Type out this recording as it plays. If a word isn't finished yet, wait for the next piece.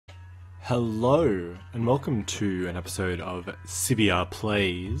Hello, and welcome to an episode of CBR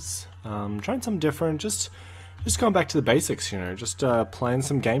Plays. Trying something different, just going back to the basics, just playing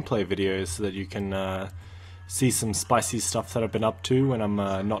some gameplay videos so that you can see some spicy stuff that I've been up to when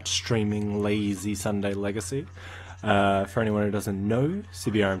I'm not streaming lazy Sunday Legacy. For anyone who doesn't know,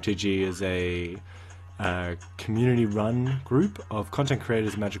 CBR MTG is a community-run group of content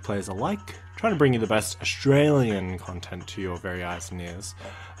creators and Magic players alike, trying to bring you the best Australian content to your very eyes and ears.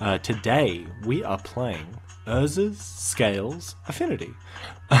 Today, we are playing Urza's Scales Affinity.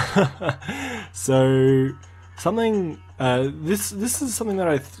 So, this is something that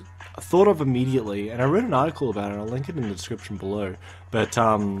I thought of immediately, and I wrote an article about it. I'll link it in the description below. But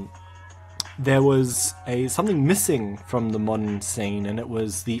there was something missing from the modern scene, and it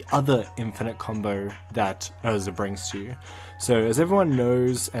was the other infinite combo that Urza brings to you. So, as everyone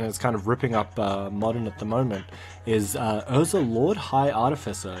knows, and it's kind of ripping up modern at the moment, is Urza Lord High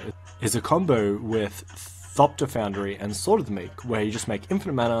Artificer is a combo with Thopter Foundry and Sword of the Meek, where you just make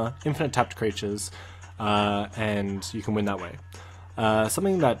infinite mana, infinite tapped creatures, and you can win that way.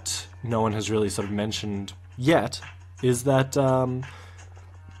 Something that no one has really sort of mentioned yet is that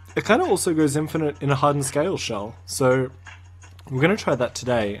it kind of also goes infinite in a Hardened Scale shell. So we're going to try that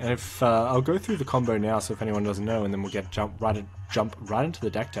today, and if I'll go through the combo now, so if anyone doesn't know, and then we'll jump right into the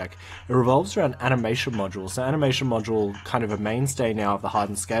deck. It revolves around Animation Module. So Animation Module, kind of a mainstay now of the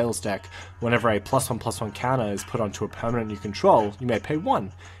Hardened Scales deck. Whenever a +1/+1 counter is put onto a permanent you control, you may pay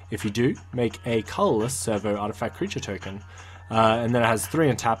 1. If you do, make a colorless servo artifact creature token. And then it has 3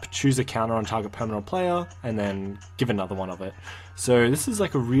 in tap, choose a counter on target permanent player, and then give another one of it. So this is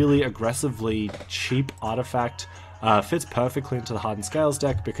like a really aggressively cheap artifact. Fits perfectly into the Hardened Scales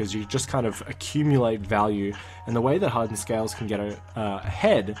deck because you just kind of accumulate value, and the way that Hardened Scales can get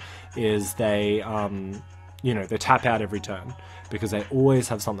ahead is they tap out every turn because they always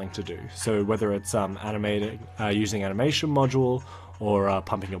have something to do. So whether it's using Animation Module, or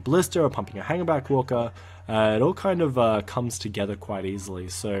pumping your Blister, or pumping your Hangerback Walker, it all kind of comes together quite easily.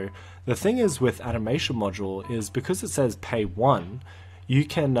 So the thing is with Animation Module is because it says pay 1, you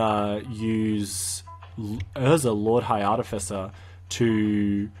can use Urza Lord High Artificer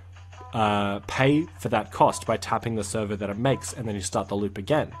to pay for that cost by tapping the servo that it makes, and then you start the loop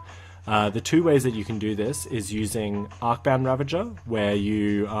again. The two ways that you can do this is using Arcbound Ravager, where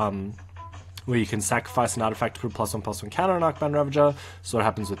you can sacrifice an artifact to put +1/+1 counter on Arcbound Ravager. So what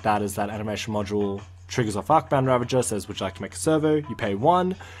happens with that is that Animation Module triggers off Arcbound Ravager, says would you like to make a servo, you pay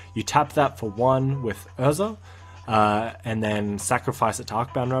 1, you tap that for 1 with Urza, and then sacrifice it to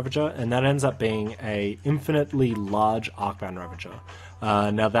Arcbound Ravager, and that ends up being a infinitely large Arcbound Ravager.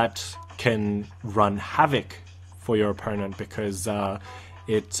 Now that can run havoc for your opponent because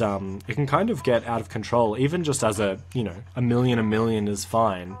it can kind of get out of control, even just as a million is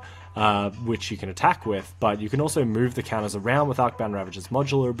fine, which you can attack with, but you can also move the counters around with Arcbound Ravager's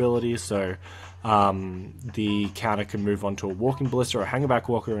modular ability, so the counter can move onto a Walking Blister, or a Hangerback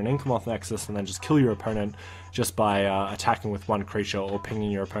Walker, or an Inkamoth Nexus, and then just kill your opponent just by attacking with one creature or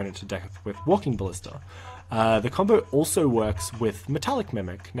pinging your opponent to death with Walking Blister. The combo also works with Metallic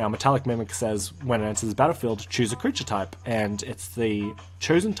Mimic. Now, Metallic Mimic says when it enters the battlefield, choose a creature type, and it's the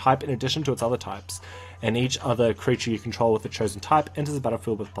chosen type in addition to its other types. And each other creature you control with the chosen type enters the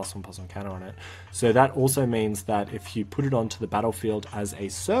battlefield with +1/+1 counter on it. So that also means that if you put it onto the battlefield as a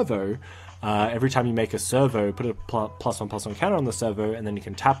servo, every time you make a servo, put a +1/+1 counter on the servo, and then you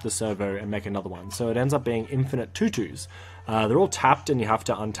can tap the servo and make another one. So it ends up being infinite tutus. They're all tapped, and you have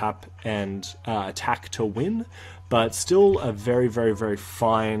to untap and attack to win, but still a very, very, very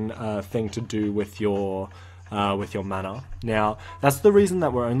fine thing to do with your mana. Now, that's the reason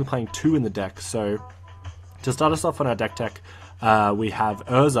that we're only playing 2 in the deck. So to start us off on our deck tech, we have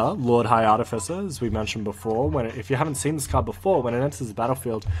Urza, Lord High Artificer, as we mentioned before. If you haven't seen this card before, when it enters the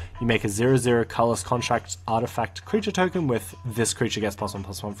battlefield, you make a 0/0 colorless contract artifact creature token with this creature gets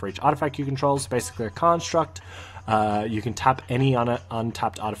 +1/+1 for each artifact you control. So basically a construct. You can tap any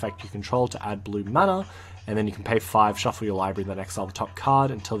untapped artifact you control to add blue mana, and then you can pay 5, shuffle your library, then exile the top card.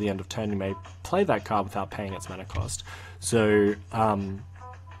 Until the end of turn, you may play that card without paying its mana cost. So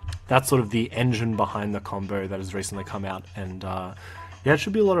that's sort of the engine behind the combo that has recently come out, and yeah, it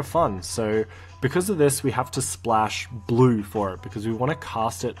should be a lot of fun. So because of this, we have to splash blue for it, because we want to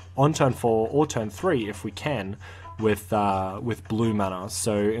cast it on turn 4 or turn 3 if we can with blue mana.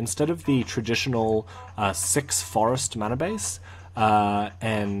 So instead of the traditional 6 forest mana base,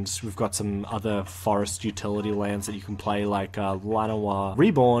 and we've got some other forest utility lands that you can play, like Llanowar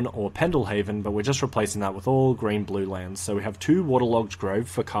Reborn or Pendlehaven, but we're just replacing that with all green-blue lands. So we have 2 Waterlogged Grove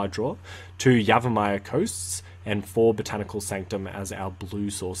for card draw, 2 Yavimaya Coasts, and 4 Botanical Sanctum as our blue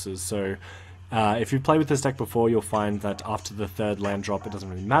sources. So if you've played with this deck before, you'll find that after the 3rd land drop, it doesn't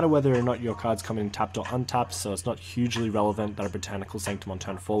really matter whether or not your cards come in tapped or untapped, so it's not hugely relevant that a Botanical Sanctum on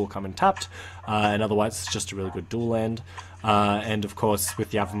turn 4 will come in tapped, and otherwise it's just a really good dual land. And of course,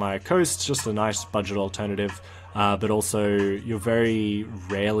 with the Avamaya Coast, just a nice budget alternative. But also, you're very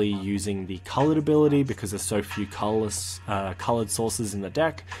rarely using the colored ability because there's so few colored sources in the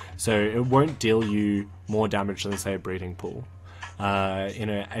deck, so it won't deal you more damage than, say, a Breeding Pool in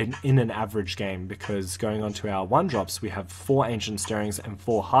an average game, because going on to our 1-drops, we have 4 Ancient Stirrings and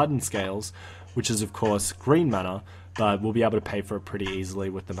 4 Hardened Scales, which is, of course, green mana, but we'll be able to pay for it pretty easily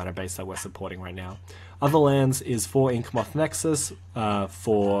with the mana base that we're supporting right now. Other lands is 4 Inkmoth Nexus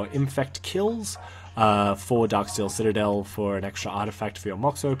for Infect Kills, 4 Darksteel Citadel for an extra artifact for your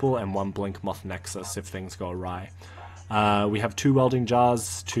Mox Opal, and 1 Blink Moth Nexus if things go awry. We have 2 Welding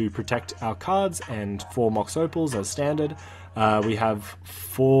Jars to protect our cards, and 4 Mox Opals as standard. We have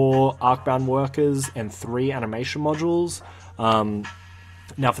 4 Arcbound Workers and 3 Animation Modules.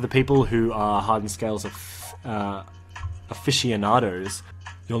 Now for the people who are Hardened Scales aficionados,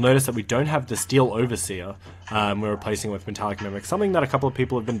 you'll notice that we don't have the Steel Overseer. We're replacing it with Metallic Mimic, something that a couple of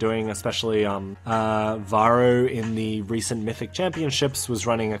people have been doing, especially Varo in the recent Mythic Championships was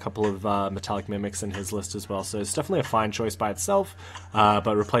running a couple of Metallic Mimics in his list as well, so it's definitely a fine choice by itself,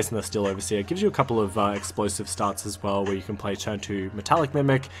 but replacing the Steel Overseer gives you a couple of explosive starts as well, where you can play turn 2 Metallic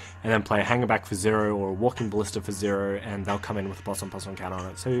Mimic, and then play a Hangerback for 0 or a Walking Ballista for 0, and they'll come in with a +1/+1 counter on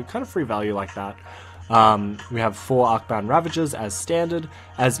it, so kind of free value like that. We have 4 Arcbound Ravagers as standard,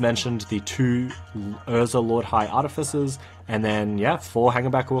 as mentioned, the 2 Urza Lord High Artificers, and then, yeah, 4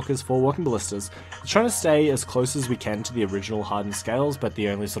 Hangerback Walkers, 4 Walking Ballistas. We're trying to stay as close as we can to the original Hardened Scales, but the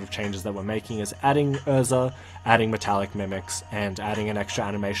only sort of changes that we're making is adding Urza, adding Metallic Mimics, and adding an extra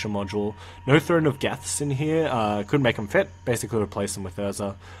animation module. No Throne of Geths in here, couldn't make them fit, basically replace them with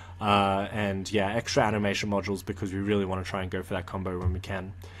Urza. And yeah, extra animation modules because we really want to try and go for that combo when we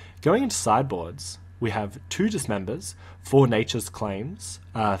can. Going into sideboards, we have 2 Dismembers, 4 Nature's Claims,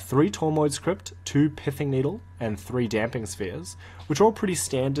 3 Tormoid's Crypt, 2 Pithing Needle, and 3 Damping Spheres, which are all pretty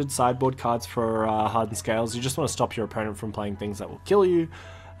standard sideboard cards for Hardened Scales. You just want to stop your opponent from playing things that will kill you,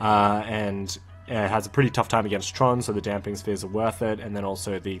 and it has a pretty tough time against Tron, so the Damping Spheres are worth it, and then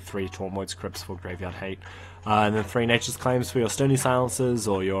also the 3 Tormoid's Crypts for Graveyard Hate. And then 3 Nature's Claims for your Stony Silences,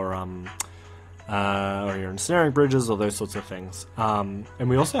 or your Ensnaring Bridges, or those sorts of things. And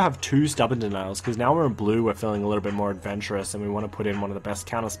we also have 2 Stubborn Denials, because now we're in blue, we're feeling a little bit more adventurous, and we want to put in one of the best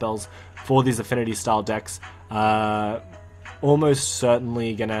counter spells for these Affinity style decks. Almost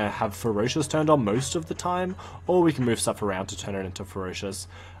certainly gonna have Ferocious turned on most of the time, or we can move stuff around to turn it into Ferocious.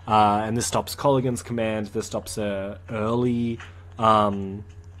 And this stops Colligan's Command, this stops an early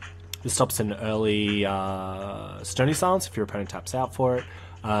Stony Silence if your opponent taps out for it.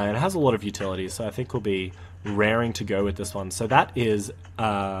 And it has a lot of utility, so I think we'll be raring to go with this one. So that is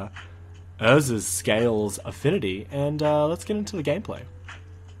Urza's Scales Affinity, and let's get into the gameplay.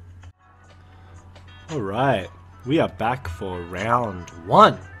 Alright, we are back for round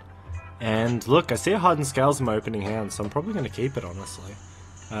 1. And look, I see a Hardened Scales in my opening hand, so I'm probably going to keep it, honestly.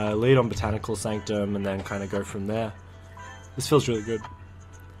 Lead on Botanical Sanctum, and then kind of go from there. This feels really good.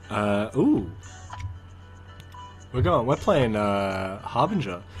 Ooh. We're playing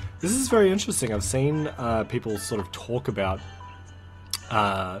Harbinger. This is very interesting. I've seen people sort of talk about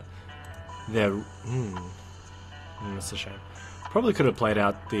their... that's a shame. Probably could have played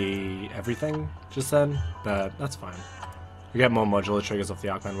out the everything just then, but that's fine. We get more modular triggers off the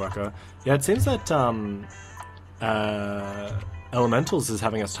Arcbound Worker. Yeah, it seems that Elementals is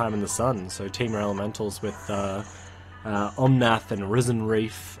having us time in the sun, so Team Elementals with Omnath and Risen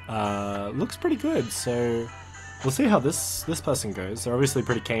Reef looks pretty good, so... We'll see how this person goes. They're obviously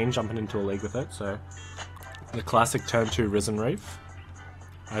pretty keen jumping into a league with it, so... The classic turn 2 Risen Reef,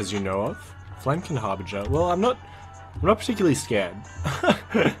 as you know of. Flamekin Harbinger. Well, I'm not particularly scared.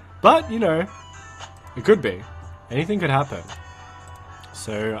 But, you know, it could be. Anything could happen.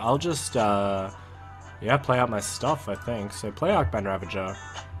 So I'll just, yeah, play out my stuff, I think. So play Arcbound Ravager,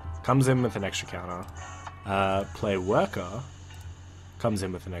 comes in with an extra counter. Play Worker, comes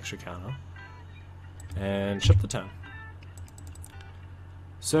in with an extra counter. And ship the turn.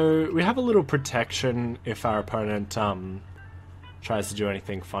 So we have a little protection if our opponent tries to do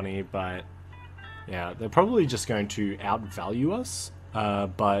anything funny, but yeah, they're probably just going to outvalue us.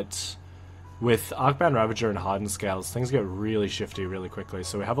 But with Arcbound Ravager and Hardened Scales, things get really shifty really quickly.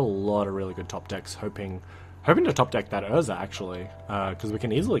 So we have a lot of really good top decks, hoping to top deck that Urza actually, because we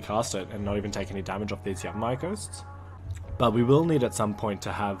can easily cast it and not even take any damage off these Yavimaya Ghosts. But we will need at some point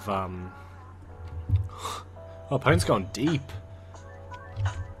to have Oh, opponent's gone deep.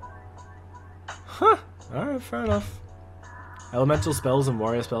 Huh. Alright, fair enough. Elemental spells and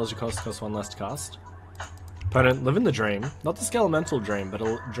warrior spells you cost 1 less to cast. Opponent, living the dream. Not the skelemental dream, but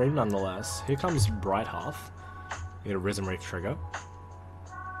a dream nonetheless. Here comes Bright Hearth. You get a Risen Reef trigger.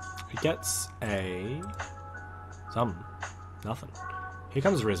 He gets a... Nothing. Here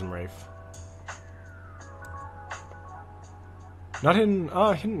comes Risen Reef. Not hidden...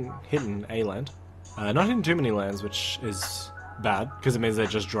 Oh, hidden a land. Not hidden too many lands, which is bad, because it means they're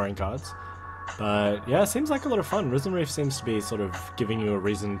just drawing cards. But yeah, it seems like a lot of fun. Risen Reef seems to be sort of giving you a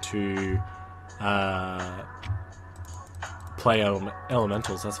reason to play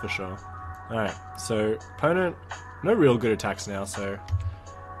elementals, that's for sure. Alright, so opponent, no real good attacks now, so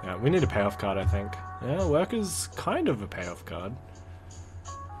yeah, we need a payoff card, I think. Yeah, Worker's kind of a payoff card.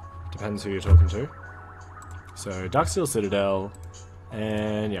 Depends who you're talking to. So, Darksteel Citadel,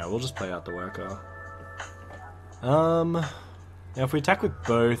 and yeah, we'll just play out the Worker. Now if we attack with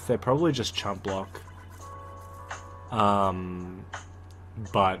both, they probably just chump block.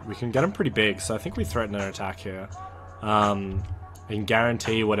 But we can get them pretty big, so I think we threaten an attack here. We can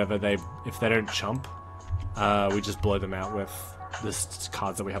guarantee whatever if they don't chump, we just blow them out with the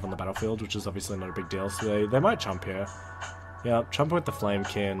cards that we have on the battlefield, which is obviously not a big deal, so they might chump here. Yeah, chump with the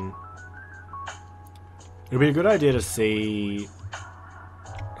Flamekin. It'll be a good idea to see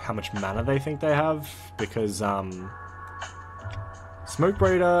how much mana they think they have, because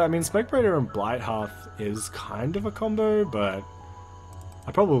Smokebreeder, I mean, Smokebreeder and Blighthearth is kind of a combo, but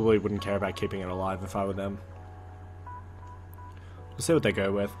I probably wouldn't care about keeping it alive if I were them. We'll see what they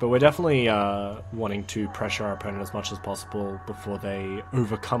go with, but we're definitely wanting to pressure our opponent as much as possible before they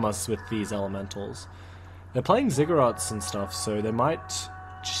overcome us with these elementals. They're playing Ziggurats and stuff, so they might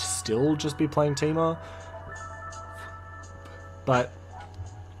still just be playing Temur, but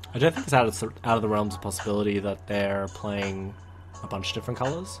I don't think it's out of the realms of possibility that they're playing a bunch of different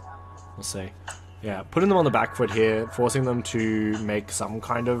colors. We'll see. Yeah, putting them on the back foot here, forcing them to make some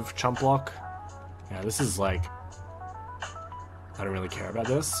kind of chump block. Yeah, this is like... I don't really care about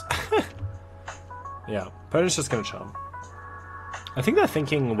this. Yeah, opponent's just gonna chump. I think they're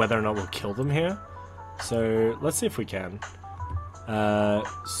thinking whether or not we'll kill them here. So, let's see if we can.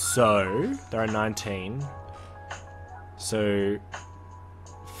 So, they're at 19. So,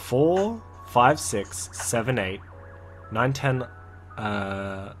 4, 5, 6, 7, 8, 9, 10,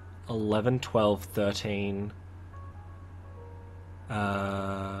 11, 12, 13,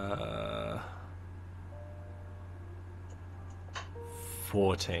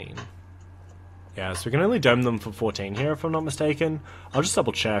 14. Yeah, so we can only dome them for 14 here, if I'm not mistaken. I'll just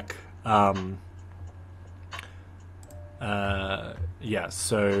double check. Yeah,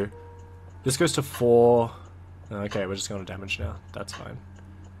 so this goes to 4. Okay, we're just going to damage now. That's fine.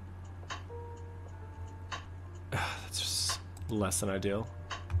 That's just less than ideal.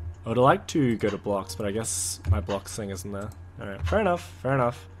 I would like to go to blocks, but I guess my blocks thing isn't there. Alright, fair enough, fair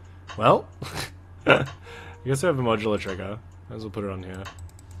enough. Well, I guess we have a modular trigger. Might as well put it on here.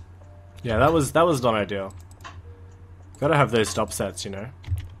 Yeah, that was not ideal. Gotta have those stop sets, you know.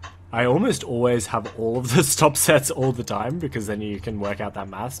 I almost always have all of the stop sets all the time, because then you can work out that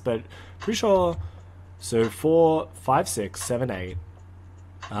maths, but pretty sure... So 4, 5, 6, 7, 8,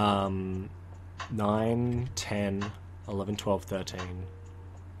 9, 10, 11, 12, 13, and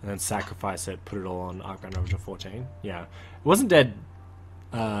then sacrifice it, put it all on Arcbound Ravager 14. Yeah, it wasn't dead,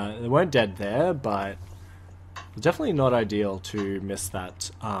 they weren't dead there, but definitely not ideal to miss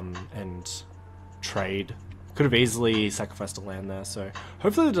that and trade. Could have easily sacrificed a land there, so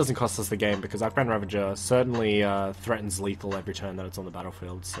hopefully it doesn't cost us the game, because Arcbound Ravager certainly threatens lethal every turn that it's on the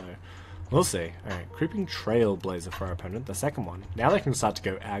battlefield, so we'll see. Alright, Creeping Trailblazer for our opponent, the second one. Now they can start to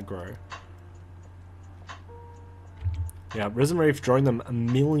go aggro. Yeah, Risen Reef drawing them a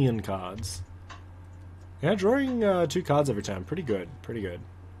million cards. Yeah, drawing 2 cards every turn. Pretty good, pretty good.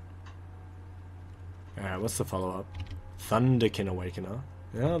 Alright, what's the follow-up? Thunderkin Awakener.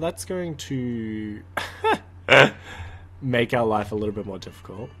 Yeah, that's going to make our life a little bit more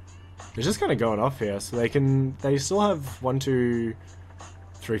difficult. They're just kind of going off here, so they still have 1, 2,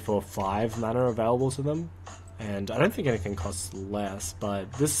 3, 4, 5 mana available to them, and I don't think anything costs less,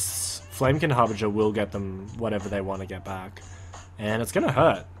 but this Flamekin Harbinger will get them whatever they want to get back, and it's gonna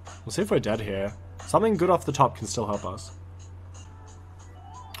hurt. We'll see if we're dead here. Something good off the top can still help us.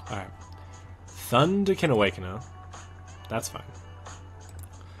 Alright. Thunderkin Awakener. That's fine.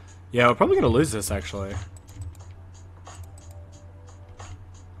 Yeah, we're probably gonna lose this, actually.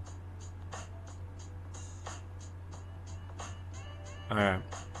 Alright.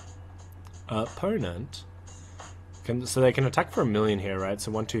 Opponent So they can attack for 1,000,000 here, right?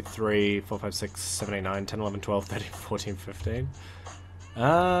 So 1, 2, 3, 4, 5, 6, 7, 8, 9, 10, 11, 12, 13, 14, 15.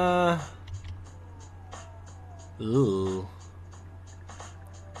 Ooh.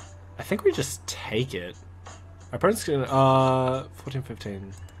 I think we just take it. Our opponent's gonna, 14,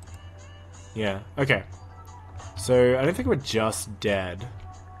 15. Yeah, okay. So, I don't think we're just dead.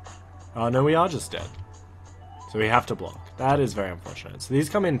 Oh, no, we are just dead. So we have to block. That is very unfortunate. So these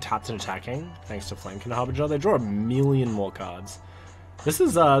come in tapped and attacking, thanks to Flank and Harbinger. They draw 1,000,000 more cards. This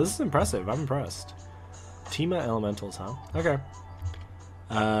is impressive. I'm impressed. Teamer Elementals, huh? Okay.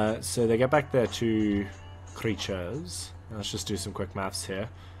 So they get back their 2 creatures. Let's just do some quick maths here.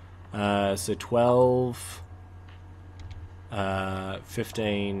 So 12,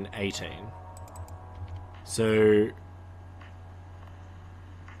 15, 18. So,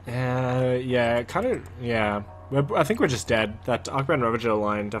 yeah, kind of, yeah. I think we're just dead. That Arcbound Ravager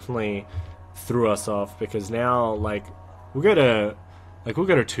line definitely threw us off, because now, like, we'll go to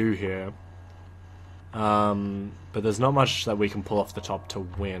 2 here. But there's not much that we can pull off the top to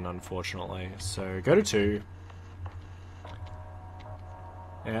win, unfortunately. So, go to 2.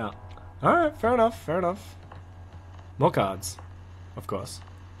 Yeah. Alright, fair enough, fair enough. More cards, of course.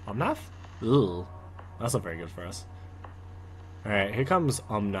 Omnath? Ugh. That's not very good for us. Alright, here comes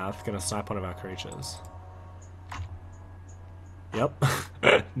Omnath, gonna snipe one of our creatures. Yep.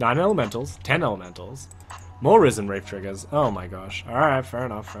 9 elementals, 10 elementals. More Risen Reef triggers. Oh my gosh. Alright, fair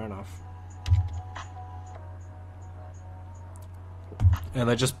enough, fair enough. And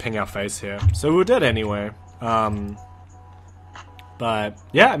they just ping our face here. So we're dead anyway. But,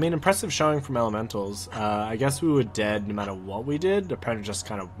 yeah, I mean, impressive showing from elementals. I guess we were dead no matter what we did. The opponent just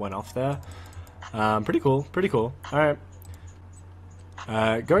kind of went off there. Pretty cool, pretty cool. Alright.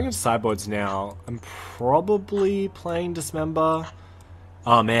 Going into sideboards now, I'm probably playing Dismember.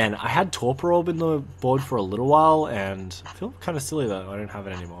 Oh man, I had Torpor Orb in the board for a little while, and I feel kind of silly that I don't have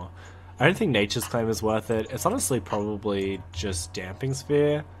it anymore. I don't think Nature's Claim is worth it. It's honestly probably just Damping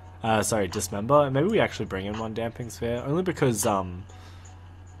Sphere. Sorry, Dismember. Maybe we actually bring in one Damping Sphere, only because, probably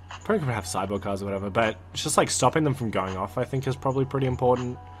could have sideboard cards or whatever, but it's just like stopping them from going off, I think, is probably pretty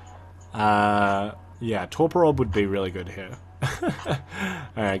important. Yeah, Torpor Orb would be really good here.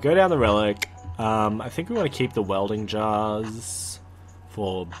 Alright, go down the Relic. I think we want to keep the Welding Jars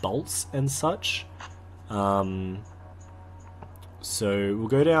for bolts and such. So we'll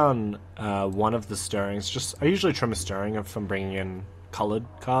go down one of the Stirrings. I usually trim a Stirring if I'm bringing in colored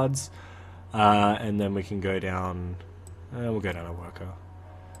cards. And then we can go down... we'll go down a Worker.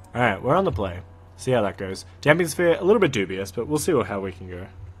 Alright, we're on the play. See how that goes. Damping Sphere, a little bit dubious, but we'll see how we can go.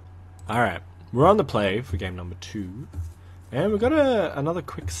 Alright, we're on the play for game number 2. And we've got another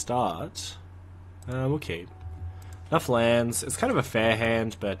quick start. We'll keep. Enough lands. It's kind of a fair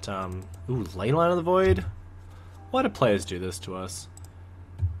hand, but, ooh, Leyline of the Void? Why do players do this to us?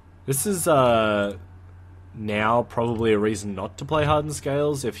 This is, now probably a reason not to play Hardened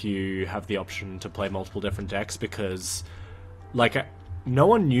Scales if you have the option to play multiple different decks, because, like, no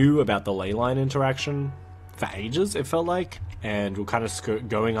one knew about the Leyline interaction for ages, it felt like, and we're kind of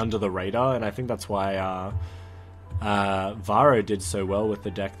going under the radar, and I think that's why, Varo did so well with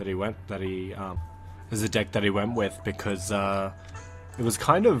the deck that he went with, because it was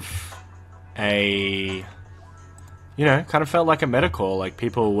kind of a, you know, kind of felt like a meta call. Like,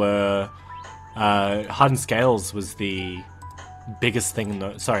 people were Hardened Scales was the biggest thing in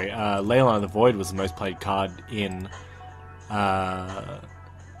the Leyline of the Void was the most played card in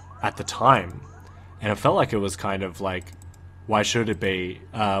at the time, and it felt like it was kind of like, why should it be?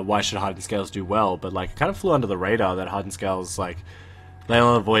 Why should Hardened Scales do well? But, like, it kind of flew under the radar that Hardened Scales, like,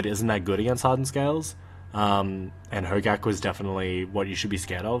 Leyline of the Void isn't that good against Hardened Scales. And Hogak was definitely what you should be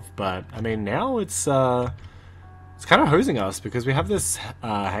scared of. But, I mean, now it's kind of hosing us, because we have this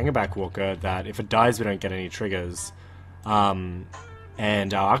Hangerback Walker that if it dies, we don't get any triggers. And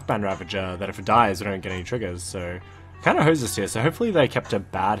our Arcbound Ravager that if it dies, we don't get any triggers. So, kind of hoses us here. So, hopefully they kept a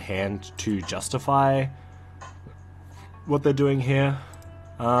bad hand to justify what they're doing here.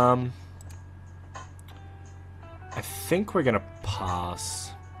 I think we're gonna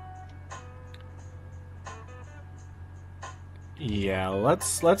pass. Yeah,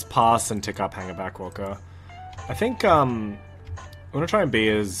 let's pass and tick up Hangerback Walker. I think I'm gonna try and be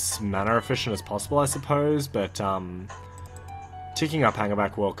as mana efficient as possible, I suppose, but ticking up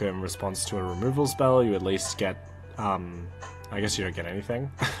Hangerback Walker in response to a removal spell, you at least get I guess you don't get anything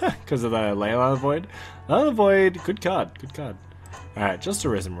because of the Leyline of the Void. Leyline of the Void, good card, good card. Alright, just a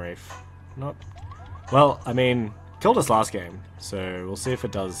Risen Reef. Not... Well, I mean, killed us last game, so we'll see if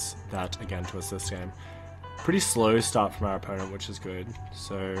it does that again to us this game. Pretty slow start from our opponent, which is good.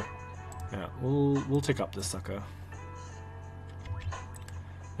 So, yeah, we'll tick up this sucker.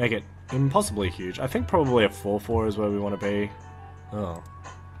 Make it impossibly huge. I think probably a 4/4 is where we want to be. Oh.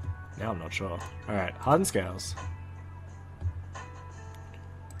 Now I'm not sure. Alright, Hardened Scales.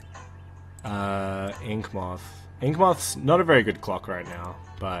 Ink Moth. Ink Moth's not a very good clock right now,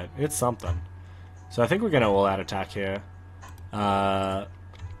 but it's something. So I think we're going to all-out attack here.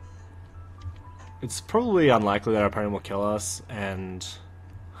 It's probably unlikely that our opponent will kill us, and...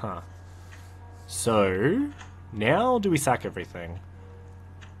 Huh. So, now do we sack everything?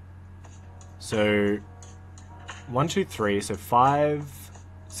 So, 1, 2, 3, so 5,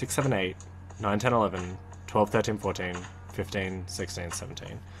 6, 7, 8, 9, 10, 11, 12, 13, 14, 15, 16,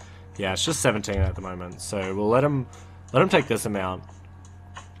 17. Yeah, it's just 17 at the moment, so we'll let him take this amount.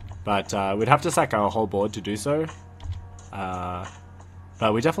 But we'd have to sack our whole board to do so.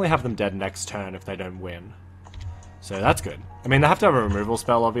 But we definitely have them dead next turn if they don't win. So that's good. I mean, they have to have a removal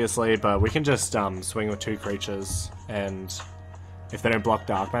spell, obviously, but we can just swing with 2 creatures, and if they don't block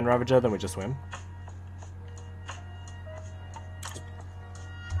Darkman Ravager, then we just win.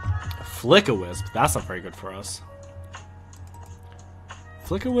 Flicker Wisp, that's not very good for us.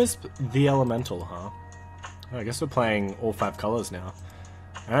 Flicker Wisp, the Elemental, huh? Oh, I guess we're playing all 5 colors now.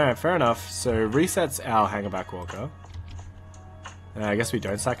 Alright, fair enough. So, resets our Hangerback Walker. I guess we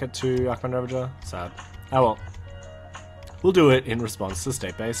don't sack it to Darkman Ravager. Sad. Oh well. We'll do it in response to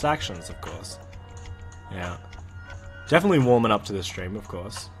state-based actions, of course. Yeah. Definitely warming up to the stream, of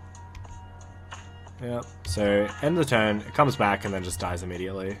course. Yeah. So, end of the turn, it comes back and then just dies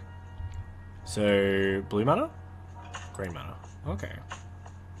immediately. So, blue mana? Green mana. Okay.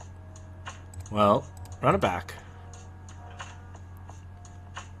 Well, run it back.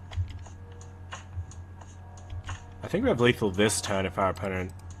 I think we have lethal this turn if our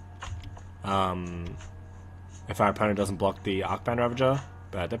opponent doesn't block the Arcband Ravager,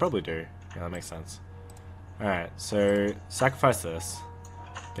 but they probably do. Yeah, that makes sense. Alright, so sacrifice this.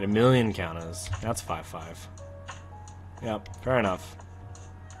 Get a million counters. That's 5/5. Yep, fair enough.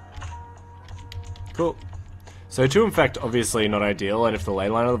 Cool. So 2 Infect, obviously not ideal, and if the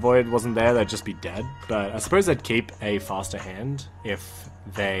Leyline of the Void wasn't there, they'd just be dead. But I suppose they'd keep a faster hand if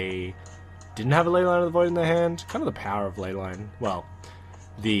they didn't have a Leyline of the Void in their hand. Kind of the power of Leyline. Well,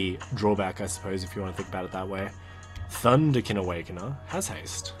 the drawback, I suppose, if you want to think about it that way. Thunderkin Awakener has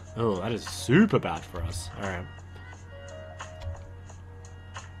haste. Oh, that is super bad for us. Alright.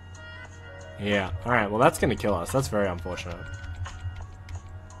 Yeah, alright, well that's going to kill us. That's very unfortunate.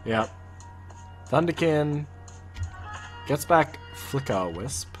 Yep. Thunderkin gets back Flicker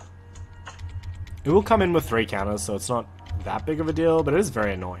Wisp. It will come in with 3 counters, so it's not that big of a deal, but it is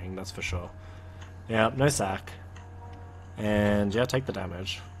very annoying, that's for sure. Yeah, no sack. And yeah, take the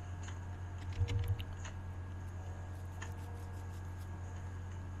damage.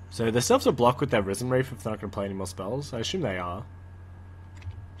 So they still have to block with their Risen Reef if they're not going to play any more spells. I assume they are.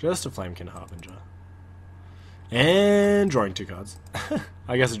 Just a Flamekin Harbinger. And drawing 2 cards.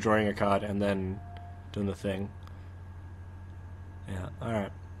 I guess drawing a card and then doing the thing. Yeah,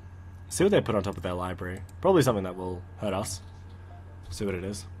 alright. See what they put on top of their library. Probably something that will hurt us. See what it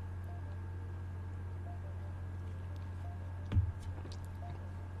is.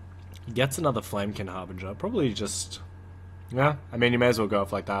 Gets another Flamekin Harbinger. Probably just... Yeah, I mean, you may as well go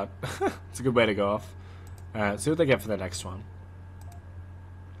off like that. It's a good way to go off. Alright, see what they get for the next one.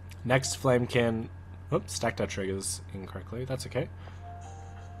 Next Flamekin... Oops, stacked our triggers incorrectly. That's okay.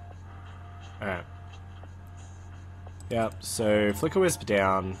 Alright. Yep, so Flicker Wisp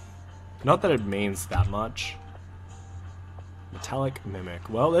down. Not that it means that much. Metallic Mimic.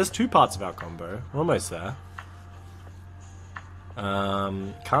 Well, there's 2 parts of our combo. We're almost there.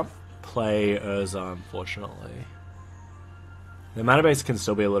 Can't play Urza, unfortunately. The mana base can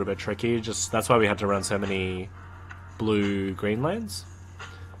still be a little bit tricky, just that's why we had to run so many blue-green lands.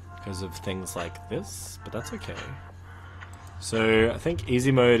 Because of things like this, but that's okay. So, I think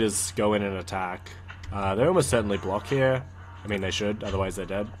easy mode is go in and attack. They almost certainly block here. I mean, they should, otherwise they're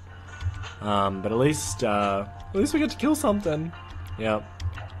dead. But at least we get to kill something. Yeah.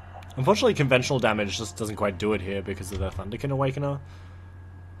 Unfortunately, conventional damage just doesn't quite do it here because of the Thunderkin Awakener.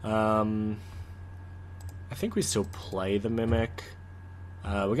 I think we still play the Mimic.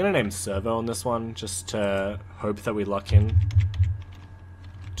 We're going to name Servo on this one, just to hope that we luck in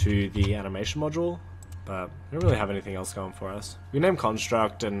to the animation module. But we don't really have anything else going for us. We name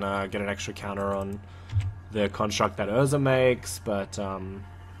Construct and get an extra counter on the construct that Urza makes, but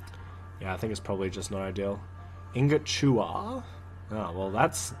yeah, I think it's probably just not ideal. Ingot Chua? Oh, well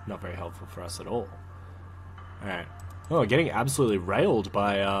that's not very helpful for us at all. Alright. Oh, getting absolutely railed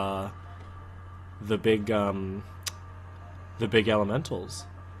by the big elementals.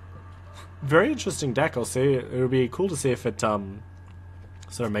 Very interesting deck, I'll see. It would be cool to see if it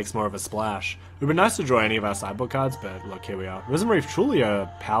So it makes more of a splash. It would be nice to draw any of our sideboard cards, but look, here we are. Risen Reef, truly a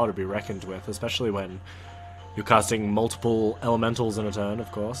power to be reckoned with, especially when you're casting multiple elementals in a turn,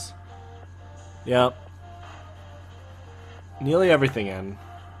 of course. Yep. Nearly everything in.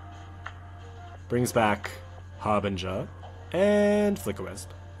 Brings back Harbinger and Flicker Wisp.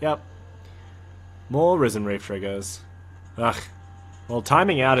 Yep. More Risen Reef triggers. Ugh. Well,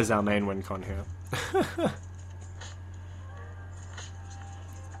 timing out is our main win con here.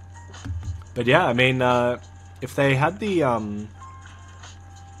 But yeah, I mean, if they had the,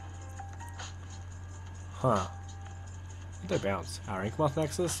 Did they bounce? Our Inkmoth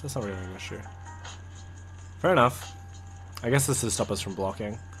Nexus? That's not really an issue. Fair enough. I guess this is stop us from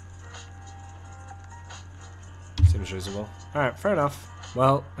blocking. Seems reasonable. Alright, fair enough.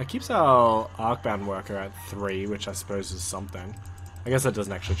 Well, that keeps our Arcbound worker at 3, which I suppose is something. I guess that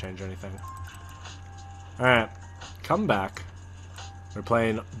doesn't actually change anything. Alright, come back. We're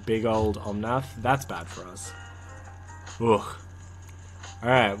playing big old Omnath. That's bad for us. Ugh.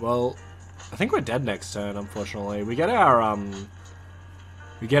 Alright, well, I think we're dead next turn, unfortunately. We get our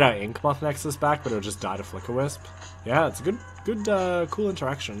Inkmoth Nexus back, but it'll just die to Flicker Wisp. Yeah, it's a good, cool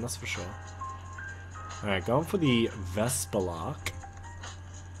interaction, that's for sure. Alright, going for the Vespelark.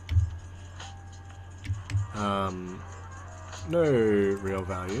 No real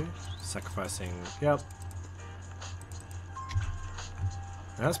value. Sacrificing, yep.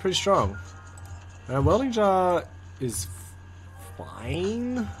 That's pretty strong. Welding Jar is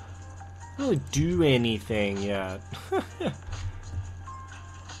fine. Doesn't really do anything yet.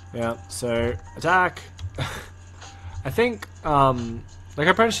 Yeah, so attack. I think like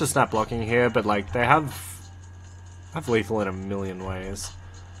I probably should snap blocking here, but like they have lethal in a million ways.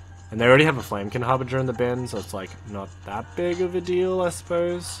 And they already have a Flamekin Harbinger in the bin, so it's like not that big of a deal, I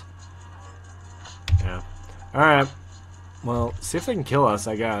suppose. Yeah. Alright. Well, see if they can kill us,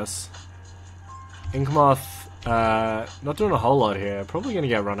 I guess. Inkmoth, not doing a whole lot here. Probably gonna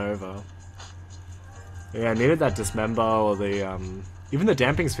get run over. Yeah, I needed that Dismember or the, even the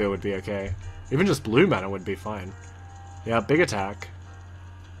Damping Sphere would be okay. Even just blue mana would be fine. Yeah, big attack.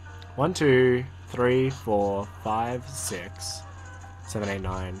 1, 2, 3, 4, 5, 6, 7, 8,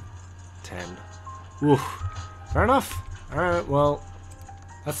 9, 10. Oof. Fair enough. Alright, well,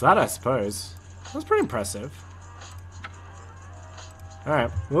 that's that, I suppose. That's pretty impressive.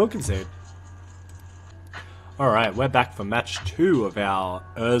 Alright, we'll concede. Alright, we're back for match 2 of our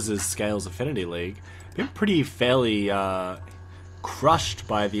Urza's Scales Affinity League. Been pretty fairly crushed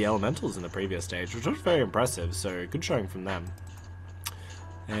by the Elementals in the previous stage, which was very impressive, so good showing from them.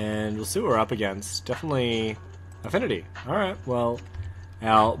 And we'll see what we're up against. Definitely Affinity. Alright, well,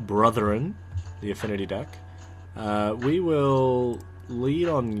 our brethren, the Affinity deck. We will lead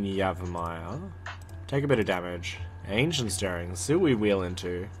on Yavimaya, take a bit of damage. Ancient Stirring, let's see what we wheel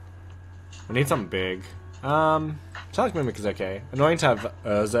into. We need something big. Metallic Mimic is okay. Annoying to have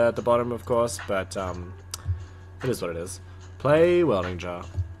Urza at the bottom, of course, but it is what it is. Play Welding Jar.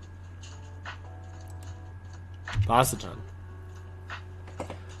 Pass the turn.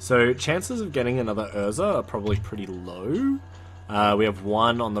 So, chances of getting another Urza are probably pretty low. We have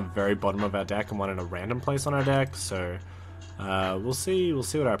one on the very bottom of our deck and one in a random place on our deck, so we'll see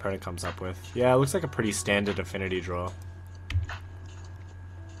what our opponent comes up with. Yeah, it looks like a pretty standard Affinity draw.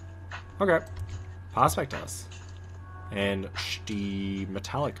 Okay. Pass back to us. And the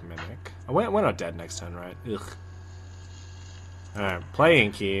Metallic Mimic. Oh, we're not dead next turn, right? Ugh. Alright, play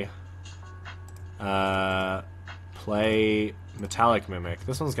Inky. Play Metallic Mimic.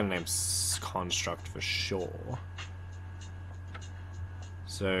 This one's gonna name Construct for sure.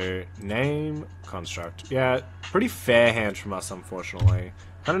 So, name Construct. Yeah, pretty fair hand from us, unfortunately.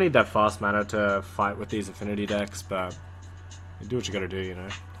 Kinda need that fast mana to fight with these Affinity decks, but you do what you gotta do, you know.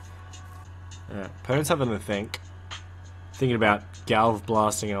 Opponent's having to think. Thinking about Galv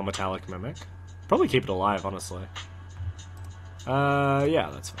blasting our Metallic Mimic. Probably keep it alive, honestly. Yeah,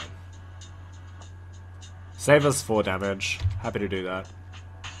 that's fine. Save us 4 damage. Happy to do that.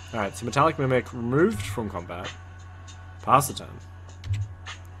 Alright, so Metallic Mimic removed from combat. Pass the turn.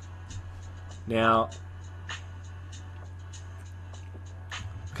 Now,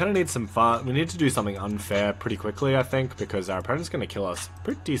 kind of need some fun. We need to do something unfair pretty quickly, I think, because our opponent's going to kill us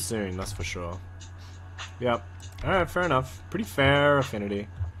pretty soon, that's for sure. Yep. Alright, fair enough. Pretty fair Affinity.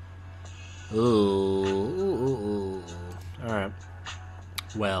 Ooh. Alright.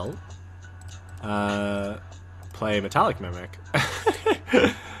 Well, play Metallic Mimic.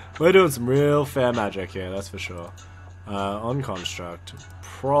 We're doing some real fair magic here, that's for sure. On Construct.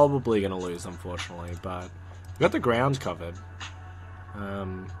 Probably going to lose, unfortunately, but we got the ground covered.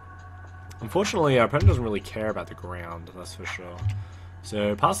 Unfortunately, our opponent doesn't really care about the ground, that's for sure.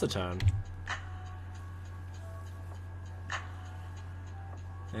 So pass the turn.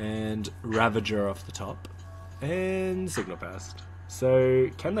 And Ravager off the top. And Signal Pest. So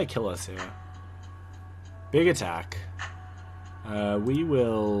can they kill us here? Big attack. We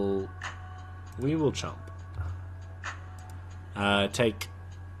will chump. Take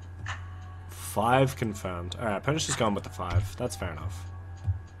 5 confirmed. Alright, opponent's just gone with the 5. That's fair enough.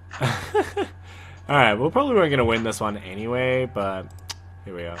 Alright, we're probably weren't going to win this one anyway, but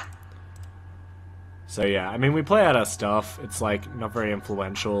here we are. So yeah, I mean, we play out our stuff. It's like not very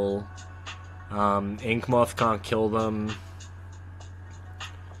influential. Ink Moth can't kill them.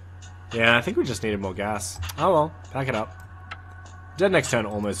 Yeah, I think we just needed more gas. Oh well, pack it up. Dead next turn,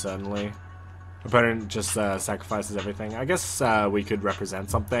 almost certainly. Opponent just sacrifices everything. I guess we could represent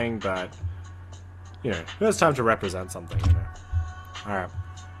something, but you know, who has time to represent something, you know? Alright.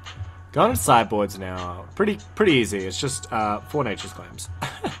 Going to sideboards now. Pretty easy. It's just 4 Nature's Claims.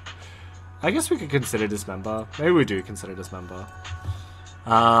 I guess we could consider Dismember. Maybe we do consider Dismember.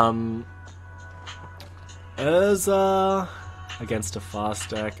 Urza against a fast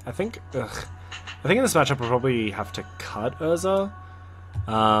deck. I think in this matchup we'll probably have to cut Urza.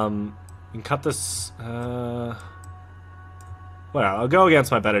 And cut this. Well, I'll go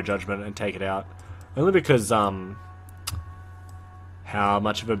against my better judgment and take it out. Only because how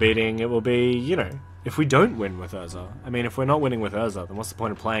much of a beating it will be, you know, if we don't win with Urza. I mean, if we're not winning with Urza, then what's the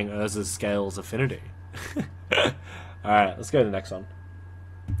point of playing Urza's Scales Affinity? Alright, let's go to the next one.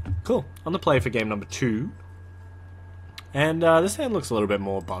 Cool. On the play for game number 2. And this hand looks a little bit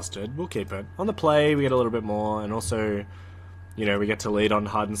more busted. We'll keep it. On the play, we get a little bit more, and also, you know, we get to lead on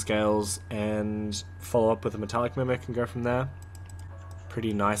Hardened Scales and follow up with a Metallic Mimic and go from there.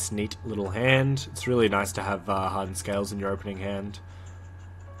 Pretty nice, neat little hand. It's really nice to have Hardened Scales in your opening hand.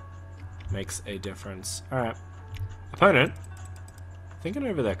 Makes a difference. Alright. Opponent. Thinking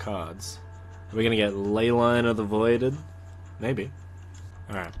over their cards. Are we going to get Leyline of the Voided? Maybe.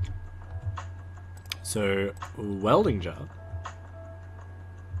 Alright. So, Welding Jar.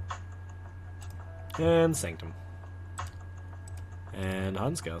 And Sanctum. And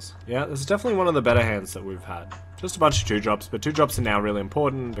Hardened Scales. Yeah, this is definitely one of the better hands that we've had. Just a bunch of 2-drops, but 2-drops are now really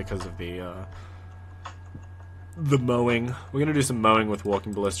important because of the mowing. We're going to do some mowing with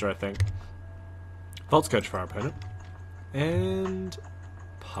Walking Ballista, I think. Pulse Coach for our opponent. And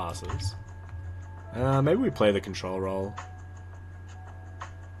passes. Maybe we play the control role.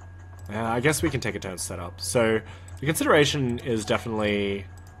 I guess we can take a turn set up. So the consideration is definitely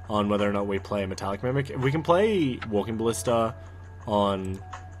on whether or not we play Metallic Mimic. If we can play Walking Ballista on...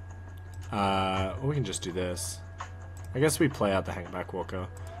 or we can just do this. I guess we play out the Hangback Walker.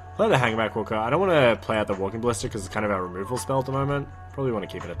 Play the Hangback Walker. I don't want to play out the Walking Ballista because it's kind of our removal spell at the moment. Probably want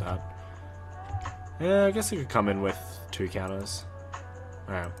to keep it at that. Yeah, I guess we could come in with 2 counters.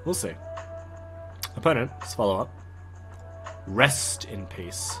 Alright, we'll see. Opponent, let's follow up. Rest in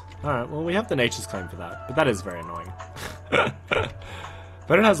peace. Alright, well we have the Nature's Claim for that, but that is very annoying.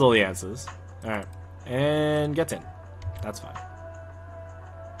 Opponent has all the answers. Alright, and gets in. That's fine.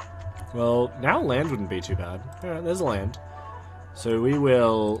 Well, now land wouldn't be too bad. Alright, there's a land. So we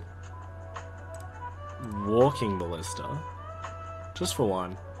will... Walking Ballista. Just for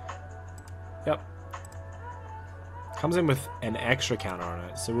 1. Yep. Comes in with an extra counter on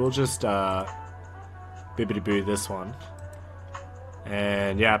it, so we'll just bibbidi-boo this one.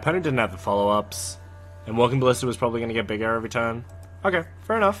 And yeah, opponent didn't have the follow-ups, and Walking Ballista was probably going to get bigger every turn. Okay,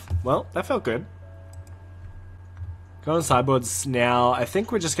 fair enough. Well, that felt good. Going sideboards now. I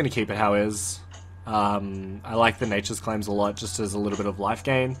think we're just going to keep it how is. I like the Nature's Claims a lot, just as a little bit of life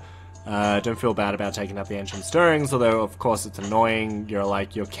gain. Don't feel bad about taking out the Ancient Stirrings, although of course it's annoying.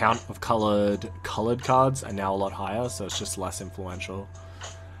 Your count of colored cards are now a lot higher, so it's just less influential.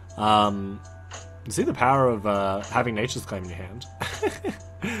 You see the power of having Nature's Claim in your hand.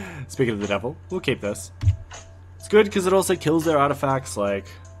 Speaking of the devil, we'll keep this. It's good because it also kills their artifacts, like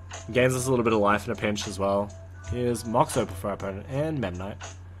gains us a little bit of life in a pinch as well. Here's Mox Opal for our opponent and Memnite.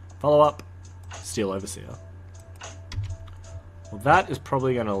 Follow up, Steel Overseer. Well, that is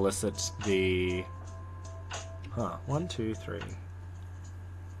probably going to elicit the... 1, 2, 3.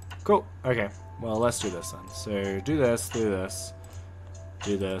 Cool. Okay. Well, let's do this then. So, do this, do this,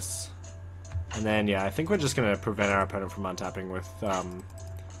 do this. And then, yeah, I think we're just going to prevent our opponent from untapping with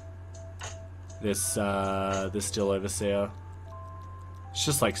this Steel Overseer. It's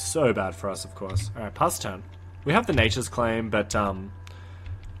just, like, so bad for us, of course. Alright, pass turn. We have the Nature's Claim, but, I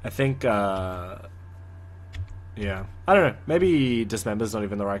think, yeah. I don't know. Maybe Dismember's not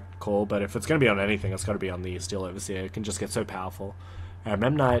even the right call, but if it's going to be on anything, it's got to be on the Steel Overseer. It can just get so powerful.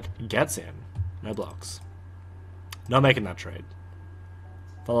 Memnite gets in. No blocks. Not making that trade.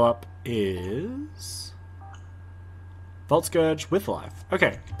 Follow-up is Vault Scourge with life.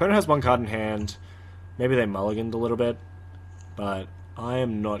 Okay, opponent has one card in hand. Maybe they mulliganed a little bit, but I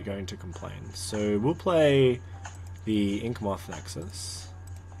am not going to complain. So we'll play the Inkmoth Nexus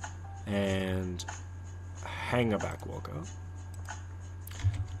and hang a Backwalker.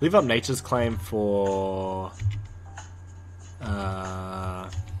 Leave up Nature's Claim for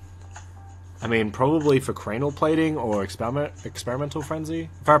I mean, probably for Cranial Plating or Experimental Frenzy.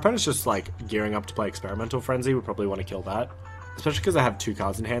 If our opponent's just, like, gearing up to play Experimental Frenzy, we probably want to kill that. Especially because I have 2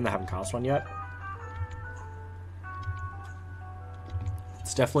 cards in hand that haven't cast one yet.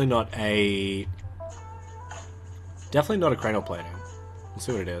 It's definitely not a... Definitely not a Cranial Plating. We'll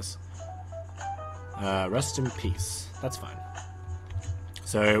see what it is. Rest in Peace. That's fine.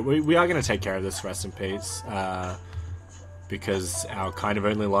 So, we are going to take care of this Rest in Peace. Because our kind of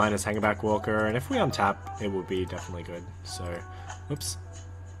only line is Hangerback Walker, and if we untap, it will be definitely good. So, whoops.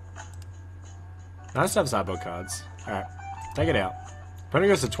 Nice to have sideboard cards. Alright, take it out. Opponent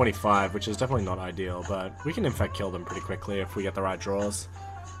goes to 25, which is definitely not ideal, but we can in fact kill them pretty quickly if we get the right draws.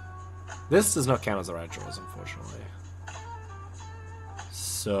 This does not count as the right draws, unfortunately.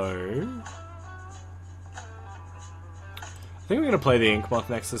 So... I think we're going to play the Inkmoth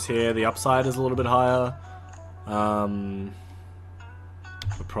Nexus here. The upside is a little bit higher.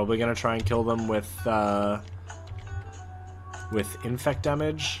 We're probably going to try and kill them with infect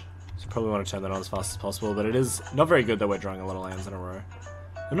damage. So probably want to turn that on as fast as possible, but it is not very good that we're drawing a lot of lands in a row.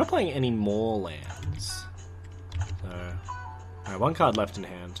 I'm not playing any more lands. So, alright, 1 card left in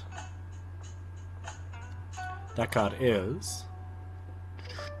hand. That card is...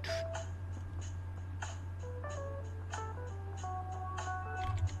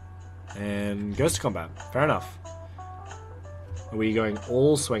 and goes to combat. Fair enough. Are we going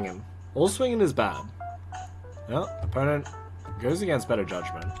all swinging? All swinging is bad. Well, opponent goes against better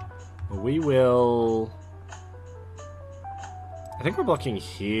judgment. Well, we will... I think we're blocking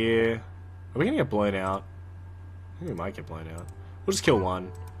here. Are we going to get blown out? I think we might get blown out. We'll just kill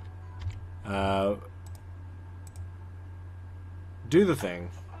 1. Do the thing.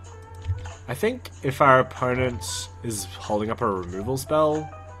 I think if our opponent is holding up a removal spell,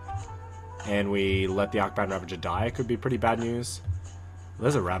 and we let the Arcbound Ravager die, it could be pretty bad news.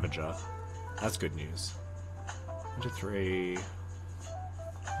 There's a Ravager. That's good news. 1, 2, 3.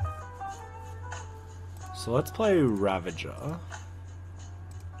 So let's play Ravager.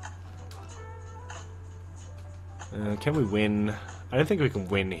 Can we win? I don't think we can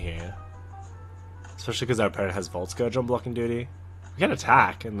win here. Especially because our opponent has Vault Scourge on blocking duty. We can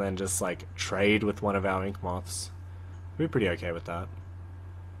attack and then just, like, trade with one of our Inkmoths. We'd be pretty okay with that.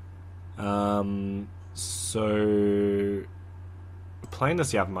 So... we're playing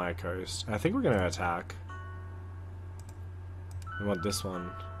this Yavimaya Coast. I think we're going to attack. I want this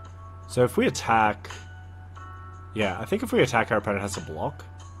one. So if we attack... yeah, I think if we attack, our opponent has to block.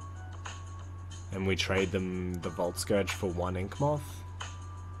 And we trade them the Vault Scourge for 1 Inkmoth.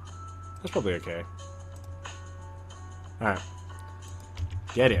 That's probably okay. Alright.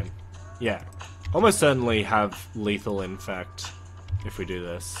 Get in. Yeah. Almost certainly have lethal infect if we do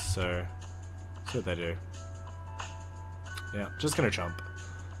this, so see what they do. Yeah, just gonna jump.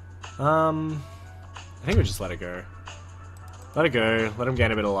 I think we just let it go. Let it go, let him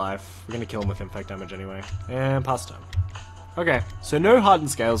gain a bit of life. We're gonna kill him with infect damage anyway. And pass turn. Okay, so no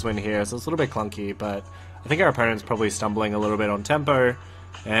Hardened Scales win here, so it's a little bit clunky, but I think our opponent's probably stumbling a little bit on tempo.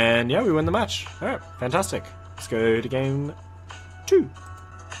 And yeah, we win the match. Alright, fantastic. Let's go to game 2.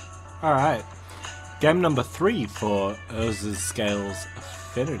 Alright. Game number 3 for Urza's Scales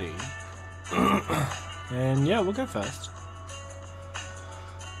Affinity. And yeah, we'll go first.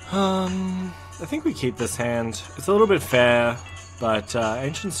 I think we keep this hand. It's a little bit fair, but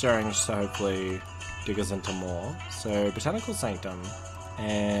Ancient Stirring should hopefully dig us into more. So Botanical Sanctum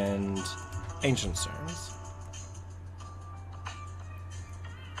and Ancient Stirrings.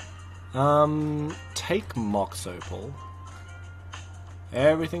 Take Mox Opal.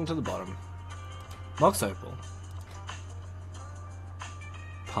 Everything to the bottom. Mox Opal.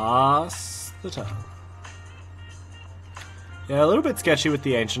 Pass the turn. Yeah, a little bit sketchy with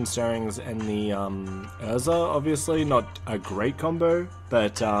the Ancient Stirrings and the Urza, obviously. Not a great combo,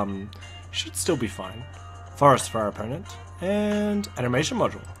 but should still be fine. Forest for our opponent. And Animation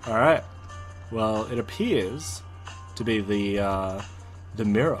Module. Alright. Well, it appears to be the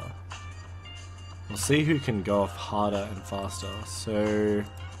mirror. We'll see who can go off harder and faster. So,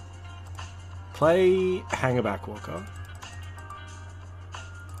 play Hangerback Walker.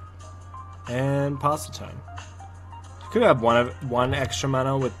 And pass the turn. Could have one extra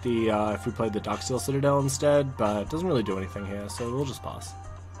mana with the if we played the Darksteel Citadel instead, but it doesn't really do anything here, so we'll just pass.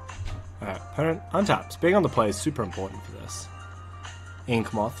 Opponent untaps. Being on the play is super important for this.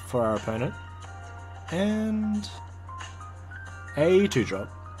 Ink Moth for our opponent. And a 2-drop,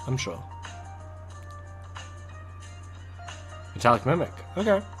 I'm sure. Metallic Mimic.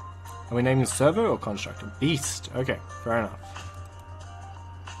 Okay. Are we naming Servo or Constructor? Beast. Okay, fair enough.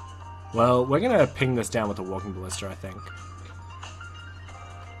 Well, we're gonna ping this down with a Walking Ballista, I think.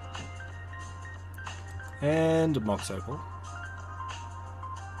 And Mox Opal.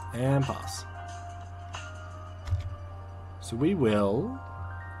 And pass. So we will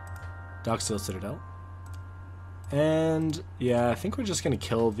Darksteel Citadel. And yeah, I think we're just gonna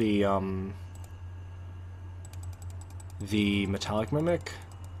kill the Metallic Mimic.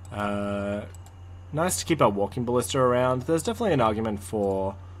 Nice to keep our Walking Ballista around. There's definitely an argument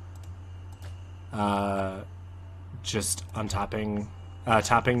for just untapping,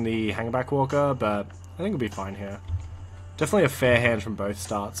 tapping the Hangback Walker, but I think we'll be fine here. Definitely a fair hand from both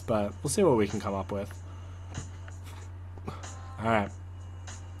starts, but we'll see what we can come up with. Alright.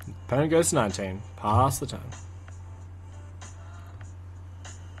 Opponent goes to 19. Pass the turn.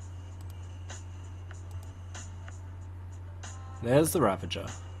 There's the Ravager.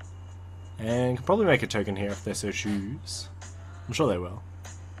 And can probably make a token here if they so choose. I'm sure they will.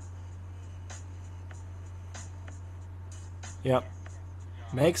 Yep.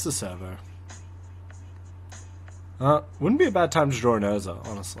 Makes the servo. Wouldn't be a bad time to draw an Urza,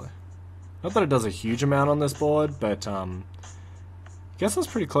 honestly. Not that it does a huge amount on this board, but I guess that's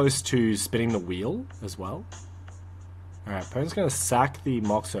pretty close to spinning the wheel as well. Alright, opponent's going to sack the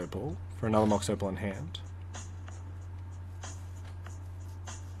Mox Opal for another Mox Opal in hand.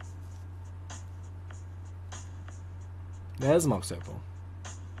 There's Mox Opal.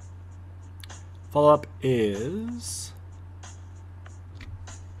 Follow-up is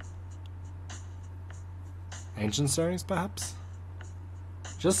Ancient Stirrings, perhaps?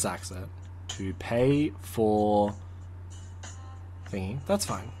 Just sacks it to pay for thingy. That's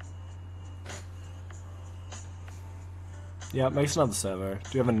fine. Yeah, it makes another servo. Do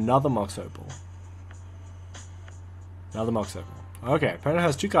you have another Mox Opal? Another Mox Opal. Okay, opponent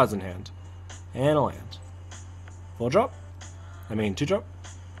has 2 cards in hand. And a land. 4-drop? I mean 2-drop?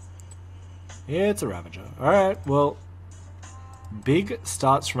 It's a Ravager. Alright, well, big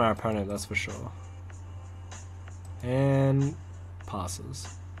starts from our opponent, that's for sure. And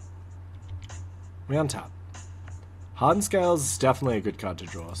passes. We untap. Hardened Scales is definitely a good card to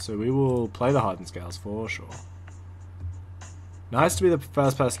draw, so we will play the Hardened Scales for sure. Nice to be the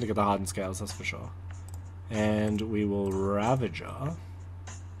first person to get the Hardened Scales, that's for sure. And we will Ravager.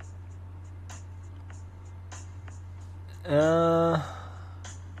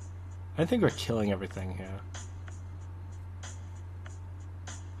 I think we're killing everything here.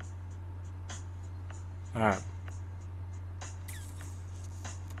 Alright.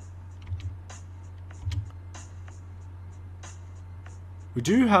 We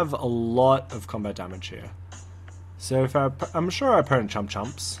do have a lot of combat damage here. So if I'm sure our opponent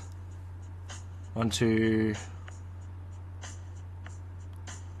chumps. 1, 2.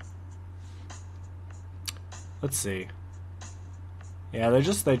 Let's see. Yeah, they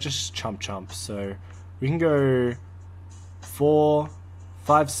just chump. So we can go 4,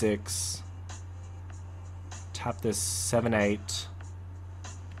 5, 6. Tap this 7, 8.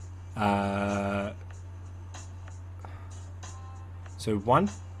 So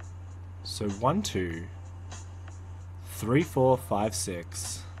 1, 2, 3, 4, 5,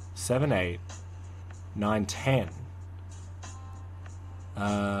 6, 7, 8, 9, 10.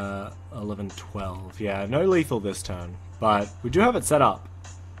 11, 12. Yeah, no lethal this turn, but we do have it set up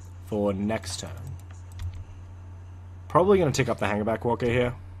for next turn. Probably going to tick up the Hangback Walker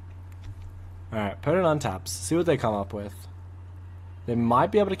here. Alright, opponent untaps. See what they come up with. They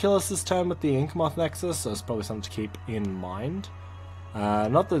might be able to kill us this turn with the Ink Moth Nexus, so it's probably something to keep in mind.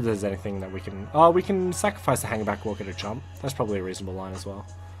 Not that there's anything that we can... Oh, we can sacrifice the Hangback Walker to jump. That's probably a reasonable line as well.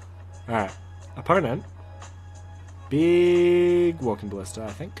 Alright, opponent. Big Walking Ballista,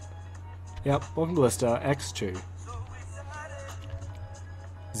 I think. Yep, Walking Ballista, X2.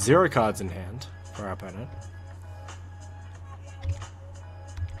 0 cards in hand for our opponent.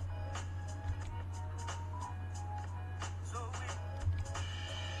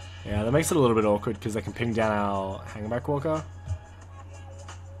 Yeah, that makes it a little bit awkward because they can ping down our Hangback Walker.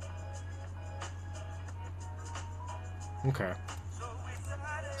 Okay.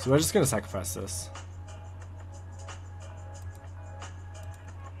 So we're just going to sacrifice this.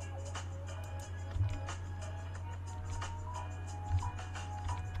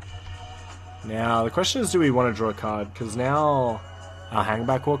 Now, the question is, do we want to draw a card? Because now our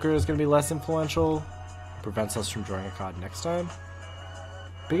Hangback Walker is going to be less influential. Prevents us from drawing a card next time.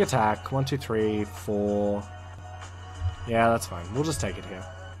 big attack. 1, 2, 3, 4. Yeah, that's fine. We'll just take it here.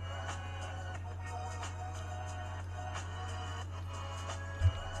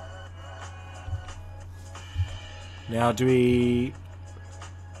 Now, do we...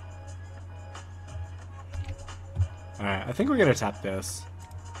 Alright, I think we're gonna tap this.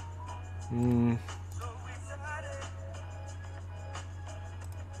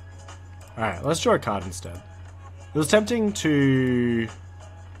 Alright, let's draw a card instead. It was tempting to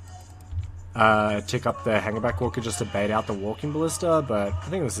tick up the Hangerback Walker just to bait out the Walking Ballista, but I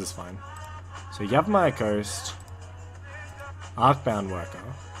think this is fine. So Yavimaya Coast, Arcbound Worker,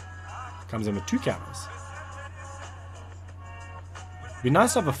 comes in with 2 counters. It'd be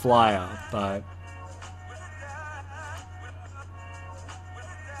nice to have a flyer, but...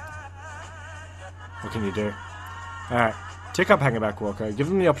 what can you do? Alright, tick up Hangerback Walker, give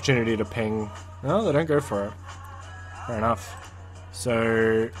them the opportunity to ping. No, they don't go for it. Fair enough.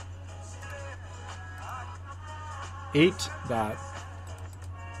 So... eat that.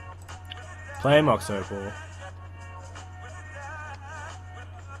 Play Mox Opal.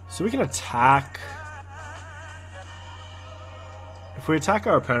 So we can attack... if we attack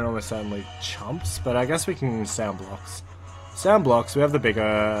our opponent, almost certainly chumps, but I guess we can stay on blocks. Stay on blocks, we have the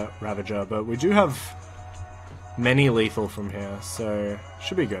bigger Ravager, but we do have many lethal from here, so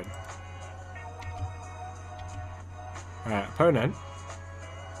should be good. Alright, opponent.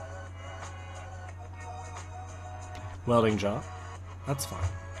 Welding Jar. That's fine.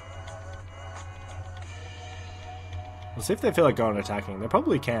 We'll see if they feel like going attacking. They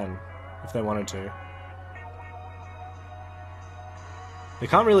probably can, if they wanted to. They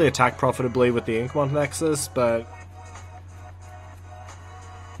can't really attack profitably with the Inkmoth Nexus, but...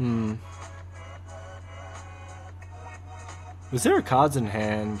 Was there cards in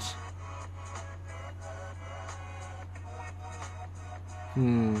hand?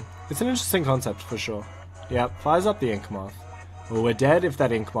 It's an interesting concept for sure. Yep, fires up the Inkmoth. Well, we're dead if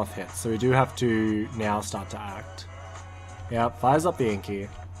that Inkmoth hits, so we do have to now start to act. Yep, fires up the Inky.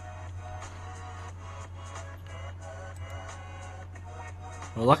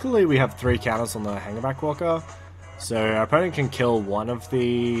 Well, luckily we have 3 counters on the Hangerback Walker, so our opponent can kill one of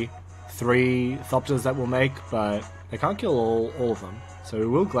the 3 Thopters that we'll make, but they can't kill all of them, so we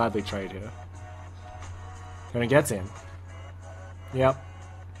will gladly trade here. Opponent gets in. Yep.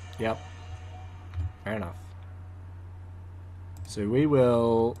 Fair enough. So we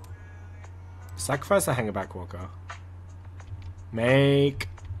will sacrifice the Hangerback Walker. Make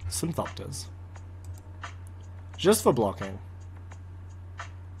some Thopters. Just for blocking.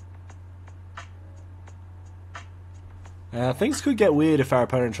 Things could get weird if our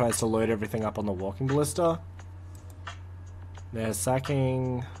opponent tries to load everything up on the Walking Ballista. They're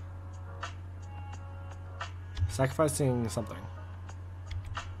sacrificing something.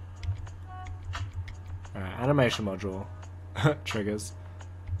 Alright, animation module. Triggers.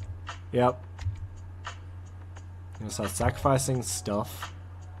 Yep. I'm gonna start sacrificing stuff.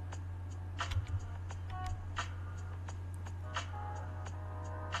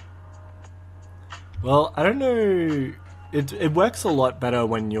 Well, I don't know... It works a lot better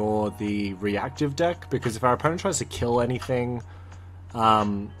when you're the reactive deck, because if our opponent tries to kill anything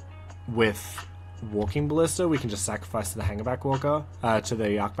with Walking Ballista, we can just sacrifice to the Hangerback Walker, to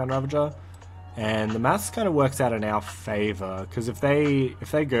the Arcbound Ravager, and the maths kind of works out in our favor, because if they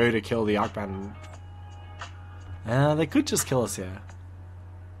go to kill the Arcbound, they could just kill us here.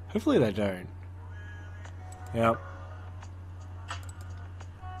 Hopefully they don't. Yep.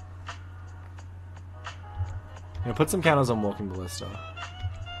 Gonna put some counters on Walking Ballista.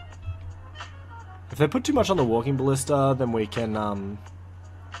 If they put too much on the Walking Ballista, then we can,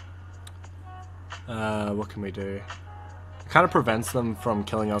 what can we do? It kind of prevents them from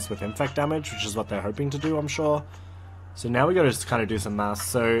killing us with infect damage, which is what they're hoping to do, I'm sure. So now we gotta just kind of do some math.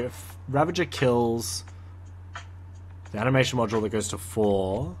 So if Ravager kills the animation module that goes to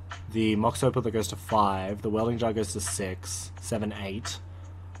 4, the Mox Opal that goes to 5, the Welding Jar goes to 6, 7, 8.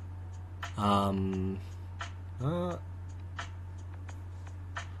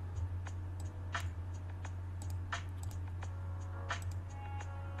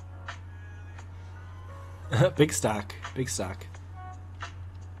 Big stack.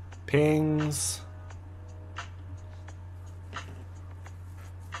 Pings.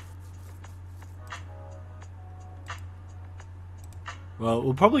 Well,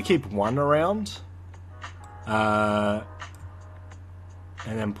 we'll probably keep 1 around. And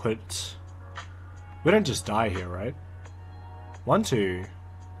then put... We don't just die here, right? 1, 2.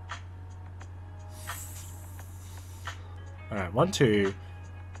 Alright, 1, 2.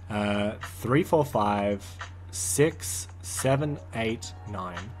 3, 4, 5. 6, 7, 8,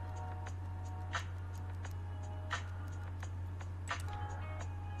 9.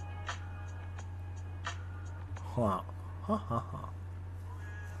 Huh.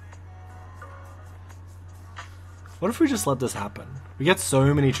 What if we just let this happen? We get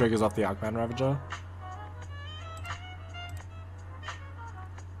so many triggers off the Arcman Ravager.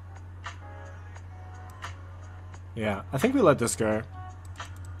 Yeah, I think we let this go.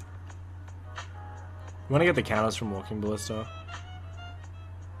 We want to get the counters from Walking Ballista.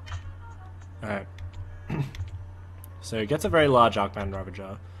 Alright. So it gets a very large Arcman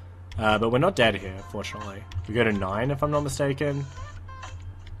Ravager. But we're not dead here, fortunately. We go to 9, if I'm not mistaken.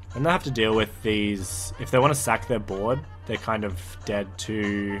 And they have to deal with these... If they want to sack their board, they're kind of dead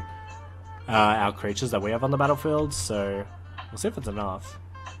to our creatures that we have on the battlefield, so we'll see if it's enough.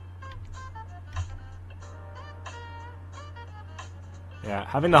 Yeah,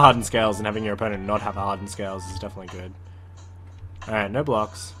 having the Hardened Scales and having your opponent not have Hardened Scales is definitely good. Alright, no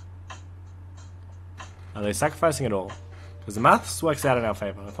blocks. Are they sacrificing it all? Because the maths works out in our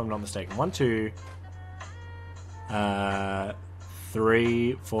favor, if I'm not mistaken. 1, 2,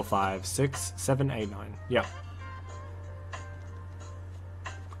 3, 4, 5, 6, 7, 8, 9. Yep.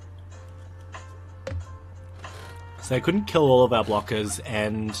 So they couldn't kill all of our blockers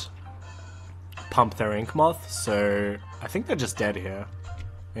and pump their Ink Moth, so I think they're just dead here.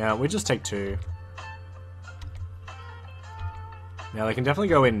 Yeah, we just take 2. Now they can definitely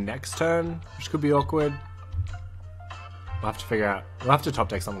go in next turn, which could be awkward. We'll have to figure out. We'll have to top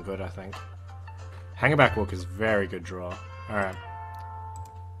deck something good, I think. Hangerback Walk is very good draw. Alright.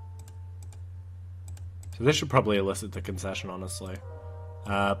 So this should probably elicit the concession, honestly.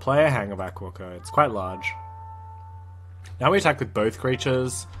 Play a Hangerback Walker. It's quite large. Now we attack with both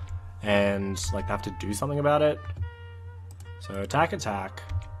creatures, and like they have to do something about it. So attack, attack.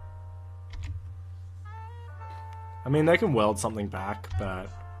 I mean, they can weld something back, but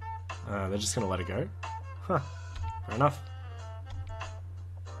they're just gonna let it go. Huh. Fair enough.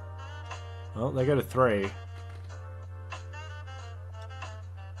 Well, they go to 3.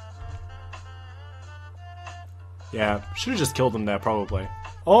 Yeah, should have just killed them there, probably. In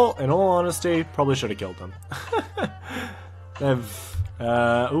all honesty, probably should have killed them. They've...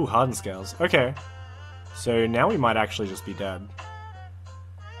 ooh, Hardened Scales. Okay. So now we might actually just be dead.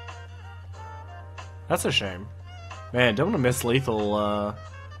 That's a shame. Man, don't want to miss lethal,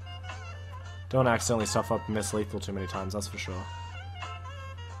 don't accidentally stuff up miss lethal too many times, that's for sure.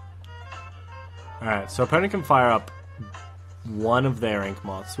 Alright, so opponent can fire up one of their Ink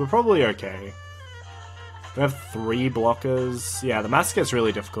Moths. We're probably okay. We have 3 blockers. Yeah, the math gets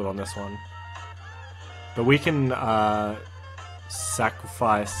really difficult on this one. But we can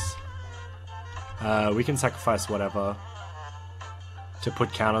sacrifice... we can sacrifice whatever to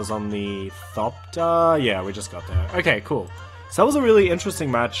put counters on the Thopter. Yeah, we just got there. Okay, cool. So that was a really interesting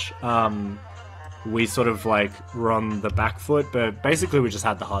match. We sort of like were on the back foot, but basically we just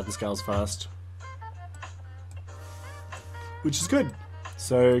had the Hardened Scales first. Which is good.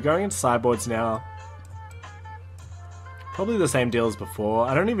 So going into sideboards now. Probably the same deal as before.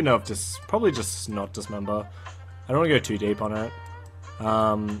 I don't even know if this... Probably just not Dismember. I don't want to go too deep on it.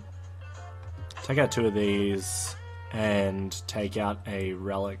 Take out 2 of these and take out a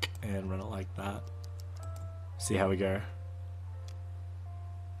Relic and run it like that. See how we go.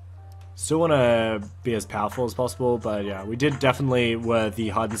 Still want to be as powerful as possible, but yeah, we did definitely were the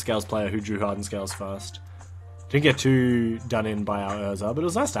Hardened Scales player who drew Hardened Scales first. Didn't get too done in by our Urza, but it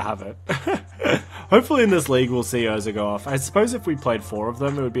was nice to have it. Hopefully in this league we'll see Urza go off. I suppose if we played 4 of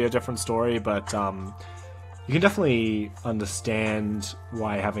them it would be a different story, but you can definitely understand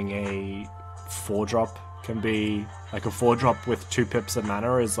why having a 4-drop can be... Like a 4-drop with 2 pips of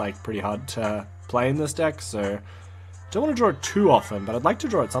mana is like pretty hard to play in this deck, so... Don't want to draw it too often, but I'd like to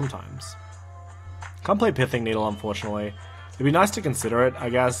draw it sometimes. Can't play Pithing Needle, unfortunately. It'd be nice to consider it, I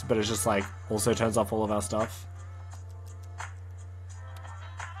guess, but it's just like, also turns off all of our stuff.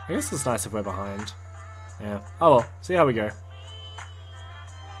 I guess it's nice if we're behind. Yeah. Oh well, see how we go.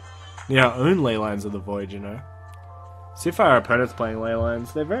 Yeah, own Leylines of the Void, you know. See if our opponent's playing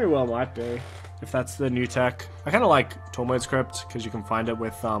Leylines. They very well might be, if that's the new tech. I kind of like Tormod's Crypt, because you can find it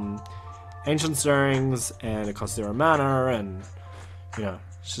with, Ancient Stirrings, and it costs 0 mana, and, you know,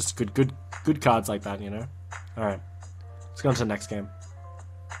 it's just good cards like that, you know? Alright, let's go on to the next game.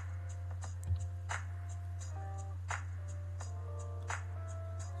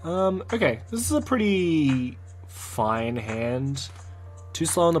 Okay, this is a pretty fine hand. Too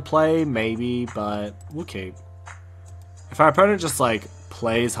slow in the play, maybe, but we'll keep. If our opponent just, like,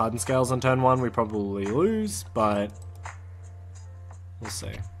 plays Hardened Scales on turn 1, we probably lose, but we'll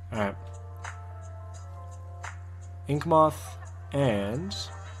see. Alright. Inkmoth, and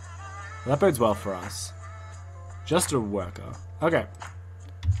that bodes well for us. Just a worker. Okay.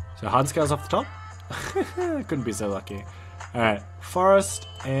 So Hardened Scales off the top. Couldn't be so lucky. Alright, Forest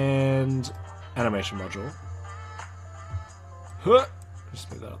and Animation Module. Huh.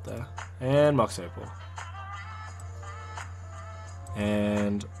 Just move that up there. And Mox Opal.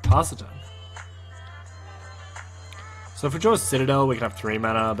 And pass the turn. So if we draw a Citadel, we can have 3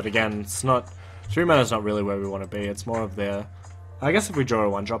 mana, but again, it's not... 3 mana is not really where we want to be. It's more of the... I guess if we draw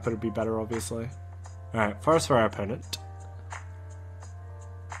a 1-drop, it would be better, obviously. Alright, Forest for our opponent.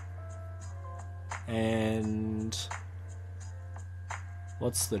 And...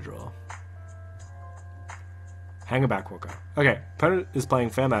 what's the draw? Hangerback Walker. Okay, opponent is playing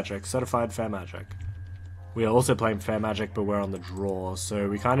Fair Magic, certified Fair Magic. We are also playing Fair Magic, but we're on the draw, so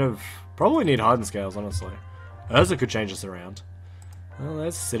we kind of probably need Hardened Scales, honestly. Urza could change us around. Well,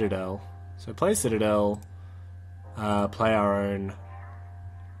 there's Citadel. So play Citadel, play our own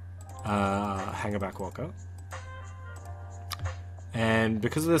Hangerback Walker. And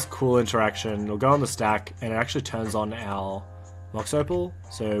because of this cool interaction, it'll go on the stack, and it actually turns on our Mox Opal,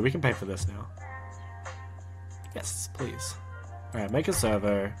 so we can pay for this now. Yes, please. Alright, make a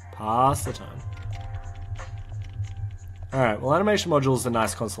servo, pass the turn. Alright, well, Animation Module is a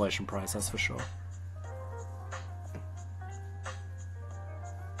nice consolation prize, that's for sure.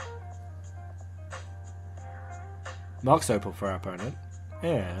 Mox Opal for our opponent,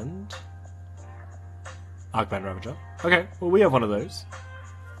 and Arcband Ravager. Okay, well, we have one of those.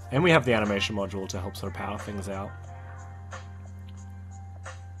 And we have the Animation Module to help sort of power things out.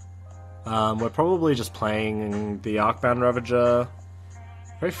 We're probably just playing the Arcband Ravager.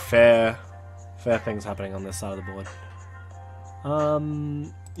 Very fair things happening on this side of the board.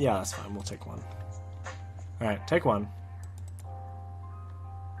 Yeah, that's fine. We'll take one. Alright, take one.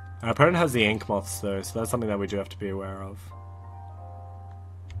 Our opponent has the Ink Moths, though, so that's something that we do have to be aware of.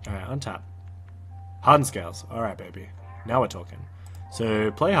 Alright, untap. Hardened Scales. Alright, baby. Now we're talking.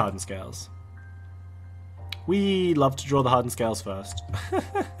 So, play Hardened Scales. We love to draw the Hardened Scales first.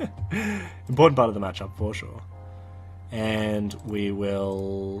 Important part of the matchup, for sure. And we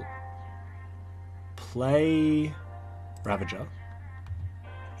will play Ravager.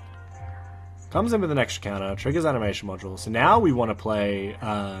 Comes in with an extra counter, triggers Animation Module. So now we want to play,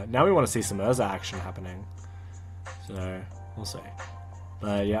 now we want to see some Urza action happening. So, we'll see.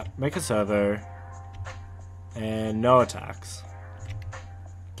 But yeah, make a servo. And no attacks.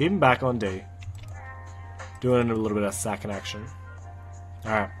 Keep him back on D. Doing a little bit of sack in action.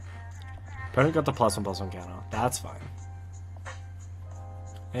 Alright. Opponent got the +1/+1 counter. That's fine.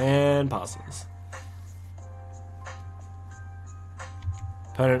 And passes.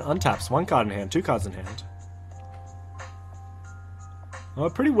 Opponent untaps 1 card in hand, 2 cards in hand. Well, we're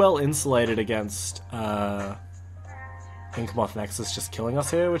pretty well insulated against Inkmoth Nexus just killing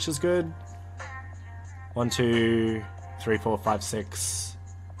us here, which is good. 1, 2, 3, 4, 5, 6,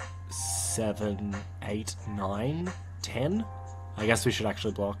 7, 8, 9, 10. I guess we should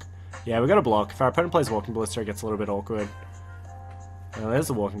actually block. Yeah, we got to block. If our opponent plays Walking Ballista, it gets a little bit awkward. Oh, there's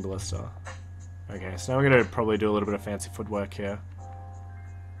the Walking Ballista. Okay, so now we're going to probably do a little bit of fancy footwork here.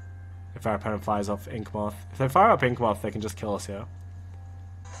 If our opponent fires off Inkmoth. If they fire up Inkmoth, they can just kill us here.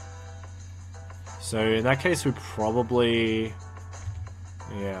 So in that case, we probably...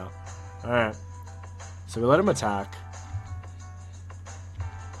 yeah. Alright. So we let him attack.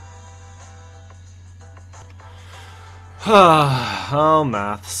 Oh,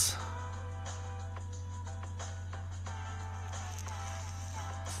 maths.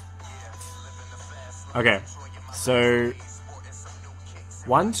 Okay, so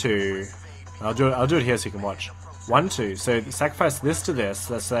 1, 2. I'll do it here so you can watch. 1, 2. So sacrifice this to this.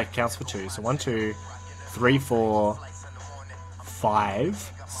 That counts for 2. So 1, 2, 3, 4,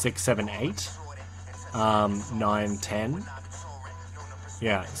 5, 6, 7, 8, 9, 10.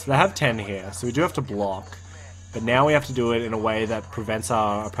 Yeah, so they have 10 here. So we do have to block. But now we have to do it in a way that prevents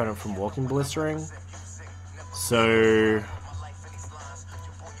our opponent from Walking Blistering. So...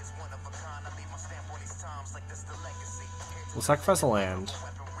 we'll sacrifice a land.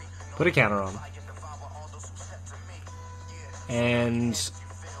 Put a counter on. And...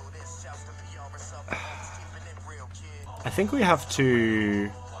 I think we have to...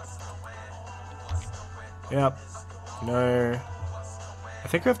 yep. No... I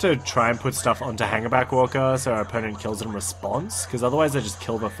think we have to try and put stuff onto Hangerback Walker so our opponent kills it in response, because otherwise they just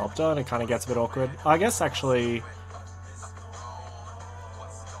kill the Thopter and it kind of gets a bit awkward. I guess actually...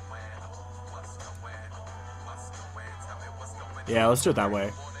 yeah, let's do it that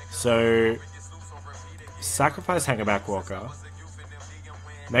way. So, sacrifice Hangerback Walker,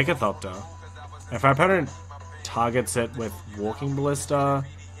 make a Thopter. If our opponent targets it with Walking Ballista.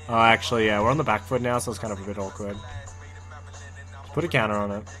 Oh, actually, yeah, we're on the back foot now, so it's kind of a bit awkward. Put a counter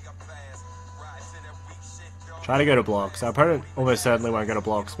on it. Try to go to blocks. Our opponent almost certainly won't go to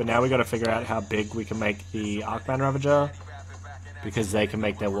blocks, but now we got to figure out how big we can make the Arcbound Ravager, because they can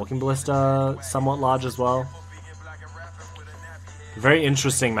make their Walking Ballista somewhat large as well. Very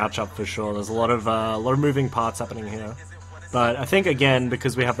interesting matchup for sure. There's a lot of moving parts happening here, but I think again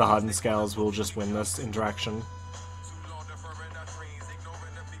because we have the Hardened scales, we'll just win this interaction.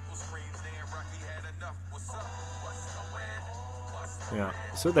 Yeah,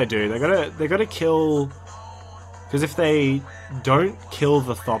 so what they do, they gotta kill, because if they don't kill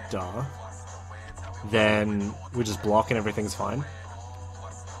the Thopter, then we just block and everything's fine.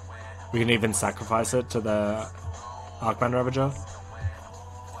 We can even sacrifice it to the Arcbound Ravager.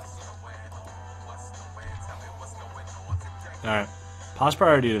 Alright, pass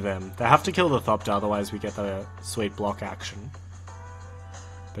priority to them. They have to kill the Thopter, otherwise we get the sweet block action.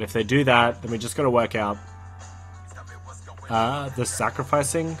 But if they do that, then we just gotta work out the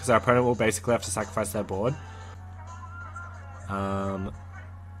sacrificing, because our opponent will basically have to sacrifice their board.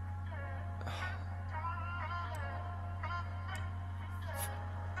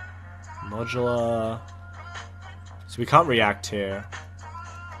 Modular. So we can't react here,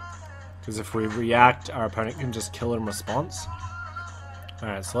 because if we react, our opponent can just kill in response.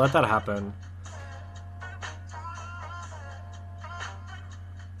 Alright, so let that happen.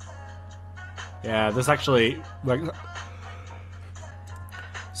 Yeah, this actually, like,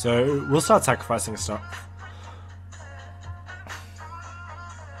 so we'll start sacrificing stuff.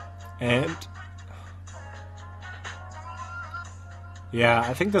 And yeah,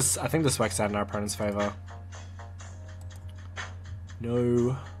 I think this works out in our opponent's favor.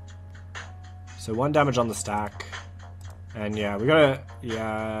 No. So 1 damage on the stack. And yeah, we gotta,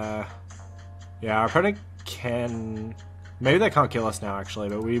 yeah, our opponent can, maybe they can't kill us now actually,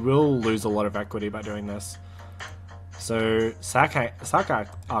 but we will lose a lot of equity by doing this. So sack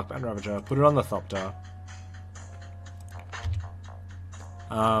Arcbound Ravager, put it on the Thopter.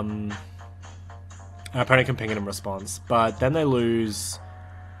 Our opponent can ping it in response, but then they lose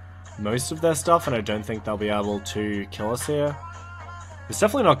most of their stuff, and I don't think they'll be able to kill us here. It's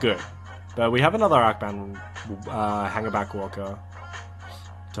definitely not good, but we have another Arcbound Hangerback Walker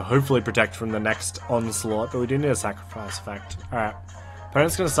to hopefully protect from the next onslaught, but we do need a sacrifice effect. Alright,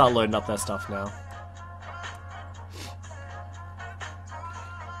 opponent's going to start loading up their stuff now.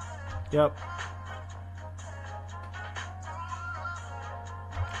 Yep.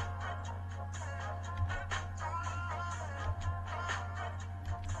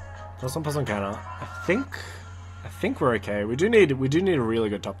 +1/+1 counter. I think we're okay. We do need a really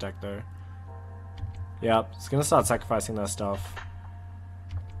good top deck though. Yep, it's gonna start sacrificing their stuff.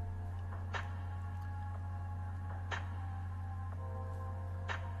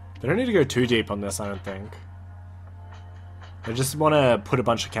 They don't need to go too deep on this, I don't think. They just want to put a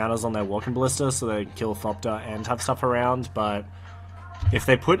bunch of counters on their Walking Ballista so they can kill Thopter and have stuff around, but if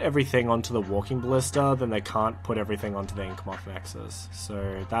they put everything onto the Walking Ballista, then they can't put everything onto the Inkmoth Nexus.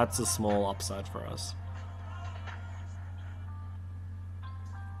 So that's a small upside for us.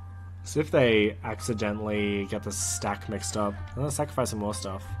 So if they accidentally get the stack mixed up, then they'll sacrifice some more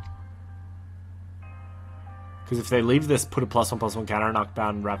stuff. Because if they leave this put a +1/+1 counter and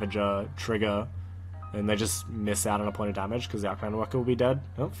Arcbound Ravager trigger, then they just miss out on a point of damage because the Arcbound Walker will be dead.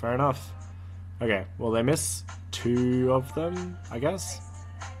 Oh, fair enough. Okay, well they miss 2 of them, I guess.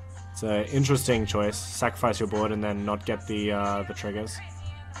 It's an interesting choice. Sacrifice your board and then not get the triggers.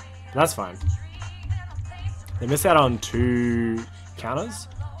 But that's fine. They miss out on 2 counters,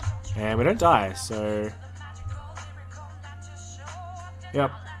 and we don't die, so...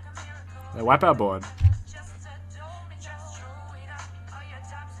 Yep. They wipe our board.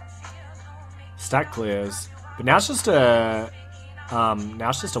 Stack clears. But now it's just a... now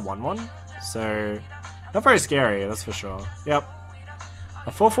it's just a 1/1. So, not very scary, that's for sure. Yep.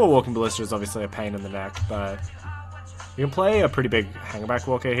 A 4/4 Walking Ballista is obviously a pain in the neck, but we can play a pretty big Hangerback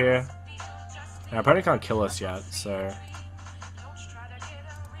Walker here. Our opponent can't kill us yet, so...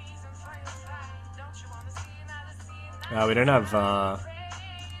 we don't have,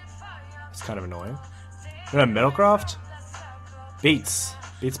 it's kind of annoying. We don't have Metalcraft? Beats.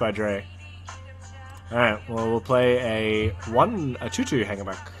 Beats by Dre. Alright, well we'll play a 2/2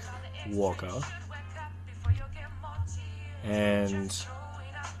 Hangerback Walker. And...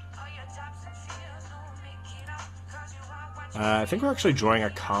 I think we're actually drawing a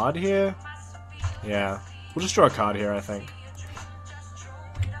card here. Yeah, we'll just draw a card here, I think.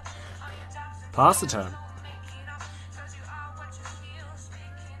 Pass the turn.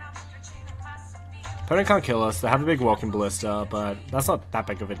 Opponent can't kill us. They have a big walking ballista, but that's not that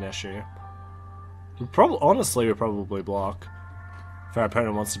big of an issue. Honestly, we probably block if our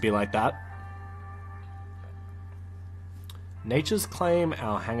opponent wants to be like that. Nature's Claim,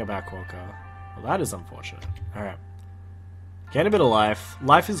 our Hangerback Walker. Well, that is unfortunate. Alright. Gain a bit of life.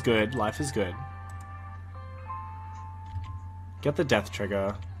 Life is good. Life is good. Get the Death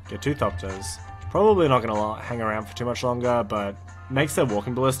Trigger. Get 2 Thopters. Probably not going to hang around for too much longer, but makes their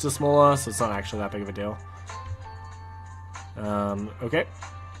walking ballista smaller, so it's not actually that big of a deal. Okay.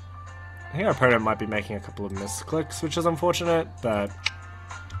 I think our opponent might be making a couple of misclicks, which is unfortunate, but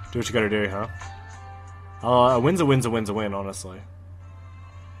do what you gotta do, huh? A win's a win's a win's a win, honestly.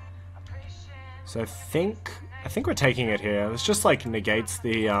 So I think we're taking it here. This just like negates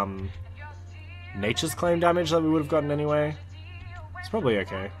the Nature's Claim damage that we would have gotten anyway. It's probably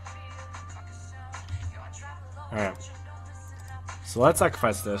okay. Alright. So let's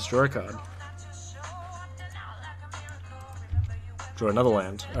sacrifice this, draw a card. Draw another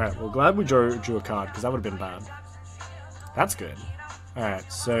land. Alright, well glad we drew a card, because that would have been bad. That's good. Alright,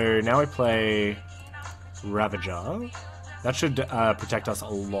 so now we play Ravager. That should protect us a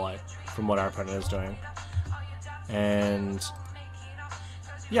lot from what our opponent is doing. And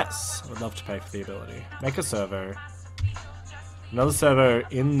yes, I would love to pay for the ability. Make a servo. Another servo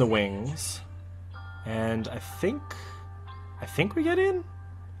in the wings. And I think we get in?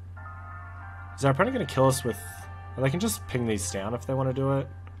 Is our opponent going to kill us with... Well, they can just ping these down if they want to do it.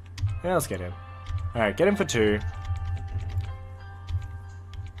 Yeah, let's get in. Alright, get in for 2.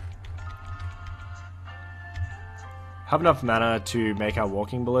 Have enough mana to make our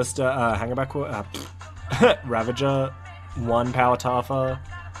walking ballista, Hangerback, Ravager 1 power Tarfa,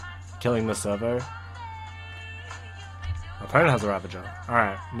 killing the servo. Opponent has a Ravager.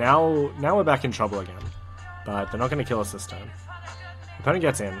 Alright, now we're back in trouble again. But they're not going to kill us this time. Opponent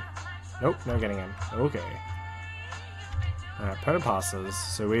gets in. Nope, no getting in. Okay. Alright, opponent passes,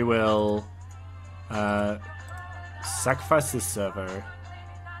 so we will sacrifice this servo.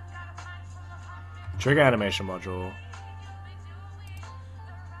 Trigger animation module.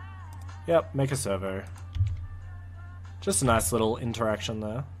 Yep, make a servo. Just a nice little interaction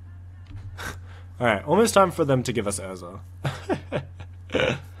there. Alright, almost time for them to give us Urza.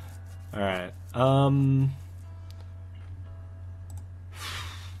 Alright,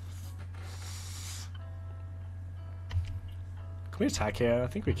 can we attack here? I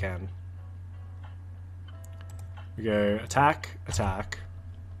think we can. We go attack, attack.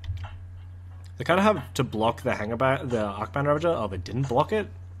 They kind of have to block the Arcbound Ravager. Oh, they didn't block it?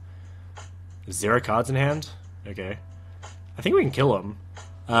 0 cards in hand? Okay. I think we can kill him.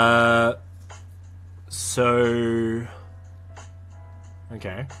 So...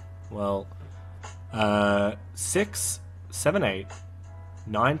 Okay. Well... 6, 7, 8,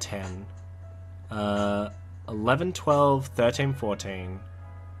 9, 10, 11, 12, 13, 14,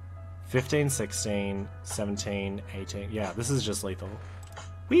 15, 16, 17, 18. Yeah, this is just lethal.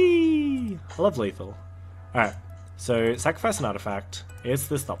 Whee! I love lethal. Alright, so sacrifice an artifact. It's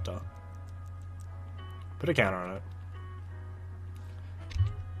this Thopter. Put a counter on it.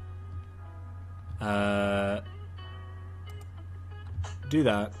 Do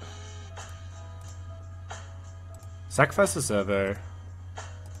that. Sacrifice the servo.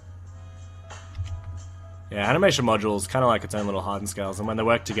 Yeah, animation module is kind of like its own little Hardened scales, and when they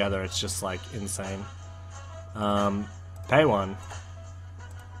work together, it's just like insane. Pay 1.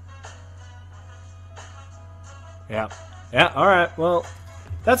 Yeah. Yeah, alright, well,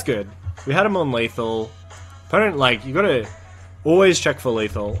 that's good. We had him on lethal. Opponent, like, you gotta always check for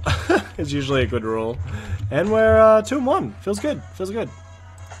lethal. It's usually a good rule. And we're 2-1. Feels good. Feels good.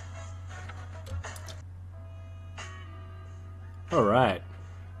 Alright.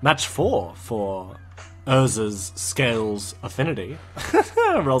 Match 4 for Urza's Scales Affinity.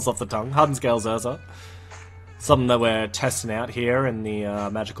 Rolls off the tongue. Hardened Scales Urza. Something that we're testing out here in the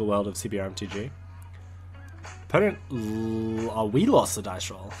magical world of CBR MTG. Opponent... Oh, we lost the dice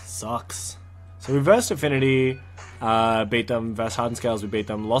roll. Sucks. So we versed Affinity, beat them. Versed Hardened Scales, we beat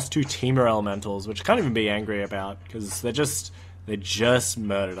them. Lost 2 Temur Elementals, which I can't even be angry about, because they just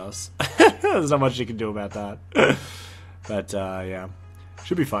murdered us. There's not much you can do about that. But, yeah.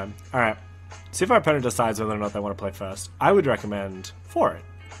 Should be fine. Alright. See if our opponent decides whether or not they want to play first. I would recommend for it.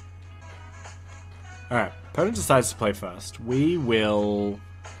 Alright. Opponent decides to play first. We will...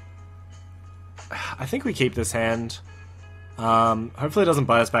 I think we keep this hand. Hopefully it doesn't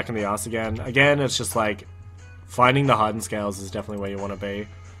bite us back in the ass again. Again, it's just like... Finding the Hardened Scales is definitely where you want to be.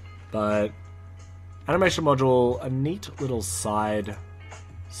 But... Animation module, a neat little side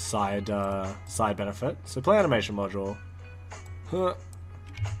benefit. So play animation module.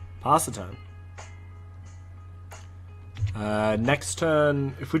 Pass the turn. Next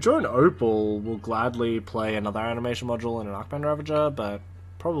turn, if we draw an Opal, we'll gladly play another animation module and an Arcband Ravager, but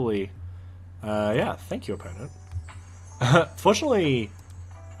probably... yeah, thank you, opponent. Fortunately,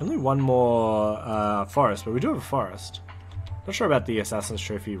 only one more forest, but we do have a forest. Not sure about the Assassin's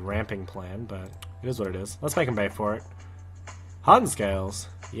Trophy ramping plan, but it is what it is. Let's make him pay for it. Hardened Scales.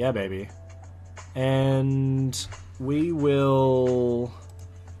 Yeah, baby. And we will...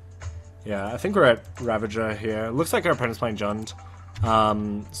 Yeah, I think we're at Ravager here. Looks like our opponent's playing Jund.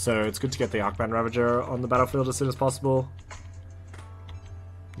 So it's good to get the Arcband Ravager on the battlefield as soon as possible.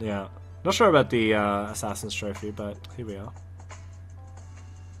 Yeah. Not sure about the Assassin's Trophy, but here we are.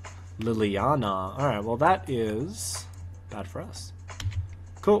 Liliana. Alright, well that is bad for us.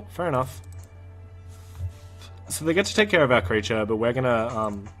 Cool, fair enough. So they get to take care of our creature, but we're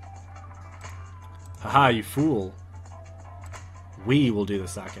gonna, Haha, you fool. We will do the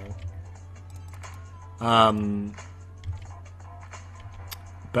sacking.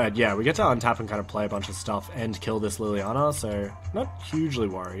 But yeah, we get to untap and kind of play a bunch of stuff and kill this Liliana, so not hugely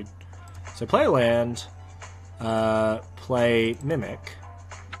worried. So play land, play Mimic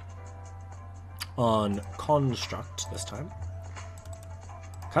on Construct this time.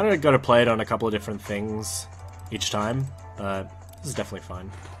 Kind of got to play it on a couple of different things each time, but this is definitely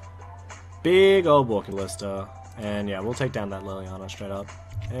fine. Big old Walking Ballista, and yeah, we'll take down that Liliana straight up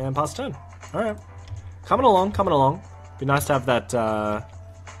and pass turn. Alright. Coming along, coming along. Be nice to have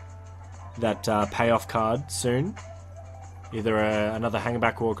that payoff card soon. Either another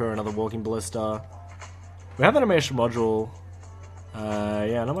Hangback Walker or another Walking Ballista. We have animation module.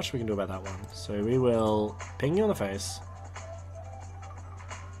 Yeah, not much we can do about that one. So we will ping you in the face.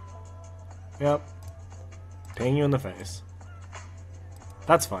 Yep. Ping you in the face.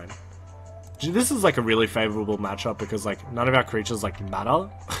 That's fine. This is like a really favorable matchup because like none of our creatures like matter.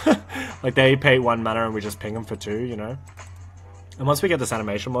 Like they pay 1 mana and we just ping them for 2, you know? And once we get this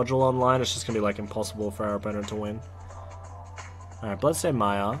animation module online, it's just gonna be like impossible for our opponent to win. Alright, Bloodstained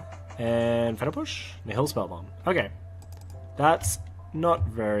Maya and Feather Push, Nihil Spellbomb. Okay. That's not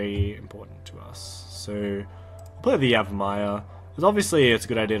very important to us. So we'll play the Yavimaya. Because obviously it's a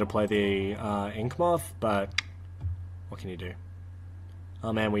good idea to play the Inkmoth, but what can you do?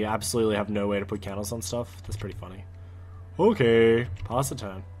 Oh man, we absolutely have no way to put counters on stuff. That's pretty funny. Okay, pass the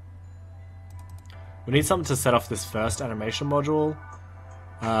turn. We need something to set off this first animation module.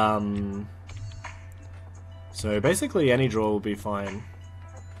 So basically any draw will be fine.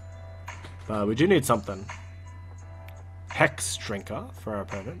 But we do need something. Hex Drinker for our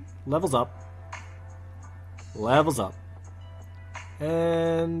opponent. Levels up. Levels up.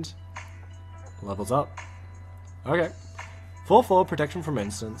 And levels up. Okay. 4/4 protection from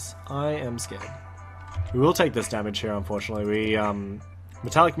instants. I am scared. We will take this damage here, unfortunately. We,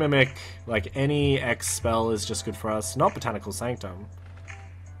 Metallic Mimic, like any X spell is just good for us. Not Botanical Sanctum.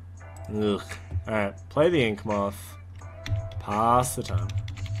 Ugh. Alright, play the Inkmoth. Pass the turn.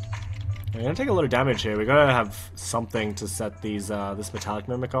 We're gonna take a lot of damage here. We gotta have something to set these, this Metallic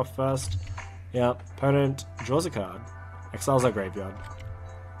Mimic off first. Yep, opponent draws a card. Exiles our graveyard.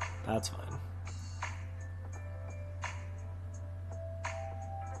 That's fine.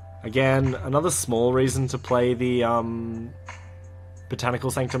 Again, another small reason to play the Botanical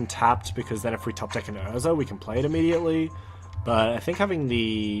Sanctum tapped, because then if we top deck an Urza, we can play it immediately. But I think having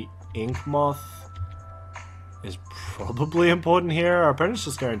the Inkmoth is probably important here. Our opponent's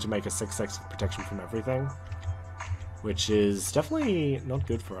just going to make a 6/6 of protection from everything, which is definitely not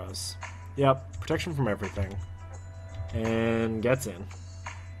good for us. Yep, protection from everything. And gets in.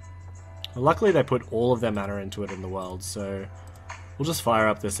 Well, luckily they put all of their mana into it in the world, so we'll just fire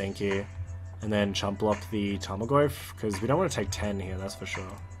up this Inky and then chump block the Tarmogoyf, because we don't want to take 10 here, that's for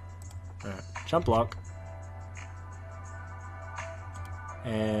sure. Alright, chump block.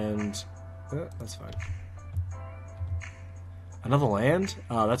 And that's fine. Another land?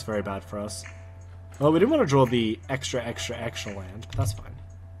 Oh, that's very bad for us. Well, we didn't want to draw the extra land, but that's fine.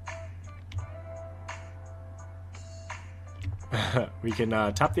 We can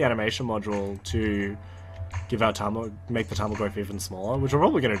tap the animation module to give our make the Tarmogoyf even smaller, which we're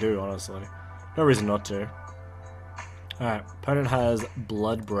probably going to do, honestly. No reason not to. Alright, opponent has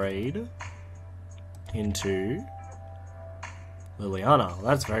Bloodbraid into Liliana.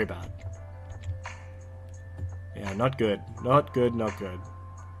 That's very bad. Yeah, not good. Not good, not good.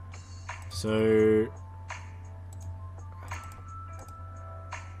 So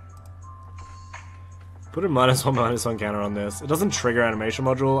put a -1/-1 counter on this. It doesn't trigger animation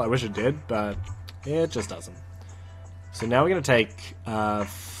module. I wish it did, but it just doesn't. So now we're going to take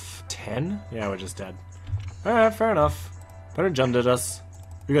 10? Yeah, we're just dead. Alright, fair enough. Opponent Junded us.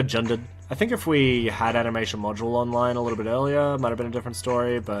 We got Junded. I think if we had animation module online a little bit earlier, it might have been a different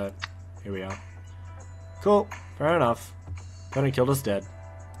story, but here we are. Cool, fair enough. Opponent killed us dead.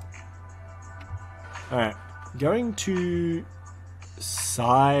 Alright, going to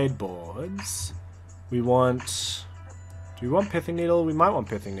sideboards. We want... Do we want Pithing Needle? We might want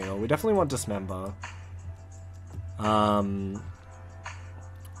Pithing Needle. We definitely want Dismember.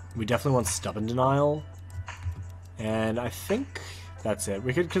 We definitely want Stubborn Denial. And I think that's it.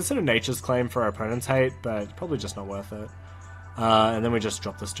 We could consider Nature's Claim for our opponent's hate, but it's probably just not worth it. And then we just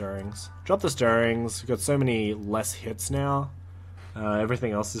drop the Stirrings. Drop the Stirrings. We've got so many less hits now.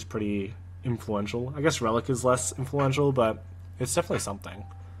 Everything else is pretty influential. I guess Relic is less influential, but it's definitely something.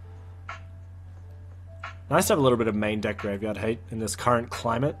 Nice to have a little bit of main deck graveyard hate in this current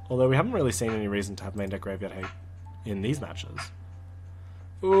climate, although we haven't really seen any reason to have main deck graveyard hate in these matches.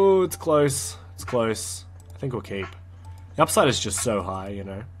 Ooh, it's close. It's close. I think we'll keep. The upside is just so high, you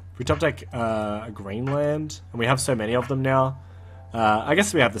know. If we top deck a green land, and we have so many of them now, I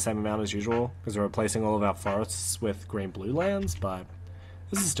guess we have the same amount as usual, because we're replacing all of our forests with green-blue lands, but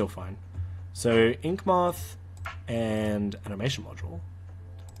this is still fine. So, Ink Moth, and Animation Module,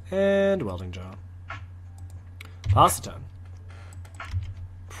 and Welding Jar. Pass the turn.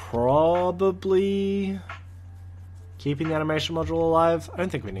 Probably keeping the Animation Module alive. I don't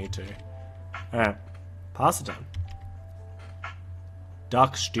think we need to. Alright, pass the turn.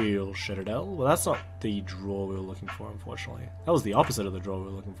 Darksteel Citadel. Well, that's not the draw we were looking for, unfortunately. That was the opposite of the draw we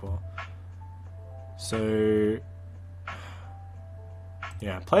were looking for. So,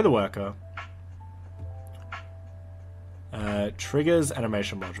 yeah, play the Worker. Triggers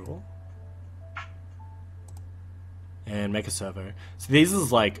Animation Module. And make a servo. So these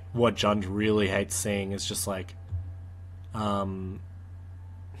is like what Jund really hates seeing, is just like, I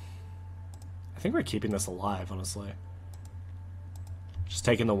think we're keeping this alive, honestly. Just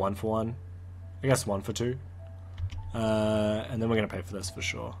taking the 1-for-1. I guess 1-for-2. And then we're going to pay for this for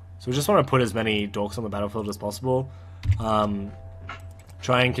sure. So we just want to put as many dorks on the battlefield as possible.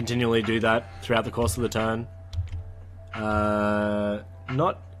 Try and continually do that throughout the course of the turn.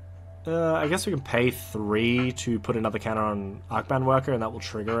 I guess we can pay 3 to put another counter on Arcbound Worker, and that will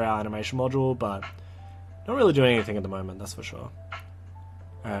trigger our animation module, but not really doing anything at the moment, that's for sure.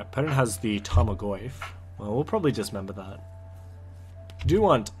 Alright, opponent has the Tarmogoyf. Well, we'll probably dismember that. Do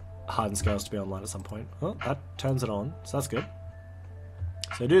want Hardened Scales to be online at some point. Oh, that turns it on, so that's good.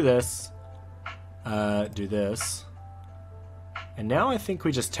 So do this. Do this. And now I think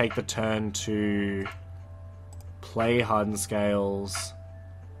we just take the turn to play Hardened Scales,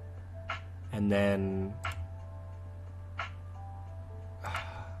 and then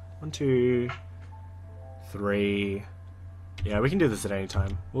 1, 2, 3. Yeah, we can do this at any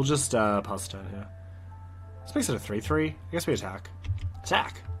time. We'll just pass the turn here. This makes it a 3-3. I guess we attack.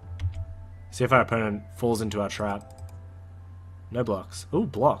 Attack! See if our opponent falls into our trap. No blocks. Ooh,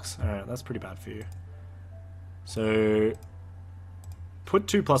 blocks. Alright, that's pretty bad for you. So, put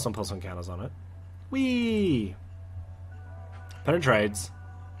 2 +1/+1 counters on it. Whee! Opponent trades.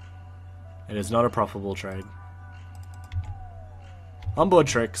 It is not a profitable trade. Onboard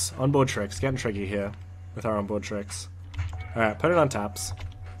tricks. Onboard tricks. Getting tricky here with our onboard tricks. Alright, put it on taps.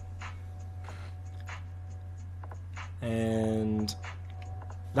 And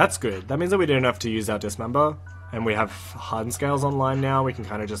that's good. That means that we don't have to use our Dismember, and we have Hardened Scales online now. We can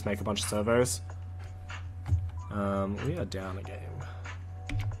kind of just make a bunch of servos. We are down a game.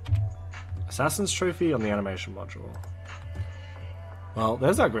 Assassin's Trophy on the animation module. Well,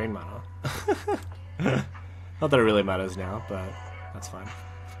 there's our green mana. Not that it really matters now, but that's fine.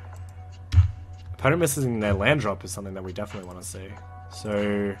 Opponent missing their land drop is something that we definitely want to see.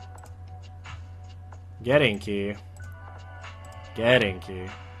 So, get Inky. Get Inky.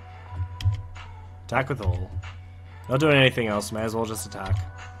 Attack with all. Not doing anything else, may as well just attack.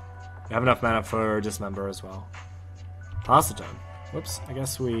 We have enough mana for Dismember as well. Pass the turn. Whoops, I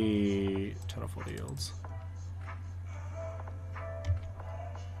guess we turn off all the yields.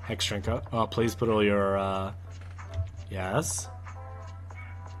 Hex Shrinker. Oh, please put all your, yes.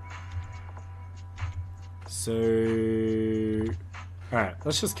 So, alright,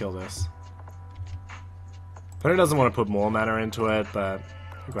 let's just kill this. Opponent doesn't want to put more mana into it, but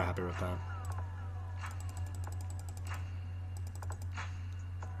I think we're happy with that.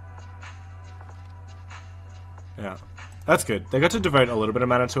 Yeah, that's good. They got to devote a little bit of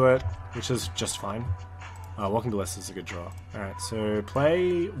mana to it, which is just fine. Walking Ballista is a good draw. Alright, so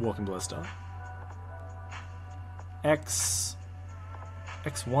play Walking Ballista. X1.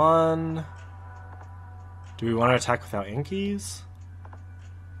 Do we want to attack without Inkies?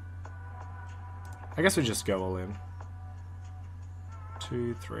 I guess we just go all in.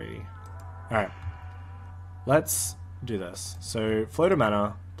 2, 3. Alright. Let's do this. So, float a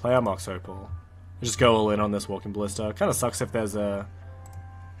mana, play our Mox Opal. Just go all in on this Walking Ballista. Kind of sucks if there's a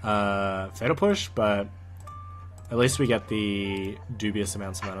Fatal Push, but at least we get the dubious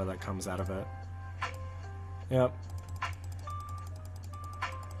amounts of mana that comes out of it. Yep.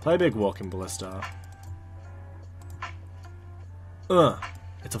 Play a big Walking Ballista.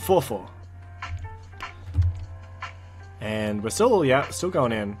 It's a 4/4. And we're still, still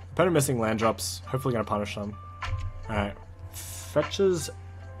going in. Opponent missing land drops. Hopefully gonna punish them. Alright. Fetches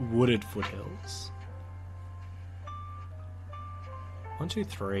Wooded Foothills. 1, 2,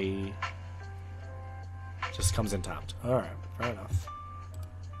 3. Just comes in tapped. Alright, fair enough.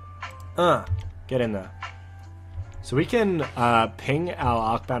 Get in there. So we can ping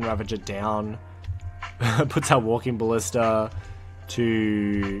our Arcbound Ravager down. Puts our Walking Ballista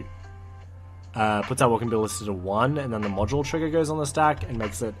to... puts our Walking Ballista to 1, and then the module trigger goes on the stack and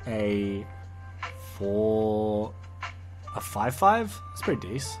makes it a 5/5. That's pretty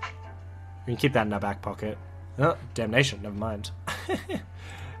decent. We can keep that in our back pocket. Oh, damnation, never mind.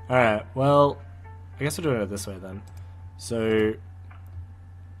 Alright, well, I guess we're doing it this way then. So,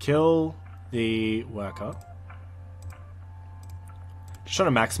 kill the worker. Just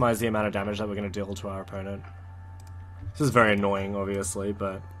trying to maximize the amount of damage that we're going to deal to our opponent. This is very annoying, obviously,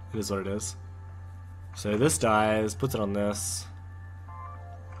 but it is what it is. So this dies, puts it on this.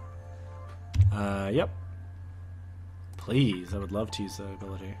 Yep. Please, I would love to use the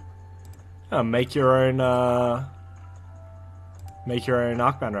ability. Make your own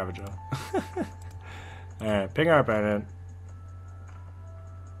Arcbound Ravager. Alright, ping our opponent.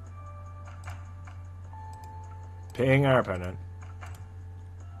 Ping our opponent.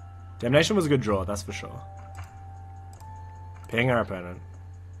 Damnation was a good draw, that's for sure. Ping our opponent.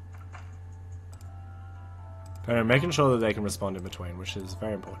 Making sure that they can respond in between, which is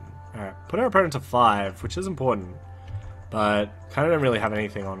very important. Alright, put our opponent to 5, which is important, but kind of don't really have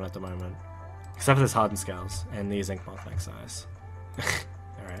anything on at the moment. Except for this Hardened Scales and these Inkmoth Excise.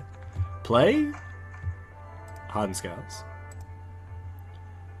 Alright. Play Hardened Scales.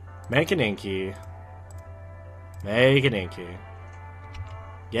 Make an Inky. Make an Inky.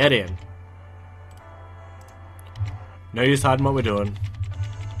 Get in. No use hiding what we're doing.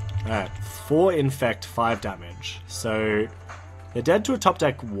 Alright, 4 infect, 5 damage. So, they're dead to a top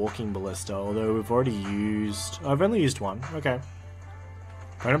deck Walking Ballista, although we've already used... Oh, I've only used 1. Okay.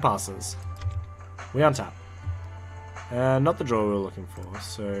 Opponent passes. We untap. And not the draw we were looking for,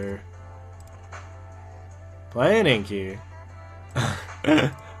 so... Play an Inky.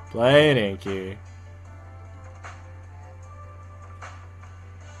 Play an Inky.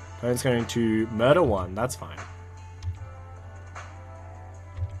 Opponent's going to murder 1, that's fine.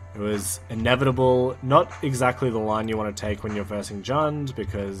 It was inevitable, not exactly the line you want to take when you're versing Jund,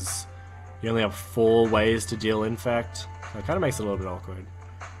 because you only have 4 ways to deal Infect, so it kind of makes it a little bit awkward.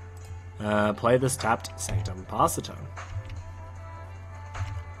 Play this tapped Sanctum, pass the turn.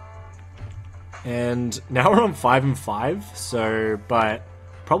 And now we're on 5 and 5, so, but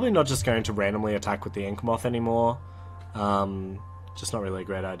probably not just going to randomly attack with the Inkmoth anymore. Just not really a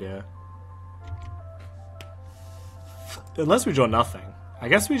great idea. Unless we draw nothing. I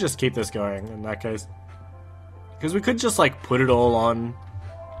guess we just keep this going in that case. Because we could just like put it all on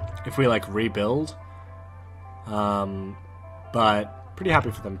if we like rebuild. But pretty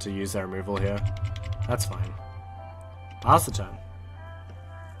happy for them to use their removal here. That's fine. Pass the turn.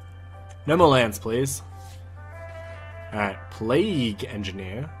 No more lands, please. Alright, Plague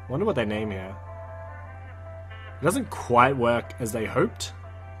Engineer. Wonder what they name here. It doesn't quite work as they hoped,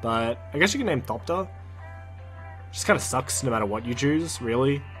 but I guess you can name Thopter. Just kind of sucks no matter what you choose,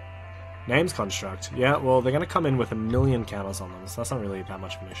 really. Names Construct. Yeah, well, they're going to come in with a million counters on them, so that's not really that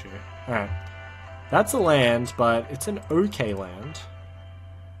much of an issue. Alright. That's a land, but it's an okay land.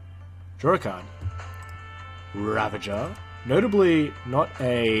 Draw a card. Ravager. Notably, not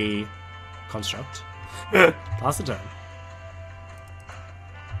a construct. Pass the turn.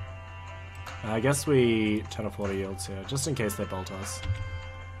 I guess we turn off water yields here, just in case they bolt us.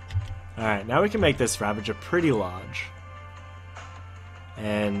 Alright, now we can make this Ravager pretty large.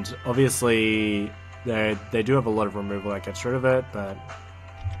 And obviously, they do have a lot of removal that gets rid of it, but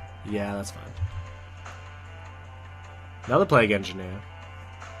yeah, that's fine. Another Plague Engineer.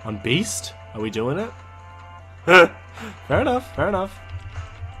 On Beast? Are we doing it? Fair enough, fair enough.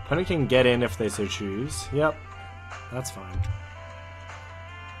 Opponent can get in if they so choose. Yep, that's fine.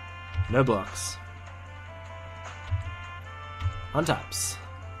 No blocks. Untaps.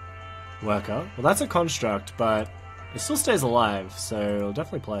 Worker. Well, that's a construct, but it still stays alive, so I'll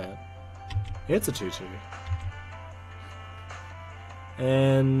definitely play it. It's a 2/2.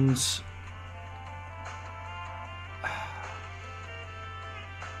 And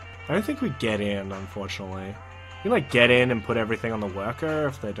I don't think we get in, unfortunately. We can, like, get in and put everything on the worker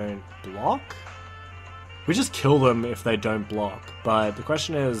if they don't block. We just kill them if they don't block. But the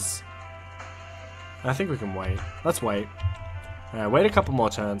question is... I think we can wait. Let's wait. Alright, wait a couple more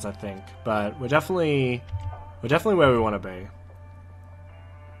turns, I think. But we're definitely where we want to be.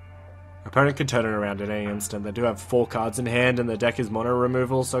 Our opponent can turn it around at any instant. They do have 4 cards in hand and the deck is mono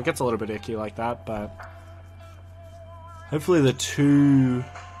removal, so it gets a little bit icky like that, but... Hopefully the two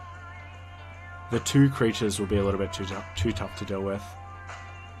creatures will be a little bit too tough to deal with.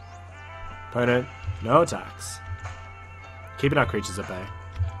 Opponent, no attacks. Keeping our creatures at bay.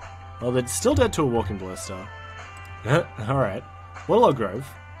 Well, they're still dead to a Walking Ballista. Alright. Waterlog Grove.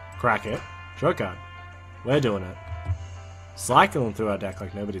 Crack it. Draw a card. We're doing it. Cycling through our deck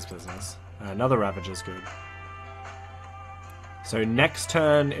like nobody's business. Another Ravager's good. So next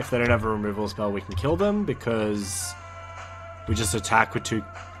turn, if they don't have a removal spell, we can kill them because we just attack with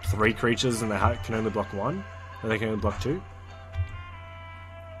 3 creatures and they can only block 1. Or they can only block 2.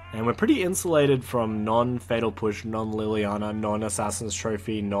 And we're pretty insulated from non-Fatal Push, non-Liliana, non-Assassin's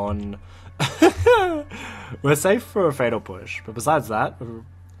Trophy, non... We're safe for a Fatal Push, but besides that, we're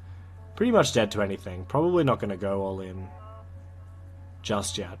pretty much dead to anything. Probably not going to go all in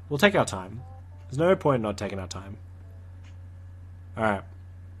just yet. We'll take our time. There's no point in not taking our time. Alright.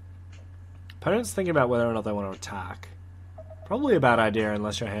 Opponent's thinking about whether or not they want to attack. Probably a bad idea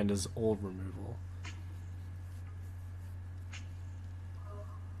unless your hand is all removal.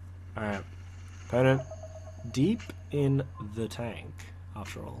 Alright. Opponent deep in the tank,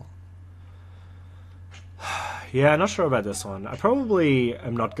 after all. Yeah, not sure about this one. I probably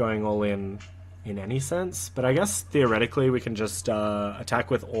am not going all in any sense, but I guess theoretically we can just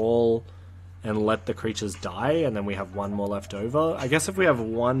attack with all and let the creatures die, and then we have 1 more left over. I guess if we have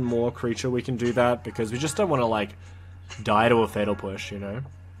 1 more creature we can do that, because we just don't want to, like, die to a Fatal Push, you know?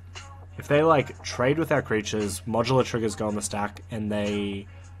 If they, like, trade with our creatures, modular triggers go on the stack, and they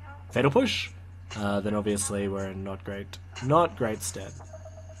Fatal Push, then obviously we're in not great stead.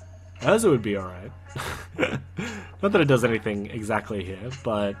 Urza would be alright. Not that it does anything exactly here,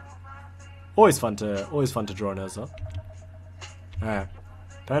 but always fun to draw an Urza. Alright.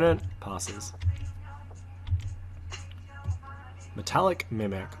 Opponent passes. Metallic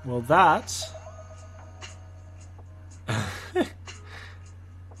Mimic. Well, that... yeah,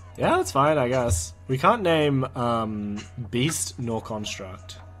 that's fine, I guess. We can't name Beast nor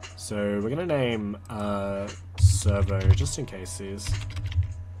Construct. So we're going to name Servo, just in case these.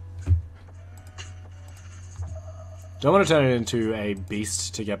 Don't want to turn it into a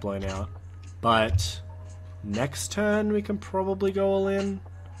beast to get blown out. But next turn we can probably go all in.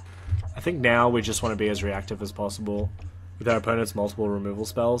 I think now we just want to be as reactive as possible with our opponent's multiple removal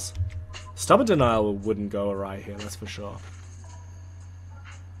spells. Stubborn Denial wouldn't go awry here, that's for sure.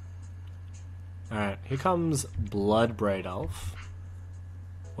 Alright, here comes Bloodbraid Elf.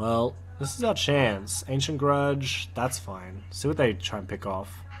 Well, this is our chance. Ancient Grudge, that's fine. See what they try and pick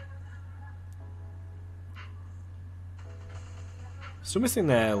off. Still missing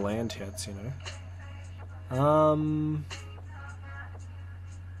their land hits, you know.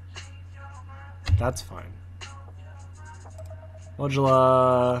 That's fine.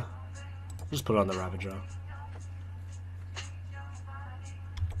 Modular... just put it on the Ravager.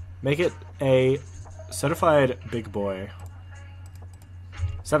 Make it a certified big boy.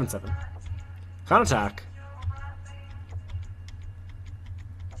 7/7. Can't attack.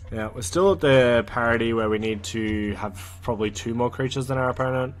 Yeah, we're still at the parity where we need to have probably 2 more creatures than our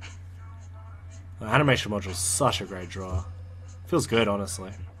opponent. Animation Module is such a great draw. Feels good,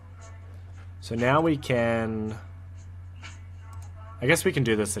 honestly. So now we can... I guess we can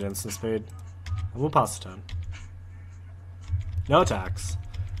do this at instant speed. And we'll pass the turn. No attacks.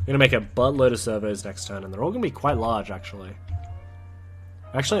 We're going to make a buttload of servos next turn, and they're all going to be quite large, actually.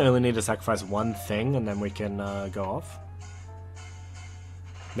 I actually only need to sacrifice 1 thing, and then we can go off.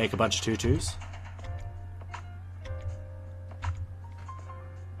 Make a bunch of 2/2s.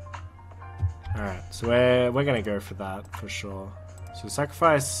 Alright, so we're going to go for that, for sure. So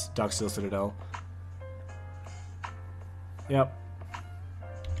sacrifice Darksteel Citadel. Yep.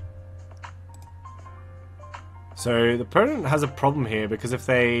 So the opponent has a problem here because if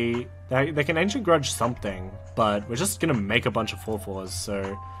they can Ancient Grudge something, but we're just gonna make a bunch of 4/4s,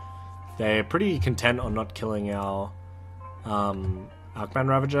 so they're pretty content on not killing our Arcman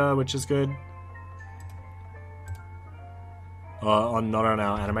Ravager, which is good. Not on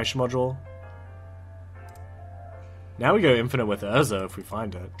our animation module. Now we go infinite with Urza if we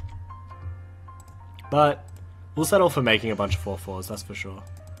find it. But we'll settle for making a bunch of 4/4s, that's for sure.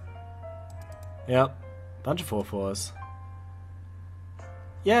 Yep. Bunch of 4/4s.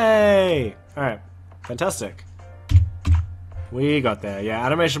 Yay! Alright, fantastic. We got there. Yeah,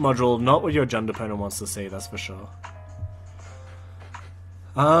 animation module, not what your Jund opponent wants to see, that's for sure.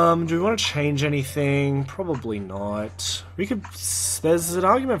 Do we want to change anything? Probably not. We could... There's an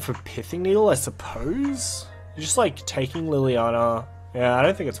argument for Pithing Needle, I suppose? You're just like taking Liliana. Yeah, I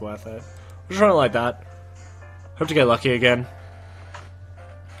don't think it's worth it. We're just running like that. Hope to get lucky again.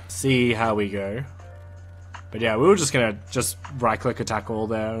 See how we go. But yeah, we were just gonna right click attack all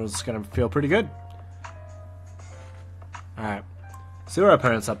there. It was gonna feel pretty good. Alright. See what our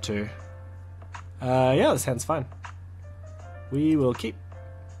opponent's up to. Yeah, this hand's fine. We will keep.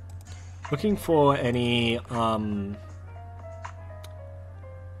 Looking for any, looking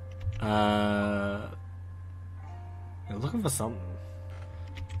for something.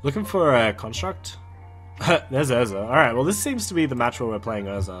 Looking for a construct? There's Urza. Alright, well this seems to be the match where we're playing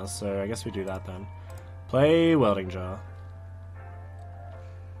Urza, so I guess we do that then. Play Welding Jar.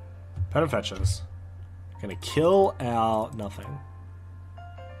 Opponent fetches. Gonna kill our nothing.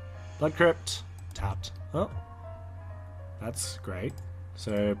 Blood Crypt. Tapped. Oh. That's great.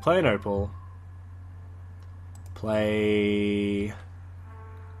 So, play an Opal. Play...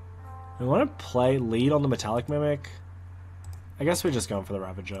 We want to play lead on the Metallic Mimic. I guess we're just going for the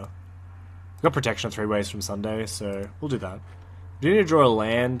Ravager. We've got protection 3 ways from Sunday, so we'll do that. We do need to draw a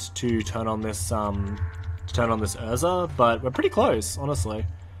land to turn on this Urza, but we're pretty close, honestly.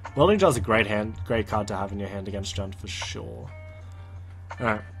 Welding Jar's a great card to have in your hand against Jund for sure.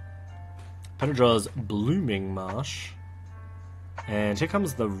 Alright. Opponent draws Blooming Marsh. And here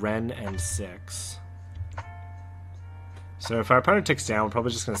comes the Wren and 6. So if our opponent ticks down, we're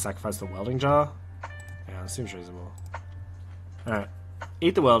probably just going to sacrifice the Welding Jar. Yeah, that seems reasonable. Alright.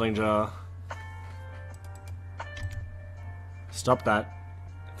 Eat the Welding Jar. Stop that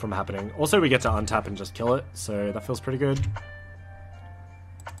from happening. Also, we get to untap and just kill it, so that feels pretty good.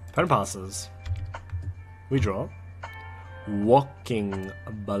 Opponent passes. We draw. Walking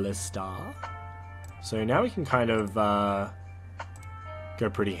Ballista. So now we can kind of go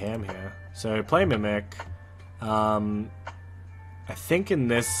pretty ham here. So play Mimic. I think in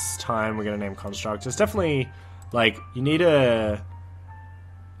this time we're going to name Construct. It's definitely, like, you need a...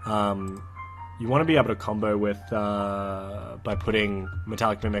 you want to be able to combo with, by putting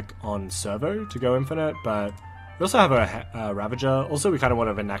Metallic Mimic on Servo to go infinite, but we also have a Ravager. Also, we kind of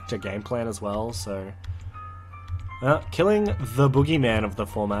want to enact a game plan as well, so... killing the boogeyman of the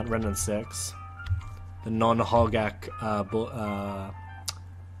format, Wren and 6. The non-Hogak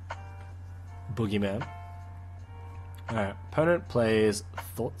boogeyman. Alright, opponent plays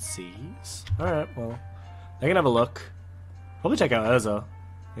Thoughtseize. Alright, well, they can have a look. Probably take out Urza.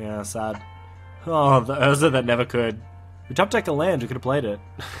 Yeah, sad. Oh, the Urza that never could. We top deck a land, we could have played it.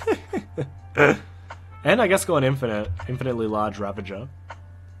 And I guess go on infinitely large Ravager.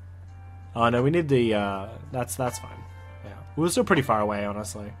 Oh no, we need the, that's fine. Yeah, we were still pretty far away,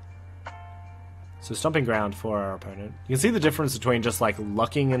 honestly. So stomping ground for our opponent. You can see the difference between just like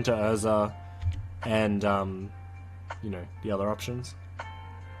lucking into Urza and, you know, the other options.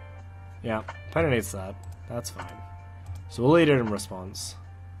 Yeah, opponent needs that. That's fine. So we'll eat it in response.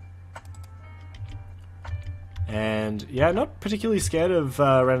 And yeah, not particularly scared of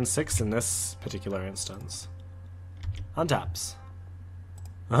Red and 6 in this particular instance. Untaps.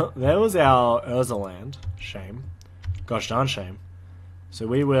 There was our Urza land. Shame. Gosh darn shame. So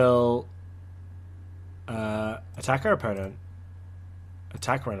we will attack our opponent.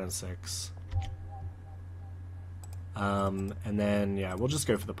 Attack Ren and 6. And then, yeah, we'll just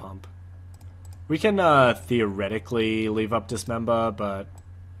go for the pump. We can theoretically leave up Dismember, but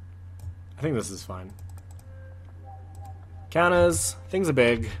I think this is fine. Counters. Things are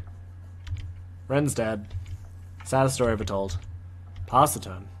big. Ren's dead. Saddest story ever told. Pass the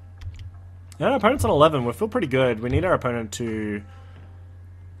turn. Yeah, our opponent's on 11. We feel pretty good. We need our opponent to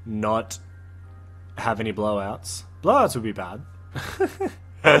not have any blowouts. Blowouts would be bad.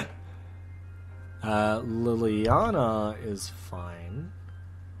 Liliana is fine.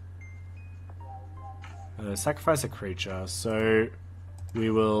 Sacrifice a creature. So we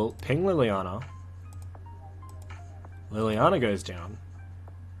will ping Liliana. Liliana goes down.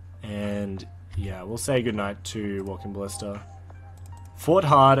 And yeah, we'll say goodnight to Walking Ballista. Fought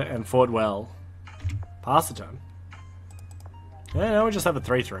hard and fought well. Pass the turn. Yeah, now we just have a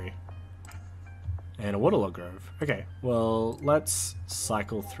 3-3. And a Waterlog Grove. Okay, well, let's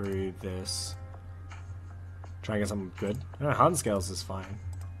cycle through this. Try and get something good. No, Hardened Scales is fine.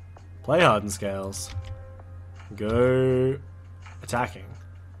 Play Hardened Scales. Go attacking.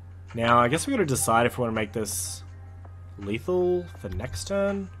 Now, I guess we gotta decide if we want to make this lethal for next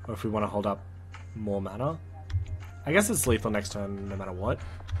turn, or if we want to hold up more mana. I guess it's lethal next turn no matter what.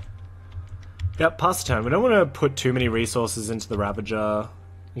 Yep, pass the turn. We don't want to put too many resources into the Ravager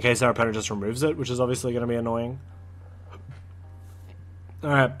in case our opponent just removes it, which is obviously going to be annoying.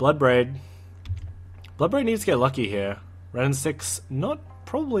 Alright, Bloodbraid. Bloodbraid needs to get lucky here. Red and 6,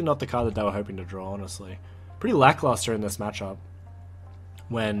 probably not the card that they were hoping to draw, honestly. Pretty lackluster in this matchup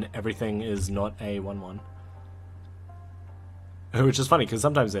when everything is not a 1-1. Which is funny, because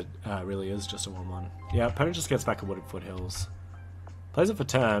sometimes it really is just a 1-1. Yeah, opponent just gets back a Wooded Foothills. Plays it for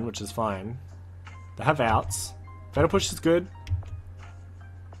turn, which is fine. They have outs. Fatal Push is good.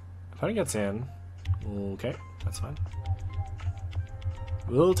 Opponent gets in. Okay, that's fine.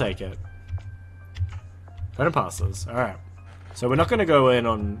 We'll take it. Opponent passes. Alright. So we're not going to go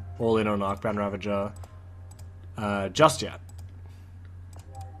all in on Arcbound Ravager just yet.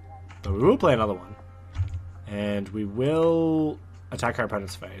 But we will play another one. And we will attack our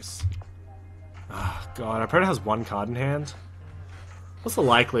opponent's face. Oh, God, our opponent has one card in hand. What's the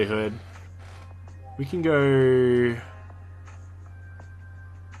likelihood? We can go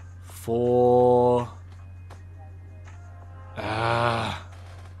for...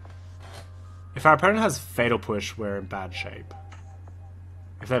 If our opponent has Fatal Push, we're in bad shape.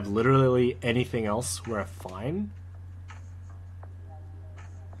 If they have literally anything else, we're fine.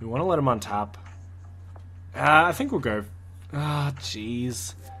 We want to let them untap. I think we'll go...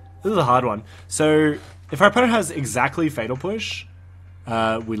 jeez. This is a hard one. So, if our opponent has exactly Fatal Push,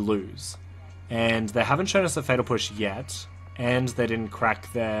 we lose. And they haven't shown us a Fatal Push yet, and they didn't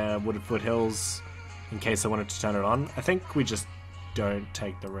crack their Wooded Foothills in case they wanted to turn it on. I think we just don't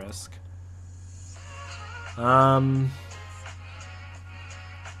take the risk.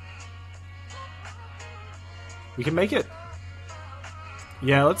 We can make it...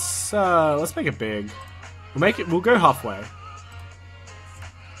 Yeah, let's make it big. We'll go halfway.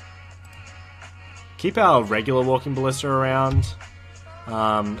 Keep our regular Walking Ballista around,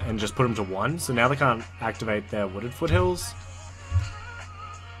 and just put them to 1, so now they can't activate their Wooded Foothills.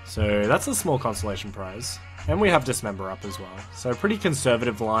 So that's a small consolation prize. And we have Dismember up as well. So pretty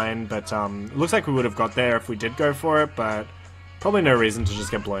conservative line, but it looks like we would have got there if we did go for it, but probably no reason to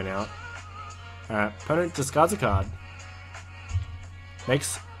just get blown out. Alright, opponent discards a card.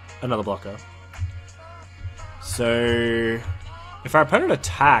 Makes another blocker. So if our opponent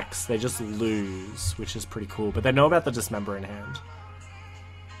attacks, they just lose, which is pretty cool. But they know about the Dismember in hand,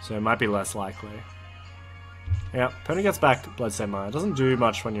 so it might be less likely. Yeah, opponent gets back Bloodstained Mire. It doesn't do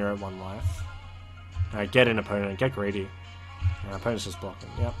much when you're at 1 life. Alright, get in, opponent. Get greedy. Opponent's just blocking.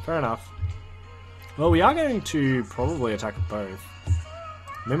 Yep, fair enough. Well, we are going to probably attack with both.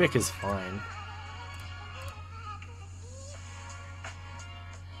 Mimic is fine.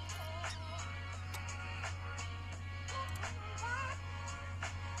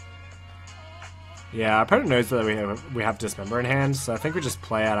 Yeah, our opponent knows that we have Dismember in hand, so I think we just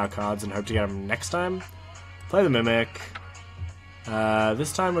play out our cards and hope to get them next time. Play the Mimic.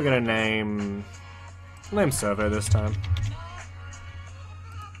 This time we're going to name Servo this time.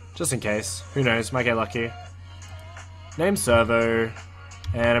 Just in case. Who knows, might get lucky. Name Servo.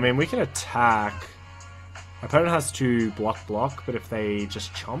 And I mean, we can attack. Our opponent has to block, but if they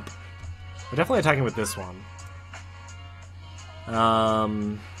just chomp, we're definitely attacking with this one.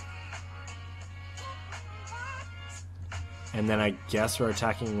 And then I guess we're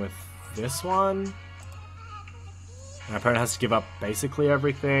attacking with this one. Our opponent has to give up basically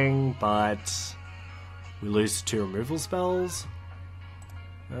everything, but we lose 2 removal spells.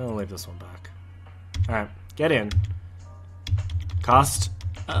 I'll leave this one back. Alright, get in. Cast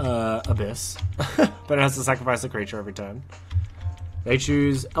Abyss. But it has to sacrifice a creature every turn. They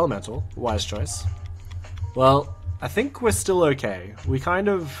choose Elemental. Wise choice. Well, I think we're still okay.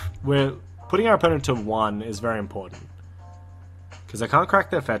 We're putting our opponent to 1 is very important. Because they can't crack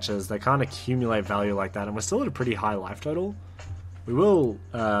their fetches, they can't accumulate value like that, and we're still at a pretty high life total. We will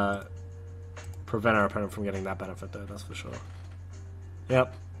prevent our opponent from getting that benefit though, that's for sure.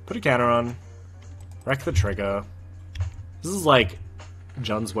 Yep, put a counter on, wreck the trigger. This is like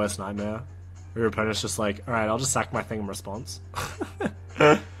John's worst nightmare, where your opponent's just like, alright, I'll just sack my thing in response.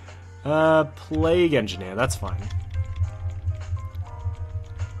 Plague Engineer, that's fine.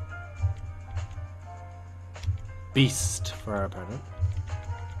 Beast for our opponent.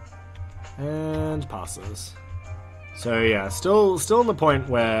 And passes. So yeah, still in the point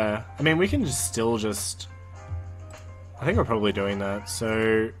where, I mean, we can still just... I think we're probably doing that,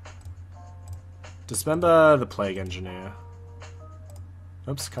 so... Dismember the Plague Engineer.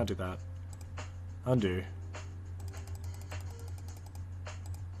 Oops, can't do that. Undo.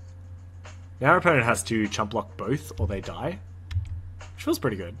 Now our opponent has to chump block both, or they die. Which feels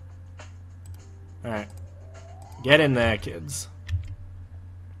pretty good. Alright. Get in there, kids.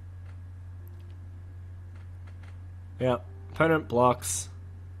 Yep. Opponent blocks.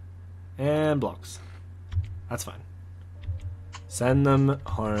 And blocks. That's fine. Send them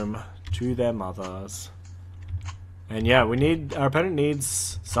home to their mothers. And yeah, our opponent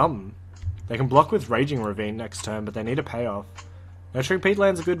needs some. They can block with Raging Ravine next turn, but they need a payoff. Nurturing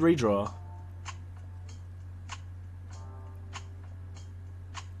Peatland's a good redraw.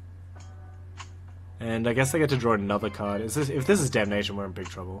 And I guess they get to draw another card. If this is Damnation, we're in big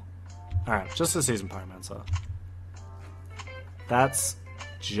trouble. Alright, just a Seasoned Pyromancer. That's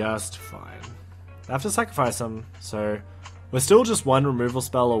just fine. I have to sacrifice them, so we're still just one removal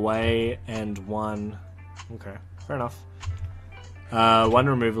spell away and one... Okay, fair enough. One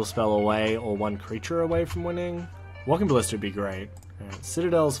removal spell away or one creature away from winning. Walking Ballista would be great. Right,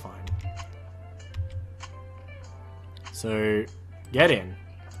 Citadel's fine. So, get in.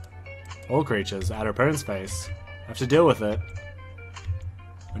 All creatures at our opponent's face. Have to deal with it.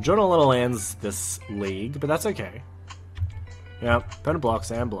 I'm drawing a lot of lands this league, but that's okay. Yep, opponent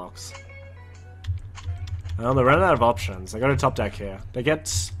blocks and blocks. Well, they're running out of options. They got a top deck here. They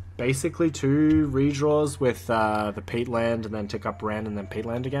get basically 2 redraws with the Peatland and then tick up Ren and then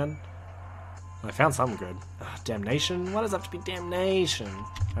Peatland again. I found something good. Damnation? Why does it have to be Damnation?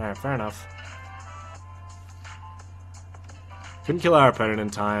 Alright, fair enough. Couldn't kill our opponent in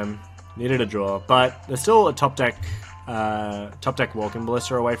time. Needed a draw, but there's still a top deck Walking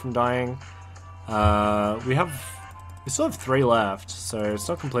Ballista away from dying. We still have 3 left, so it's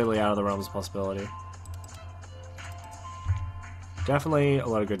not completely out of the realms of possibility. Definitely a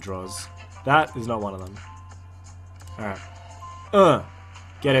lot of good draws. That is not one of them. Alright.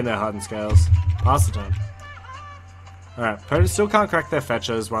 Get in there, Hardened Scales. Pass the turn. Alright, opponents still can't crack their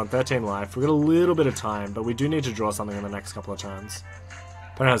fetches. We're on 13 life. We've got a little bit of time, but we do need to draw something in the next couple of turns.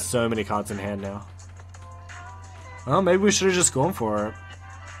 Opponent has so many cards in hand now. Well, maybe we should have just gone for it.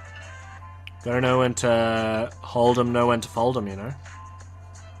 Gotta know when to hold them, know when to fold them, you know?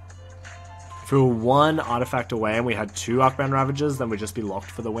 If we were 1 artifact away and we had 2 Arcbound Ravagers, then we'd just be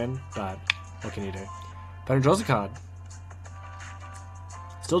locked for the win, but what can you do? Opponent draws a card.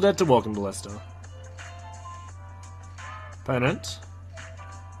 Still dead to Walking Ballista. Opponent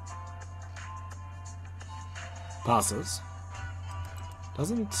passes.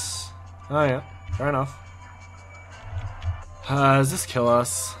 Doesn't... Oh yeah, fair enough. Does this kill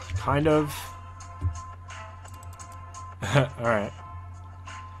us? Kind of. Alright.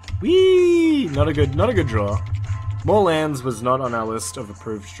 Whee! Not a good draw. More lands was not on our list of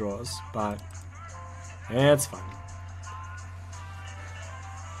approved draws, but it's fine.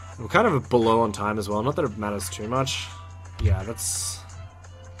 We're kind of below on time as well, not that it matters too much. Yeah, that's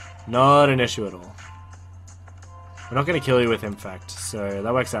not an issue at all. We're not going to kill you with Infect, so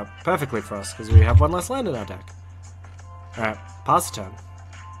that works out perfectly for us, because we have 1 less land in our deck. Alright, pass the turn.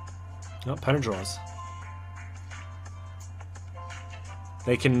 Oh, opponent draws.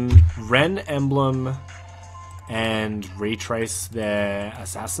 They can Ren Emblem and retrace their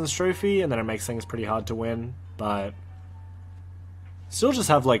Assassin's Trophy, and then it makes things pretty hard to win, but still just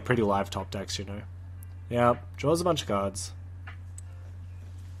have like pretty live top decks, you know. Yeah, draws a bunch of cards.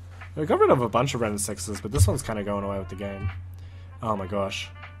 We got rid of a bunch of Ren 6s, but this one's kind of going away with the game. Oh my gosh.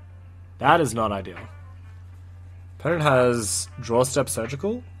 That is not ideal. Opponent has Draw Step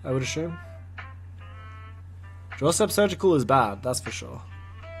Surgical, I would assume. Draw Step Surgical is bad, that's for sure.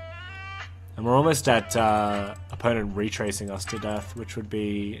 And we're almost at opponent retracing us to death, which would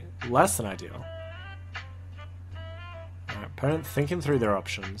be less than ideal. Alright, opponent thinking through their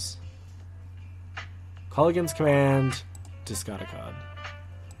options. Colligan's Command, discard a card.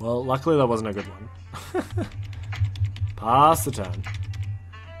 Well, luckily that wasn't a good one. Pass the turn.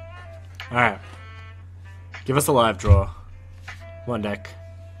 Alright. Give us a live draw. 1 deck.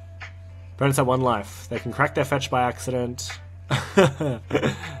 Opponents have 1 life. They can crack their fetch by accident.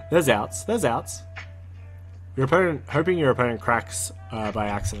 There's outs. There's outs. Your opponent, hoping your opponent cracks by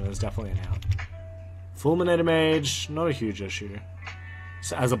accident is definitely an out. Fulminator Mage, not a huge issue.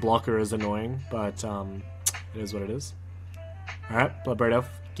 So as a blocker is annoying, but it is what it is. Alright, Bloodbraid Elf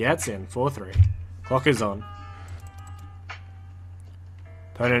gets in, 4-3. Clock is on.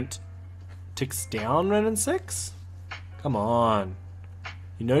 Opponent ticks down Ren and 6? Come on.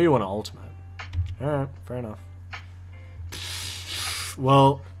 You know you want to ultimate. Alright, fair enough.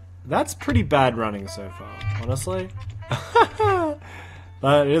 Well, that's pretty bad running so far, honestly.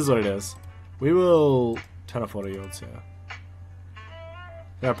 But it is what it is. We will turn off auto yields here.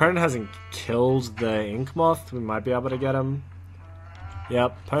 Our opponent hasn't killed the Ink Moth. We might be able to get him.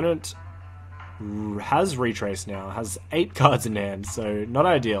 Yep, opponent has Retrace now. Has 8 cards in hand, so not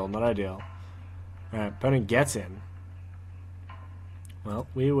ideal, not ideal. Alright, opponent gets in. Well,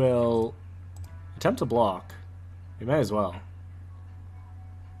 we will attempt to block. We may as well.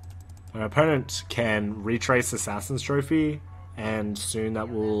 Our opponent can retrace Assassin's Trophy, and soon that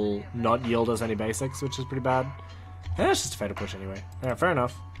will not yield us any basics, which is pretty bad. And it's just a fatal push anyway. Alright, fair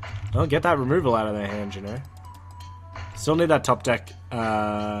enough. Well, get that removal out of their hand, you know. Still need that top deck.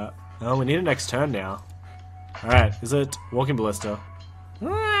 Oh, we need a next turn now. Alright, is it Walking Ballista?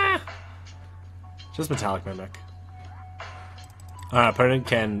 Ah! Just Metallic Mimic. Alright, opponent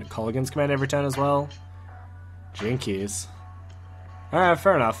can Colligan's Command every turn as well. Jinkies. Alright,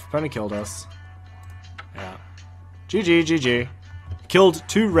 fair enough. Opponent killed us. Yeah. GG, GG. Killed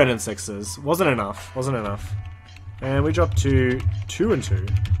 2 red and 6s. Wasn't enough. Wasn't enough. And we dropped to 2 and 2.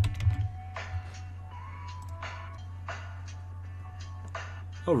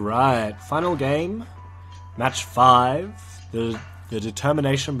 Alright, final game. Match 5. The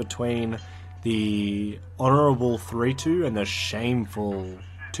determination between the honourable 3-2 and the shameful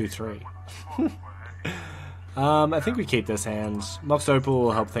 2-3. I think we keep this hand. Mox Opal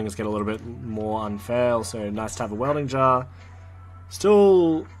will help things get a little bit more unfair. Also, nice to have a welding jar.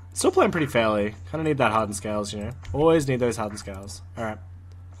 Still playing pretty fairly. Kind of need that hardened scales, you know. Always need those hardened scales. Alright.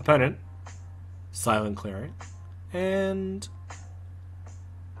 Opponent. Silent Clearing. And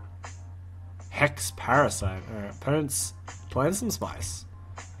Hex Parasite. Alright, opponent's playing some spice.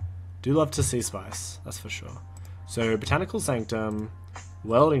 Do love to see spice, that's for sure. So, Botanical Sanctum,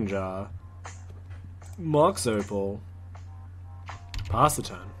 Welding Jar, Mox Opal, pass the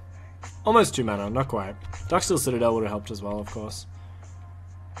turn. Almost 2 mana, not quite. Darksteel Citadel would have helped as well, of course.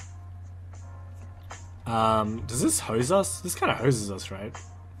 Does this hose us? This kind of hoses us, right?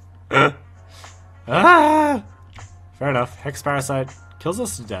 Ah! Fair enough. Hex Parasite kills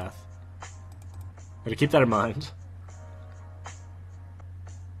us to death. Gotta keep that in mind.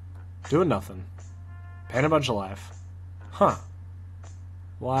 Doing nothing. Paying a bunch of life. Huh.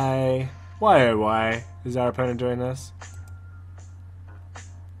 Why? Why, oh why is our opponent doing this?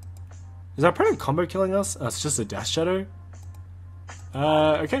 Is our opponent combo killing us? Oh, it's just a Death Shadow?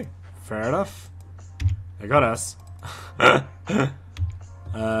 Okay. Fair enough. They got us. Yeah,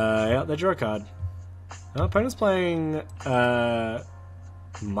 they drew a card. Our opponent's playing,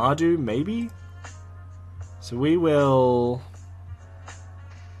 Mardu, maybe? So we will...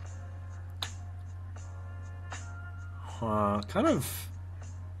 kind of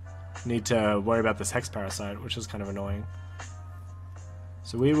need to worry about this Hex Parasite, which is kind of annoying.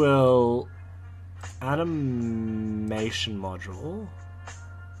 So we will... Animation Module.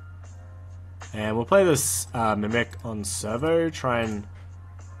 And we'll play this Mimic on Servo, try and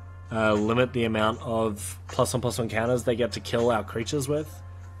limit the amount of +1/+1 counters they get to kill our creatures with.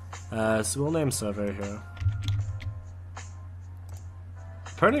 So we'll name Servo here.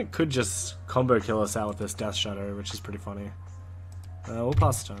 Opponent could just combo kill us out with this Death Shadow, which is pretty funny. We'll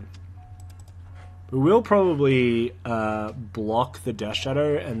pass the turn. We will probably block the Death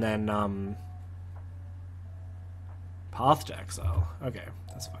Shadow and then Path to Exile. Okay,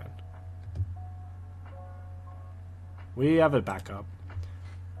 that's fine. We have a backup.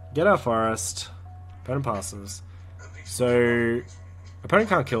 Get our forest. Opponent passes. So, opponent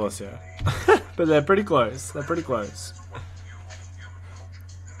can't kill us here. But they're pretty close. They're pretty close.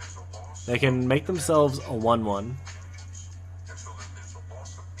 They can make themselves a 1/1.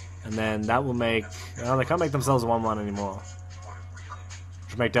 And then that will make... Well, they can't make themselves a 1/1 anymore.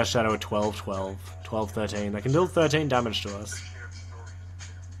 Which will make Death Shadow a 12/12. 12/13. They can deal 13 damage to us.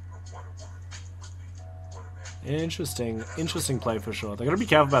 Interesting play for sure. They gotta be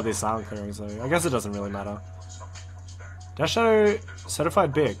careful about these silent clearings though. I guess it doesn't really matter. Death Shadow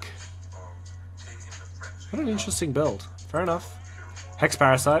certified big. What an interesting build. Fair enough. Hex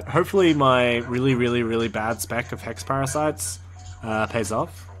Parasite. Hopefully my really bad spec of Hex Parasites pays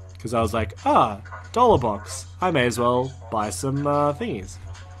off. Because I was like, dollar box. I may as well buy some thingies.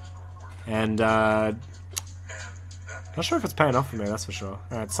 And not sure if it's paying off for me, that's for sure.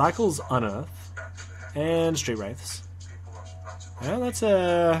 Alright, Cycles Unearth. And Street Wraiths. Yeah, that's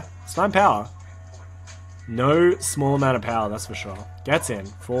it's 9 power. No small amount of power, that's for sure. Gets in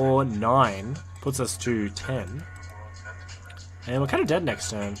for 9. Puts us to 10. And we're kind of dead next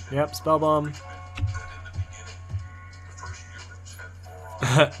turn. Yep, Spell Bomb.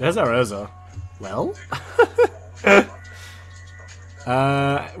 There's our Urza. Well?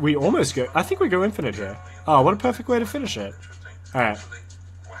 We almost go... I think we go infinite here. Oh, what a perfect way to finish it. Alright.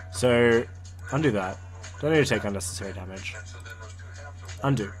 So... Undo that. Don't need to take unnecessary damage.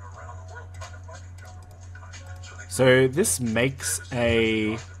 Undo. So this makes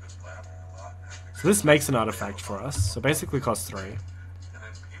a... So this makes an artifact for us. So basically costs 3.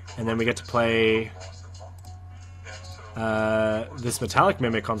 And then we get to play this Metallic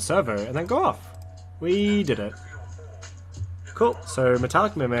Mimic on servo, and then go off. We did it. Cool, so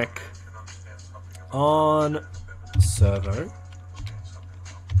Metallic Mimic on servo.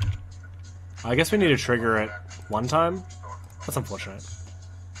 I guess we need to trigger it one time. That's unfortunate.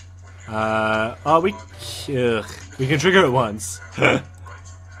 We can trigger it once.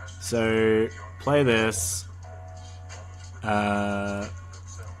 So play this. Oh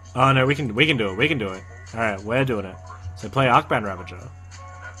no, we can do it. We can do it. All right, we're doing it. So play Arcbound Ravager.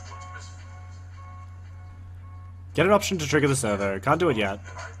 Get an option to trigger the servo. Can't do it yet.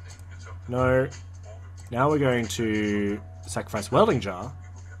 No. Now we're going to sacrifice Welding Jar.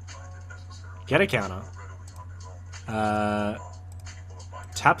 Get a counter.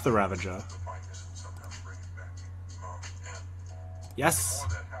 Tap the Ravager. Yes!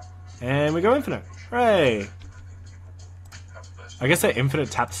 And we go infinite. Hooray! I guess that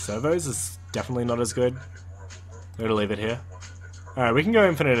infinite tapped servos is definitely not as good. I'm gonna leave it here. Alright, we can go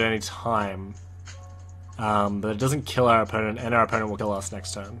infinite at any time. But it doesn't kill our opponent, and our opponent will kill us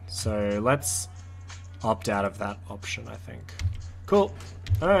next turn. So let's opt out of that option, I think. Cool.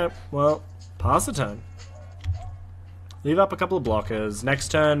 Alright, well, pass the turn. Leave up a couple of blockers. Next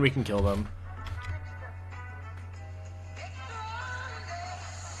turn, we can kill them.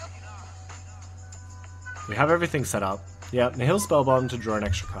 We have everything set up. Yep, Nihil Spellbomb to draw an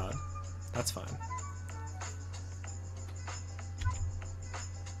extra card. That's fine.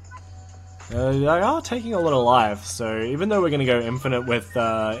 They are taking a lot of life, so even though we're going to go infinite with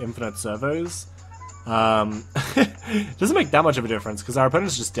infinite servos, it doesn't make that much of a difference, because our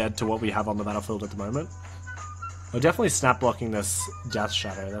opponent's just dead to what we have on the battlefield at the moment. We're definitely snap blocking this Death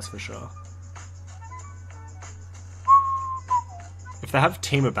Shadow, that's for sure. If they have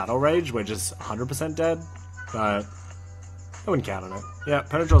Team of Battle Rage, we're just 100% dead, but I wouldn't count on it. Yeah,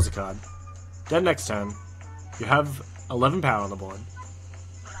 opponent draws a card. Dead next turn. You have 11 power on the board.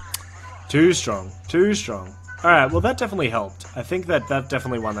 Too strong. Too strong. Alright, well that definitely helped. I think that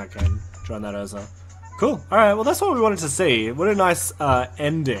definitely won that game, drawing that Urza. Cool. Alright, well that's what we wanted to see. What a nice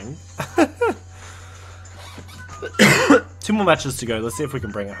ending. 2 more matches to go. Let's see if we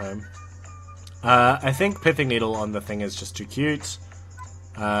can bring it home. I think Pithing Needle on the thing is just too cute.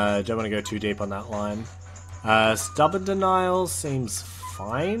 Don't want to go too deep on that line. Stubborn Denial seems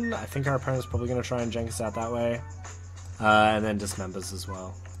fine. I think our opponent's probably going to try and jank us out that way. And then Dismembers as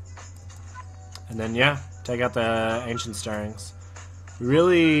well. And then, yeah, take out the Ancient Stirrings. We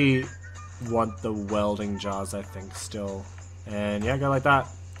really want the Welding Jars, I think, still. And, yeah, go like that.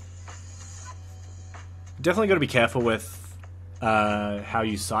 Definitely got to be careful with how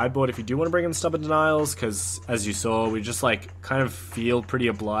you sideboard if you do want to bring in Stubborn Denials, because, as you saw, we just, like, kind of feel pretty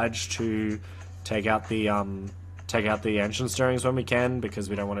obliged to take out the Ancient Stirrings when we can, because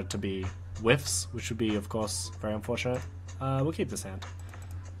we don't want it to be whiffs, which would be, of course, very unfortunate. We'll keep this hand.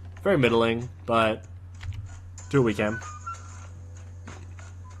 Very middling, but do what we can.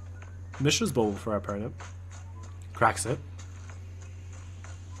 Mishra's Bauble for our opponent. Cracks it.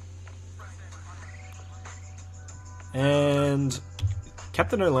 And kept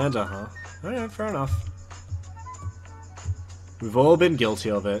the no-lander, huh? Alright, fair enough. We've all been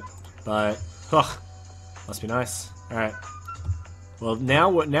guilty of it, but must be nice. Alright. Well, now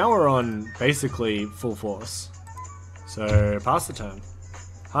we're on basically full force. So pass the turn.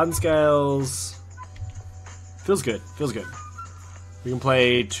 Hardened Scales. Feels good. Feels good. We can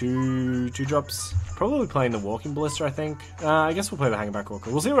play two drops. Probably playing the Walking Ballista, I think. I guess we'll play the Hangback Walker.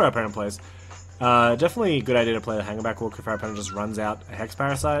 We'll see what our opponent plays. Definitely a good idea to play the Hangback Walker if our opponent just runs out a Hex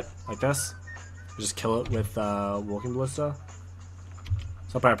Parasite like this. We just kill it with Walking Ballista.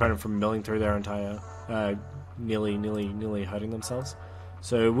 Stop our opponent from milling through their entire... nearly hurting themselves.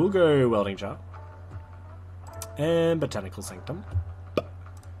 So we'll go Welding Jar. And Botanical Sanctum.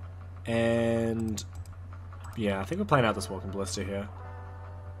 And yeah, I think we're playing out this Walking Ballista here.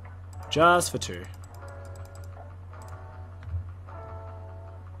 Just for 2.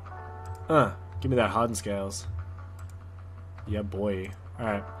 Give me that Hardened Scales. Yeah, boy.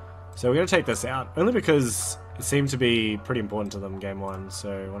 Alright. So we're going to take this out. Only because it seemed to be pretty important to them game 1.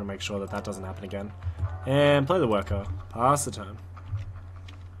 So I want to make sure that that doesn't happen again. And play the Worker. Pass the turn.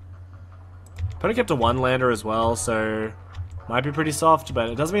 Opponent kept a 1-lander as well, so... might be pretty soft, but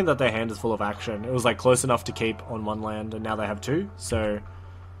it doesn't mean that their hand is full of action. It was like close enough to keep on 1 land, and now they have 2, so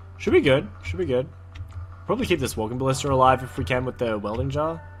should be good. Should be good. Probably keep this Walking Ballista alive if we can with the Welding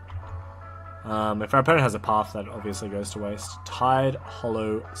Jar. If our opponent has a path, that obviously goes to waste. Tide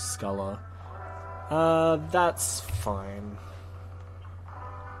Hollow Sculler. That's fine.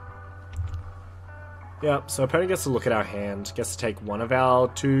 Yep, so opponent gets to look at our hand, gets to take one of our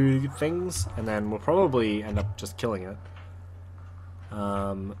 2 things, and then we'll probably end up just killing it.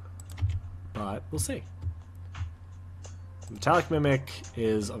 But we'll see. Metallic Mimic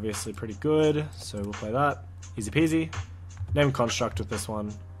is obviously pretty good, so we'll play that. Easy peasy. Name Construct with this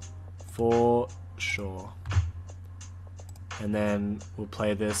one, for sure. And then we'll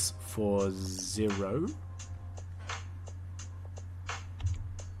play this for 0.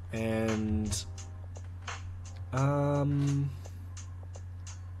 And get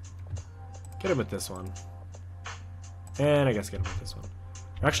him with this one. And I guess get him with this one.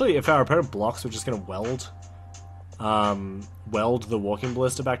 Actually, if our opponent blocks, we're just gonna weld the Walking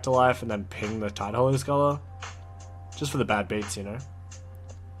Ballista back to life and then ping the Tidehollow Scholar. Just for the bad beats, you know?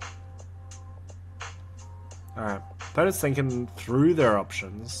 Alright. Opponent's thinking through their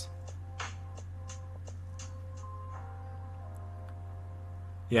options.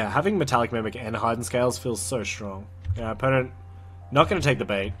 Yeah, having Metallic Mimic and Hardened Scales feels so strong. Yeah, opponent not going to take the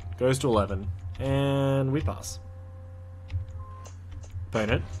bait. Goes to 11. And we pass.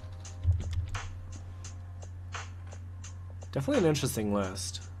 Opponent. Definitely an interesting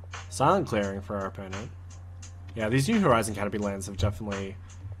list. Silent Clearing for our opponent. Yeah, these new Horizon Canopy lands have definitely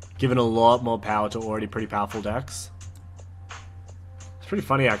given a lot more power to already pretty powerful decks. It's pretty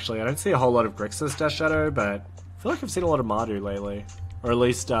funny, actually. I don't see a whole lot of Grixis Death Shadow, but I feel like I've seen a lot of Mardu lately. Or at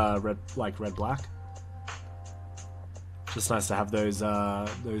least red-black. Just nice to have those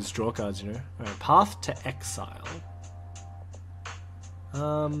draw cards, you know. Right, Path to Exile.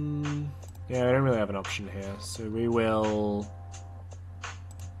 Yeah, we don't really have an option here, so we will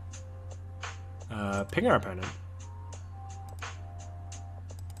ping our opponent.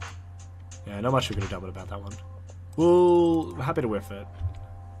 Yeah, not much we could have done about that one. We're happy to whiff it.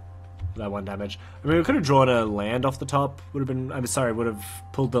 That 1 damage. I mean, we could have drawn a land off the top. Would have been. I'm sorry. Would have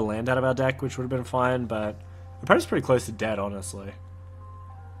pulled the land out of our deck, which would have been fine. But the opponent's pretty close to dead, honestly.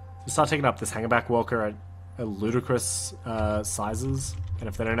 We start taking up this Hangerback Walker at ludicrous sizes, and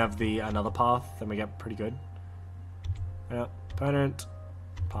if they don't have the another path, then we get pretty good. Yeah, opponent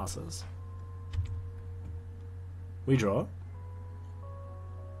passes. We draw.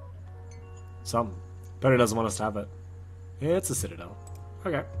 Some. Opponent doesn't want us to have it. Yeah, it's a Citadel.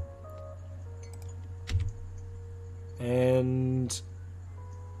 Okay. And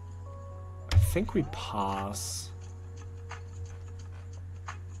I think we pass.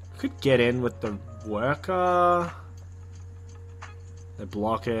 Could get in with the worker. They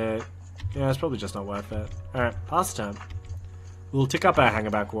block it. Yeah, it's probably just not worth it. Alright, pass turn. We'll tick up our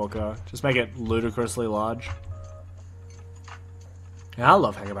Hangerback Walker. Just make it ludicrously large. Yeah, I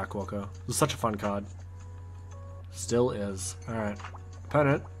love Hangerback Walker. It's such a fun card. Still is. Alright.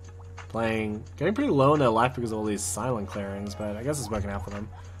 Opponent. Getting pretty low in their life because of all these silent clearings, but I guess it's working out for them.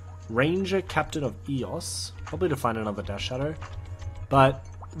 Ranger, Captain of Eos. Probably to find another Death Shadow. But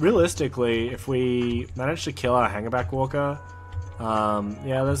realistically, if we manage to kill our Hangerback Walker,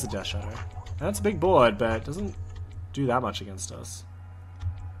 yeah, there's a Death Shadow. That's a big board, but it doesn't do that much against us.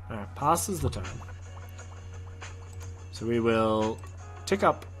 Alright, passes the turn. So we will tick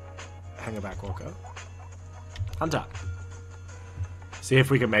up Hangerback Walker. Untap. See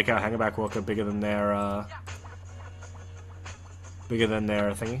if we can make our Hangerback Walker bigger than their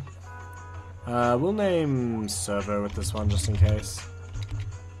thingy. We'll name Servo with this one just in case.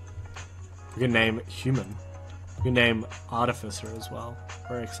 We can name Human. We can name Artificer as well.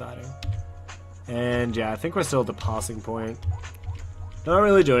 Very exciting. And yeah, I think we're still at the passing point. Not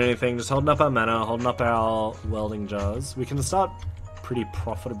really doing anything, just holding up our mana, holding up our Welding Jars. We can start pretty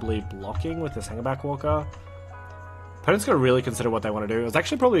profitably blocking with this Hangerback Walker. Opponent's got to really consider what they want to do. It's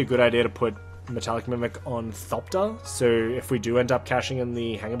actually probably a good idea to put Metallic Mimic on Thopter, so if we do end up cashing in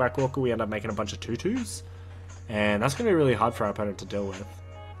the Hangerback Walker, we end up making a bunch of 2/2s. And that's going to be really hard for our opponent to deal with.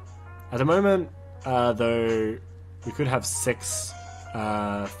 At the moment, though, we could have 6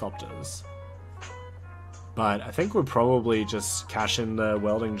 Thopters. But I think we'll probably just cash in the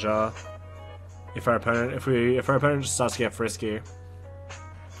Welding Jar if our opponent just starts to get frisky.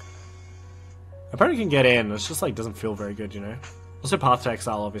 Our opponent can get in, it's just like doesn't feel very good, you know. Also, Path to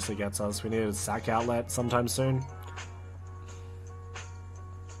Exile obviously gets us. We need a sack outlet sometime soon.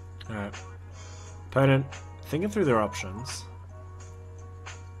 Alright. Opponent thinking through their options.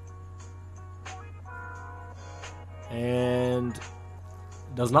 And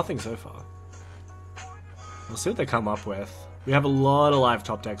does nothing so far. We'll see what they come up with. We have a lot of live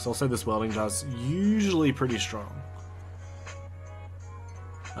top decks. Also, this Welding Jar's usually pretty strong.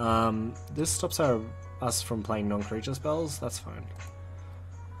 This stops us from playing non-creature spells. That's fine.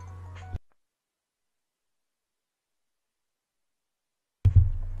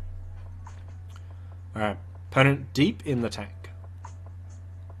 Alright, opponent deep in the tank.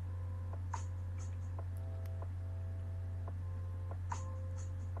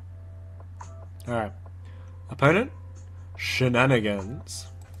 Alright, opponent, shenanigans.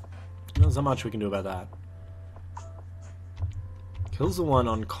 There's not much we can do about that. Kills the one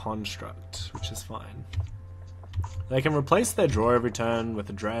on construct, which is fine. They can replace their draw every turn with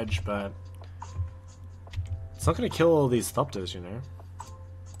a dredge, but it's not going to kill all these Thopters, you know?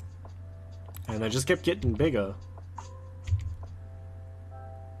 And they just kept getting bigger.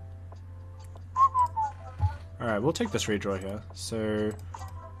 Alright, we'll take this redraw here. So,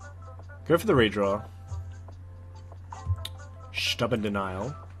 go for the redraw. Stubborn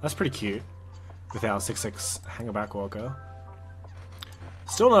Denial. That's pretty cute. With our 6/6 Hangerback Walker.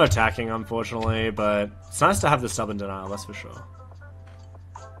 Still not attacking, unfortunately, but it's nice to have the Stubborn Denial, that's for sure.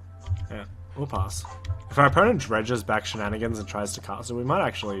 Yeah, we'll pass. If our opponent dredges back Shenanigans and tries to cast it, we might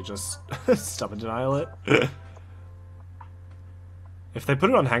actually just Stubborn Denial it. If they put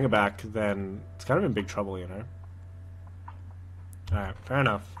it on Hangerback, then it's kind of in big trouble, you know? Alright, fair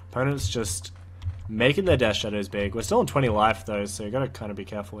enough. Opponent's just making their Death Shadows big. We're still on 20 life, though, so you gotta kind of be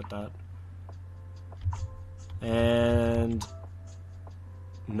careful with that. And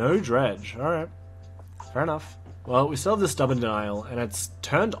no dredge. Alright. Fair enough. Well, we still have the Stubborn Denial, and it's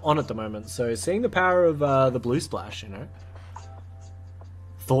turned on at the moment, so seeing the power of the blue splash, you know?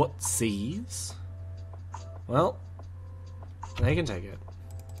 Thought Seize. Well, they can take it.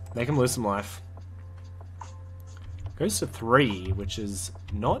 They can lose some life. Goes to 3, which is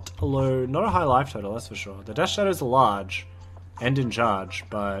not a high life total, that's for sure. The Death Shadows are large, and in charge,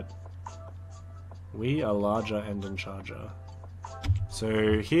 but we are larger and in charger.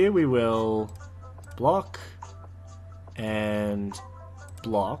 So here we will block, and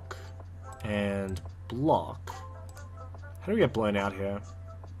block, and block. How do we get blown out here?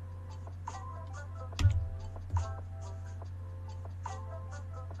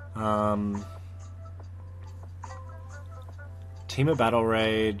 Team of Battle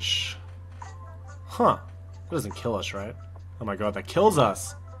Rage. Huh. That doesn't kill us, right? Oh my god, that kills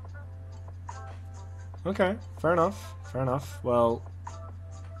us! Okay, fair enough. Fair enough. Well,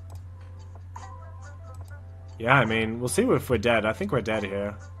 yeah, I mean, we'll see if we're dead. I think we're dead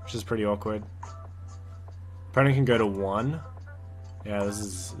here, which is pretty awkward. Opponent can go to 1. Yeah,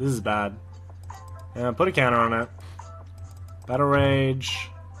 this is bad. Yeah, put a counter on it. Battle Rage,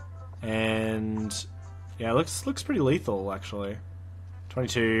 and yeah, looks pretty lethal actually.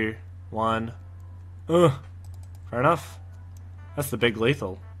 22, 1. Ugh. Fair enough. That's the big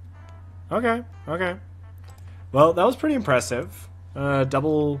lethal. Okay, okay. Well, that was pretty impressive.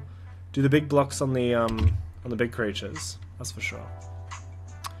 Do the big blocks on the big creatures. That's for sure.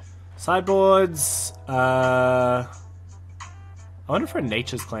 Sideboards. I wonder if our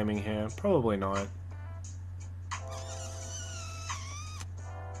Nature's claiming here. Probably not.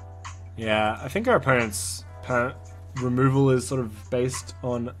 Yeah, I think our opponent's removal is sort of based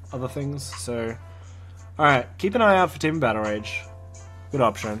on other things. So, all right, keep an eye out for Team Battle Rage. Good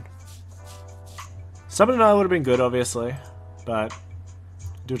option. Stubborn Denial would have been good, obviously, but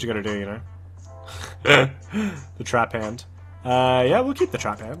do what you gotta do, you know? The trap hand. Yeah, we'll keep the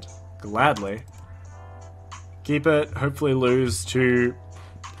trap hand. Gladly. Keep it, hopefully lose to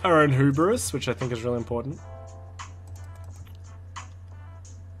our own Hubris, which I think is really important.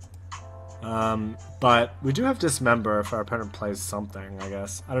 But we do have Dismember if our opponent plays something, I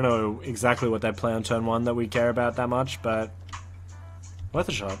guess. I don't know exactly what they play on turn 1 that we care about that much, but worth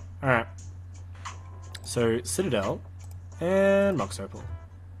a shot. Alright. So, Citadel, and Mox Opal,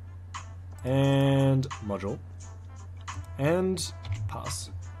 and Module, and Pass.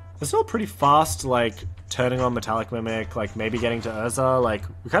 It's still pretty fast, like, turning on Metallic Mimic, like, maybe getting to Urza. Like,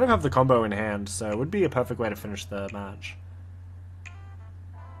 we kind of have the combo in hand, so it would be a perfect way to finish the match.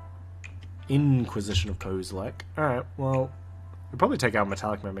 Inquisition of Kozilek. Alright, well, we'll probably take out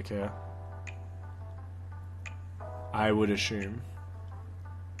Metallic Mimic here. I would assume.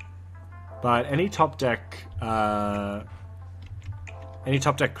 But any top deck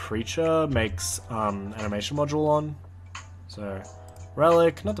creature makes animation module on. So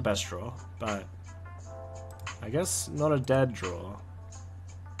Relic, not the best draw, but I guess not a dead draw.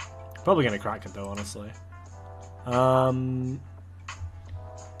 Probably gonna crack it though, honestly. Alright,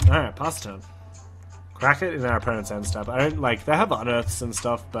 pass turn. Crack it in our opponent's end step. I don't like they have unearths and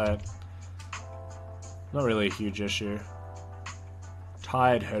stuff, but not really a huge issue.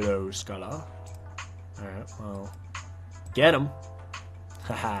 Tide Hello Scholar. Alright, well. Get him!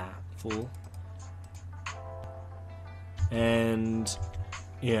 Haha, fool. And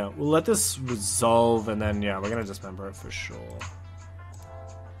yeah, we'll let this resolve and then yeah, we're gonna dismember it for sure.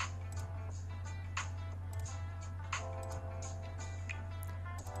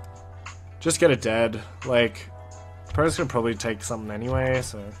 Just get it dead. Like, opponent's gonna probably take something anyway,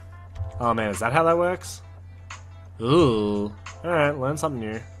 so... Oh man, is that how that works? Ooh. Alright, learn something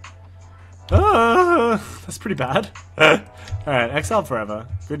new. Ah, that's pretty bad. Alright, exile forever.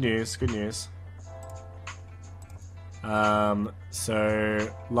 Good news, good news.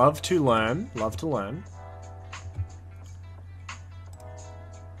 So, love to learn. Love to learn.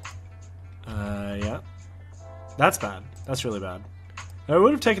 Yeah. That's bad. That's really bad. I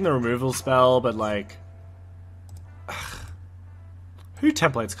would have taken the removal spell, but like... Who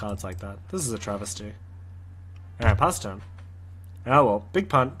templates cards like that? This is a travesty. Alright, pass turn. Oh well, big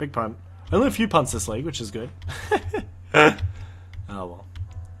punt, big punt. Only a few punts this league, which is good. Oh well.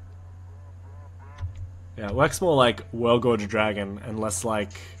 Yeah, it works more like Whirlgorge Dragon and less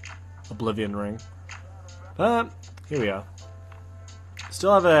like Oblivion Ring. But, here we are.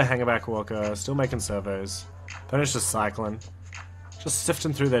 Still have a Hangerback Walker, still making servos. Opponent's just cycling. Just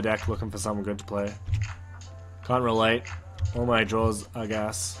sifting through their deck looking for something good to play. Can't relate. All my draws are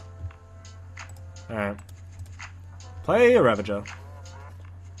gas. Alright. Play a Ravager.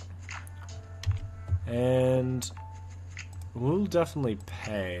 And we'll definitely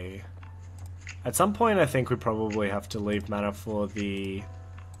pay. At some point I think we probably have to leave mana for the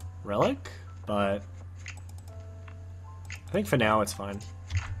Relic, but I think for now it's fine.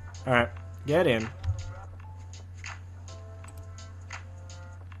 Alright, get in.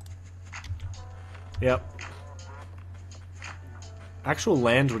 Yep. Actual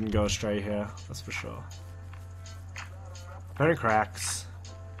land wouldn't go astray here, that's for sure. Opponent cracks.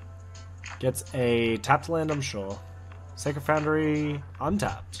 Gets a tapped land, I'm sure. Sacred Foundry,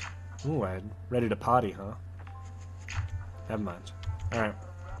 untapped. Ooh, I'm ready to party, huh? Never mind. Alright.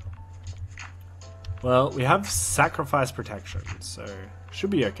 Well, we have Sacrifice Protection, so should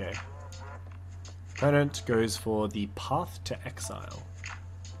be okay. Opponent goes for the Path to Exile.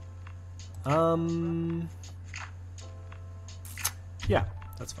 Yeah,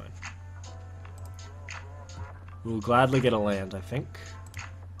 that's fine. We'll gladly get a land, I think.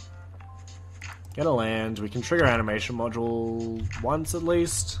 Get a land. We can trigger animation module once at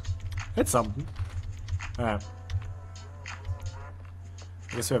least. It's something. Alright.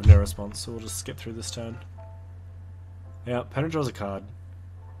 I guess we have no response, so we'll just skip through this turn. Yeah, opponent draws a card.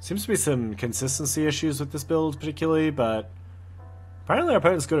 Seems to be some consistency issues with this build particularly, but apparently our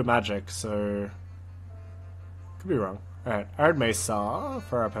opponent's good at Magic, so could be wrong. Alright, Arid Mesa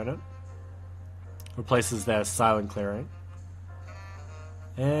for our opponent. Replaces their Silent Clearing.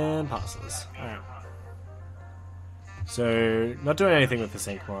 And passes. Alright. So, not doing anything with the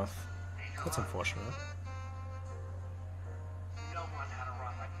Inkmoth. That's unfortunate.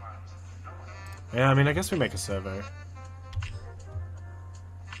 Yeah, I mean, I guess we make a servo.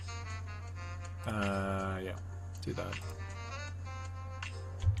 Yeah. Do that.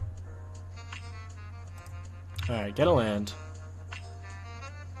 Alright, get a land.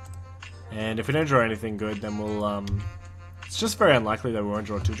 And if we don't draw anything good, then we'll, it's just very unlikely that we won't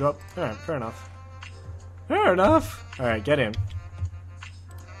draw a 2-drop. Alright, fair enough. Fair enough! Alright, get in.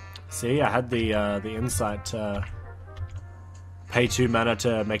 See, I had the insight to pay 2 mana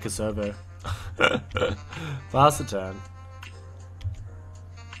to make a servo. Pass the turn.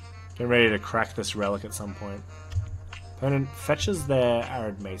 Getting ready to crack this relic at some point. Opponent fetches their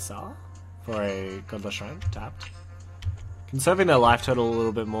Arid Mesa for a Godless Shrine, tapped. Conserving their life total a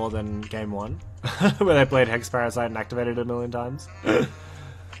little bit more than game 1, where they played Hex Parasite and activated it 1,000,000 times.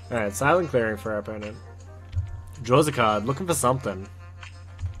 Alright, Silent Clearing for our opponent. Draws a card, looking for something.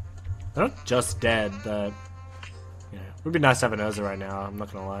 They're not just dead, but you know, it would be nice to have an Urza right now, I'm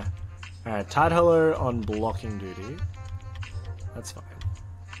not gonna lie. Alright, Tide Hollow on blocking duty. That's fine.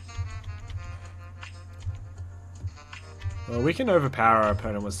 Well, we can overpower our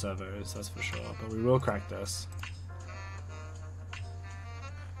opponent with servos, that's for sure, but we will crack this.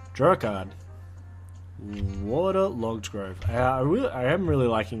 Draw a card. Waterlogged Grove. I am really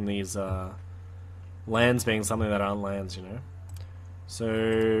liking these lands being something that aren't lands, you know.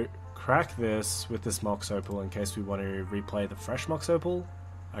 So crack this with this Mox Opal in case we want to replay the fresh Mox Opal,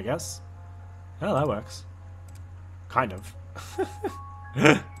 I guess. Oh, that works. Kind of.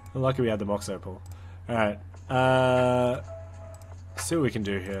 Lucky we had the Mox Opal. Alright. See what we can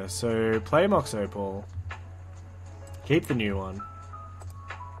do here. So play Mox Opal. Keep the new one.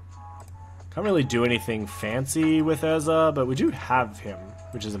 Can't really do anything fancy with Urza, but we do have him,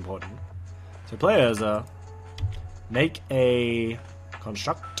 which is important. So play Urza, make a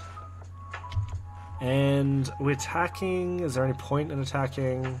construct, and we're attacking. Is there any point in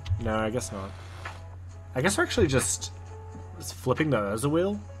attacking? No, I guess not. I guess we're actually just flipping the Urza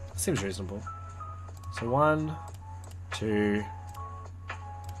wheel. Seems reasonable. So 1, 2,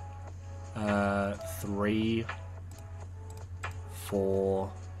 3,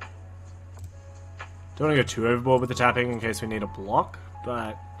 4. Don't want to go too overboard with the tapping in case we need a block,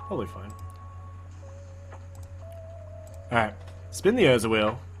 but probably fine. Alright, spin the Urza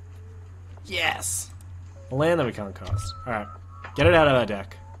wheel. Yes! A land that we can't cast. Alright, get it out of our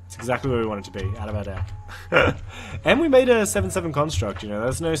deck. It's exactly where we want it to be, out of our deck. And we made a 7/7 construct, you know,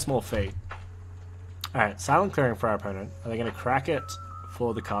 that's no small feat. Alright, silent clearing for our opponent. Are they going to crack it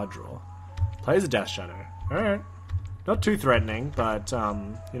for the card draw? Plays a Death Shadow. Alright. Not too threatening, but,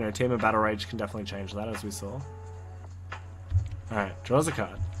 you know, Team of Battle Rage can definitely change that, as we saw. Alright, draws a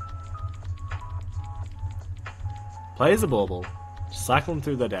card. Plays a Bauble. Cycling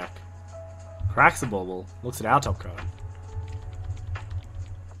through the deck. Cracks a Bauble. Looks at our top card.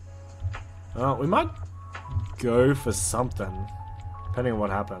 Oh, we might go for something. Depending on what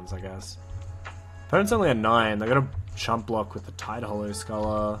happens, I guess. Opponent's only a 9. They got a chump block with the Tide Hollow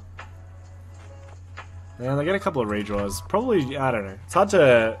Scholar. Yeah, they get a couple of redraws. Probably, I don't know. It's hard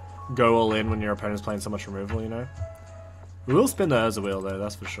to go all in when your opponent's playing so much removal, you know? We will spin the Urza wheel, though,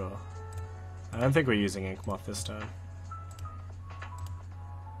 that's for sure. I don't think we're using Ink Moth this turn.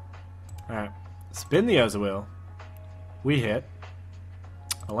 Alright. Spin the Urza wheel. We hit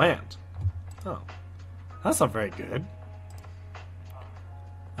a land. Oh. That's not very good.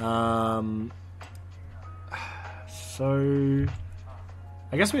 So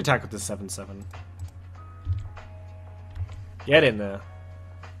I guess we attack with the 7/7. Get in there.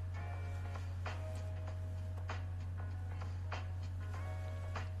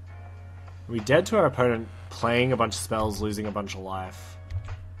 We dead to our opponent playing a bunch of spells, losing a bunch of life.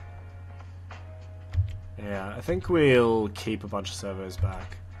 Yeah, I think we'll keep a bunch of servos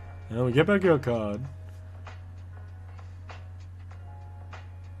back. And we get back your card.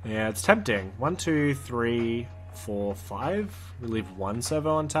 Yeah, it's tempting. 1, 2, 3, 4, 5. We leave one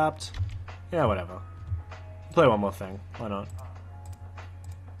servo untapped. Yeah, whatever. Play one more thing. Why not?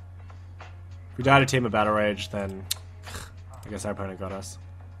 If we die to Team of Battle Rage, then I guess our opponent got us.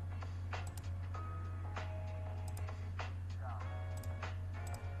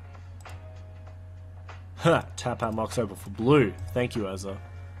 Huh, tap out Mox Opal for blue. Thank you, Urza.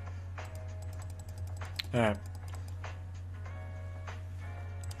 Alright.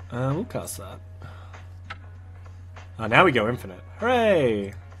 We'll cast that. Now we go infinite.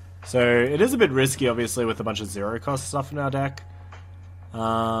 Hooray! So, it is a bit risky, obviously, with a bunch of zero-cost stuff in our deck.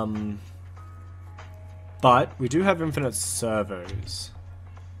 But, we do have infinite servos.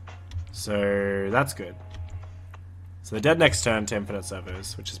 So, that's good. So, they're dead next turn to infinite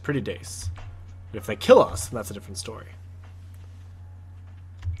servos, which is pretty decent. But if they kill us, then that's a different story.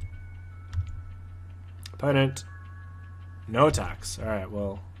 Opponent. No attacks. Alright,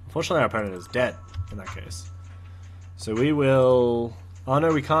 well, unfortunately our opponent is dead in that case. So we will... Oh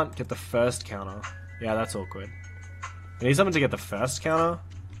no, we can't get the first counter. Yeah, that's awkward. We need someone to get the first counter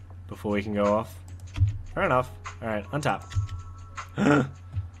before we can go off. Fair enough. Alright, untap. A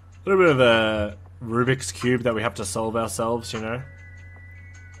little bit of a Rubik's Cube that we have to solve ourselves, you know?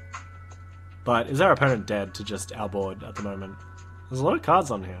 But is our opponent dead to just our board at the moment? There's a lot of cards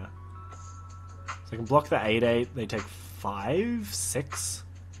on here. So I can block the 8/8. They take 5, 6.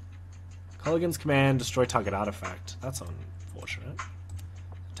 Colligan's Command, destroy target artifact. That's unfortunate.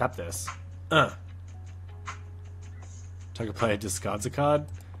 Tap this. Target player discards a card.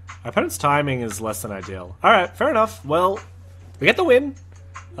 Our opponent's timing is less than ideal. Alright, fair enough. Well, we get the win.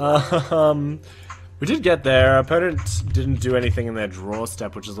 We did get there. Our opponent didn't do anything in their draw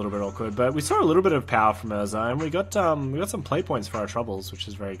step, which is a little bit awkward, but we saw a little bit of power from Urza, and we got some play points for our troubles, which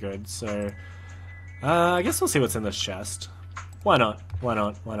is very good. So I guess we'll see what's in this chest. Why not? Why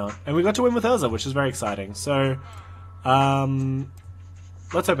not? Why not? And we got to win with Urza, which is very exciting. So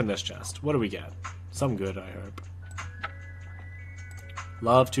let's open this chest. What do we get? Some good, I hope.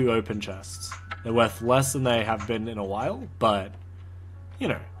 Love to open chests. They're worth less than they have been in a while, but you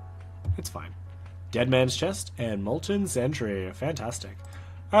know, it's fine. Dead Man's Chest and Molten Sentry. Fantastic.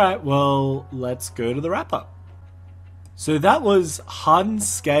 Alright, well, let's go to the wrap-up. So that was Hardened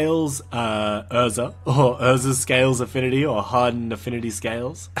Scales Urza, or Urza Scales Affinity, or Hardened Affinity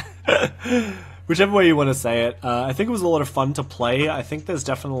Scales. Whichever way you want to say it. I think it was a lot of fun to play. I think there's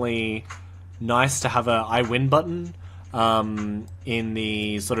definitely nice to have a I win button in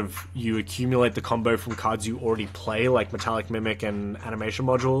the sort of you accumulate the combo from cards you already play, like Metallic Mimic and Animation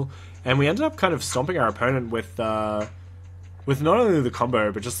Module. And we ended up kind of stomping our opponent with not only the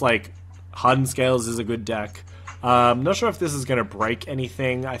combo, but just like Hardened Scales is a good deck. Not sure if this is going to break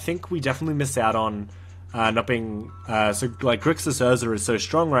anything. I think we definitely miss out on not being... so like Grixis Urza is so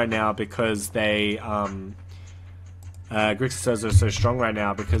strong right now because they Grixis says they're so strong right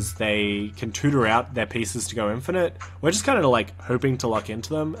now because they can tutor out their pieces to go infinite. We're just kind of like hoping to lock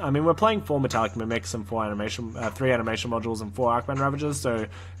into them. I mean, we're playing 4 Metallic Mimics and 3 animation modules and 4 Arcman Ravagers, so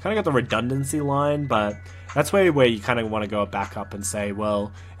kind of got the redundancy line, but that's where you kind of want to go back up and say,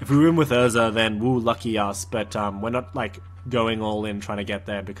 well, if we win with Urza, then woo, lucky us, but we're not like going all in trying to get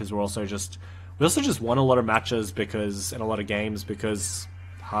there because we also just won a lot of matches because in a lot of games because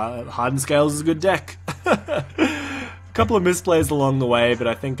Hardened Scales is a good deck. A couple of misplays along the way, but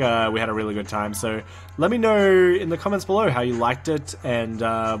I think we had a really good time. So let me know in the comments below how you liked it and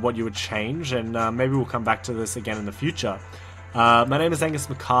what you would change, and maybe we'll come back to this again in the future. My name is Angus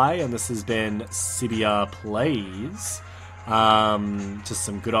Mackay, and this has been CBR Plays. Just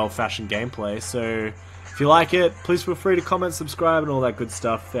some good old-fashioned gameplay. So if you like it, please feel free to comment, subscribe, and all that good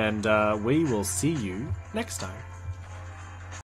stuff, and we will see you next time.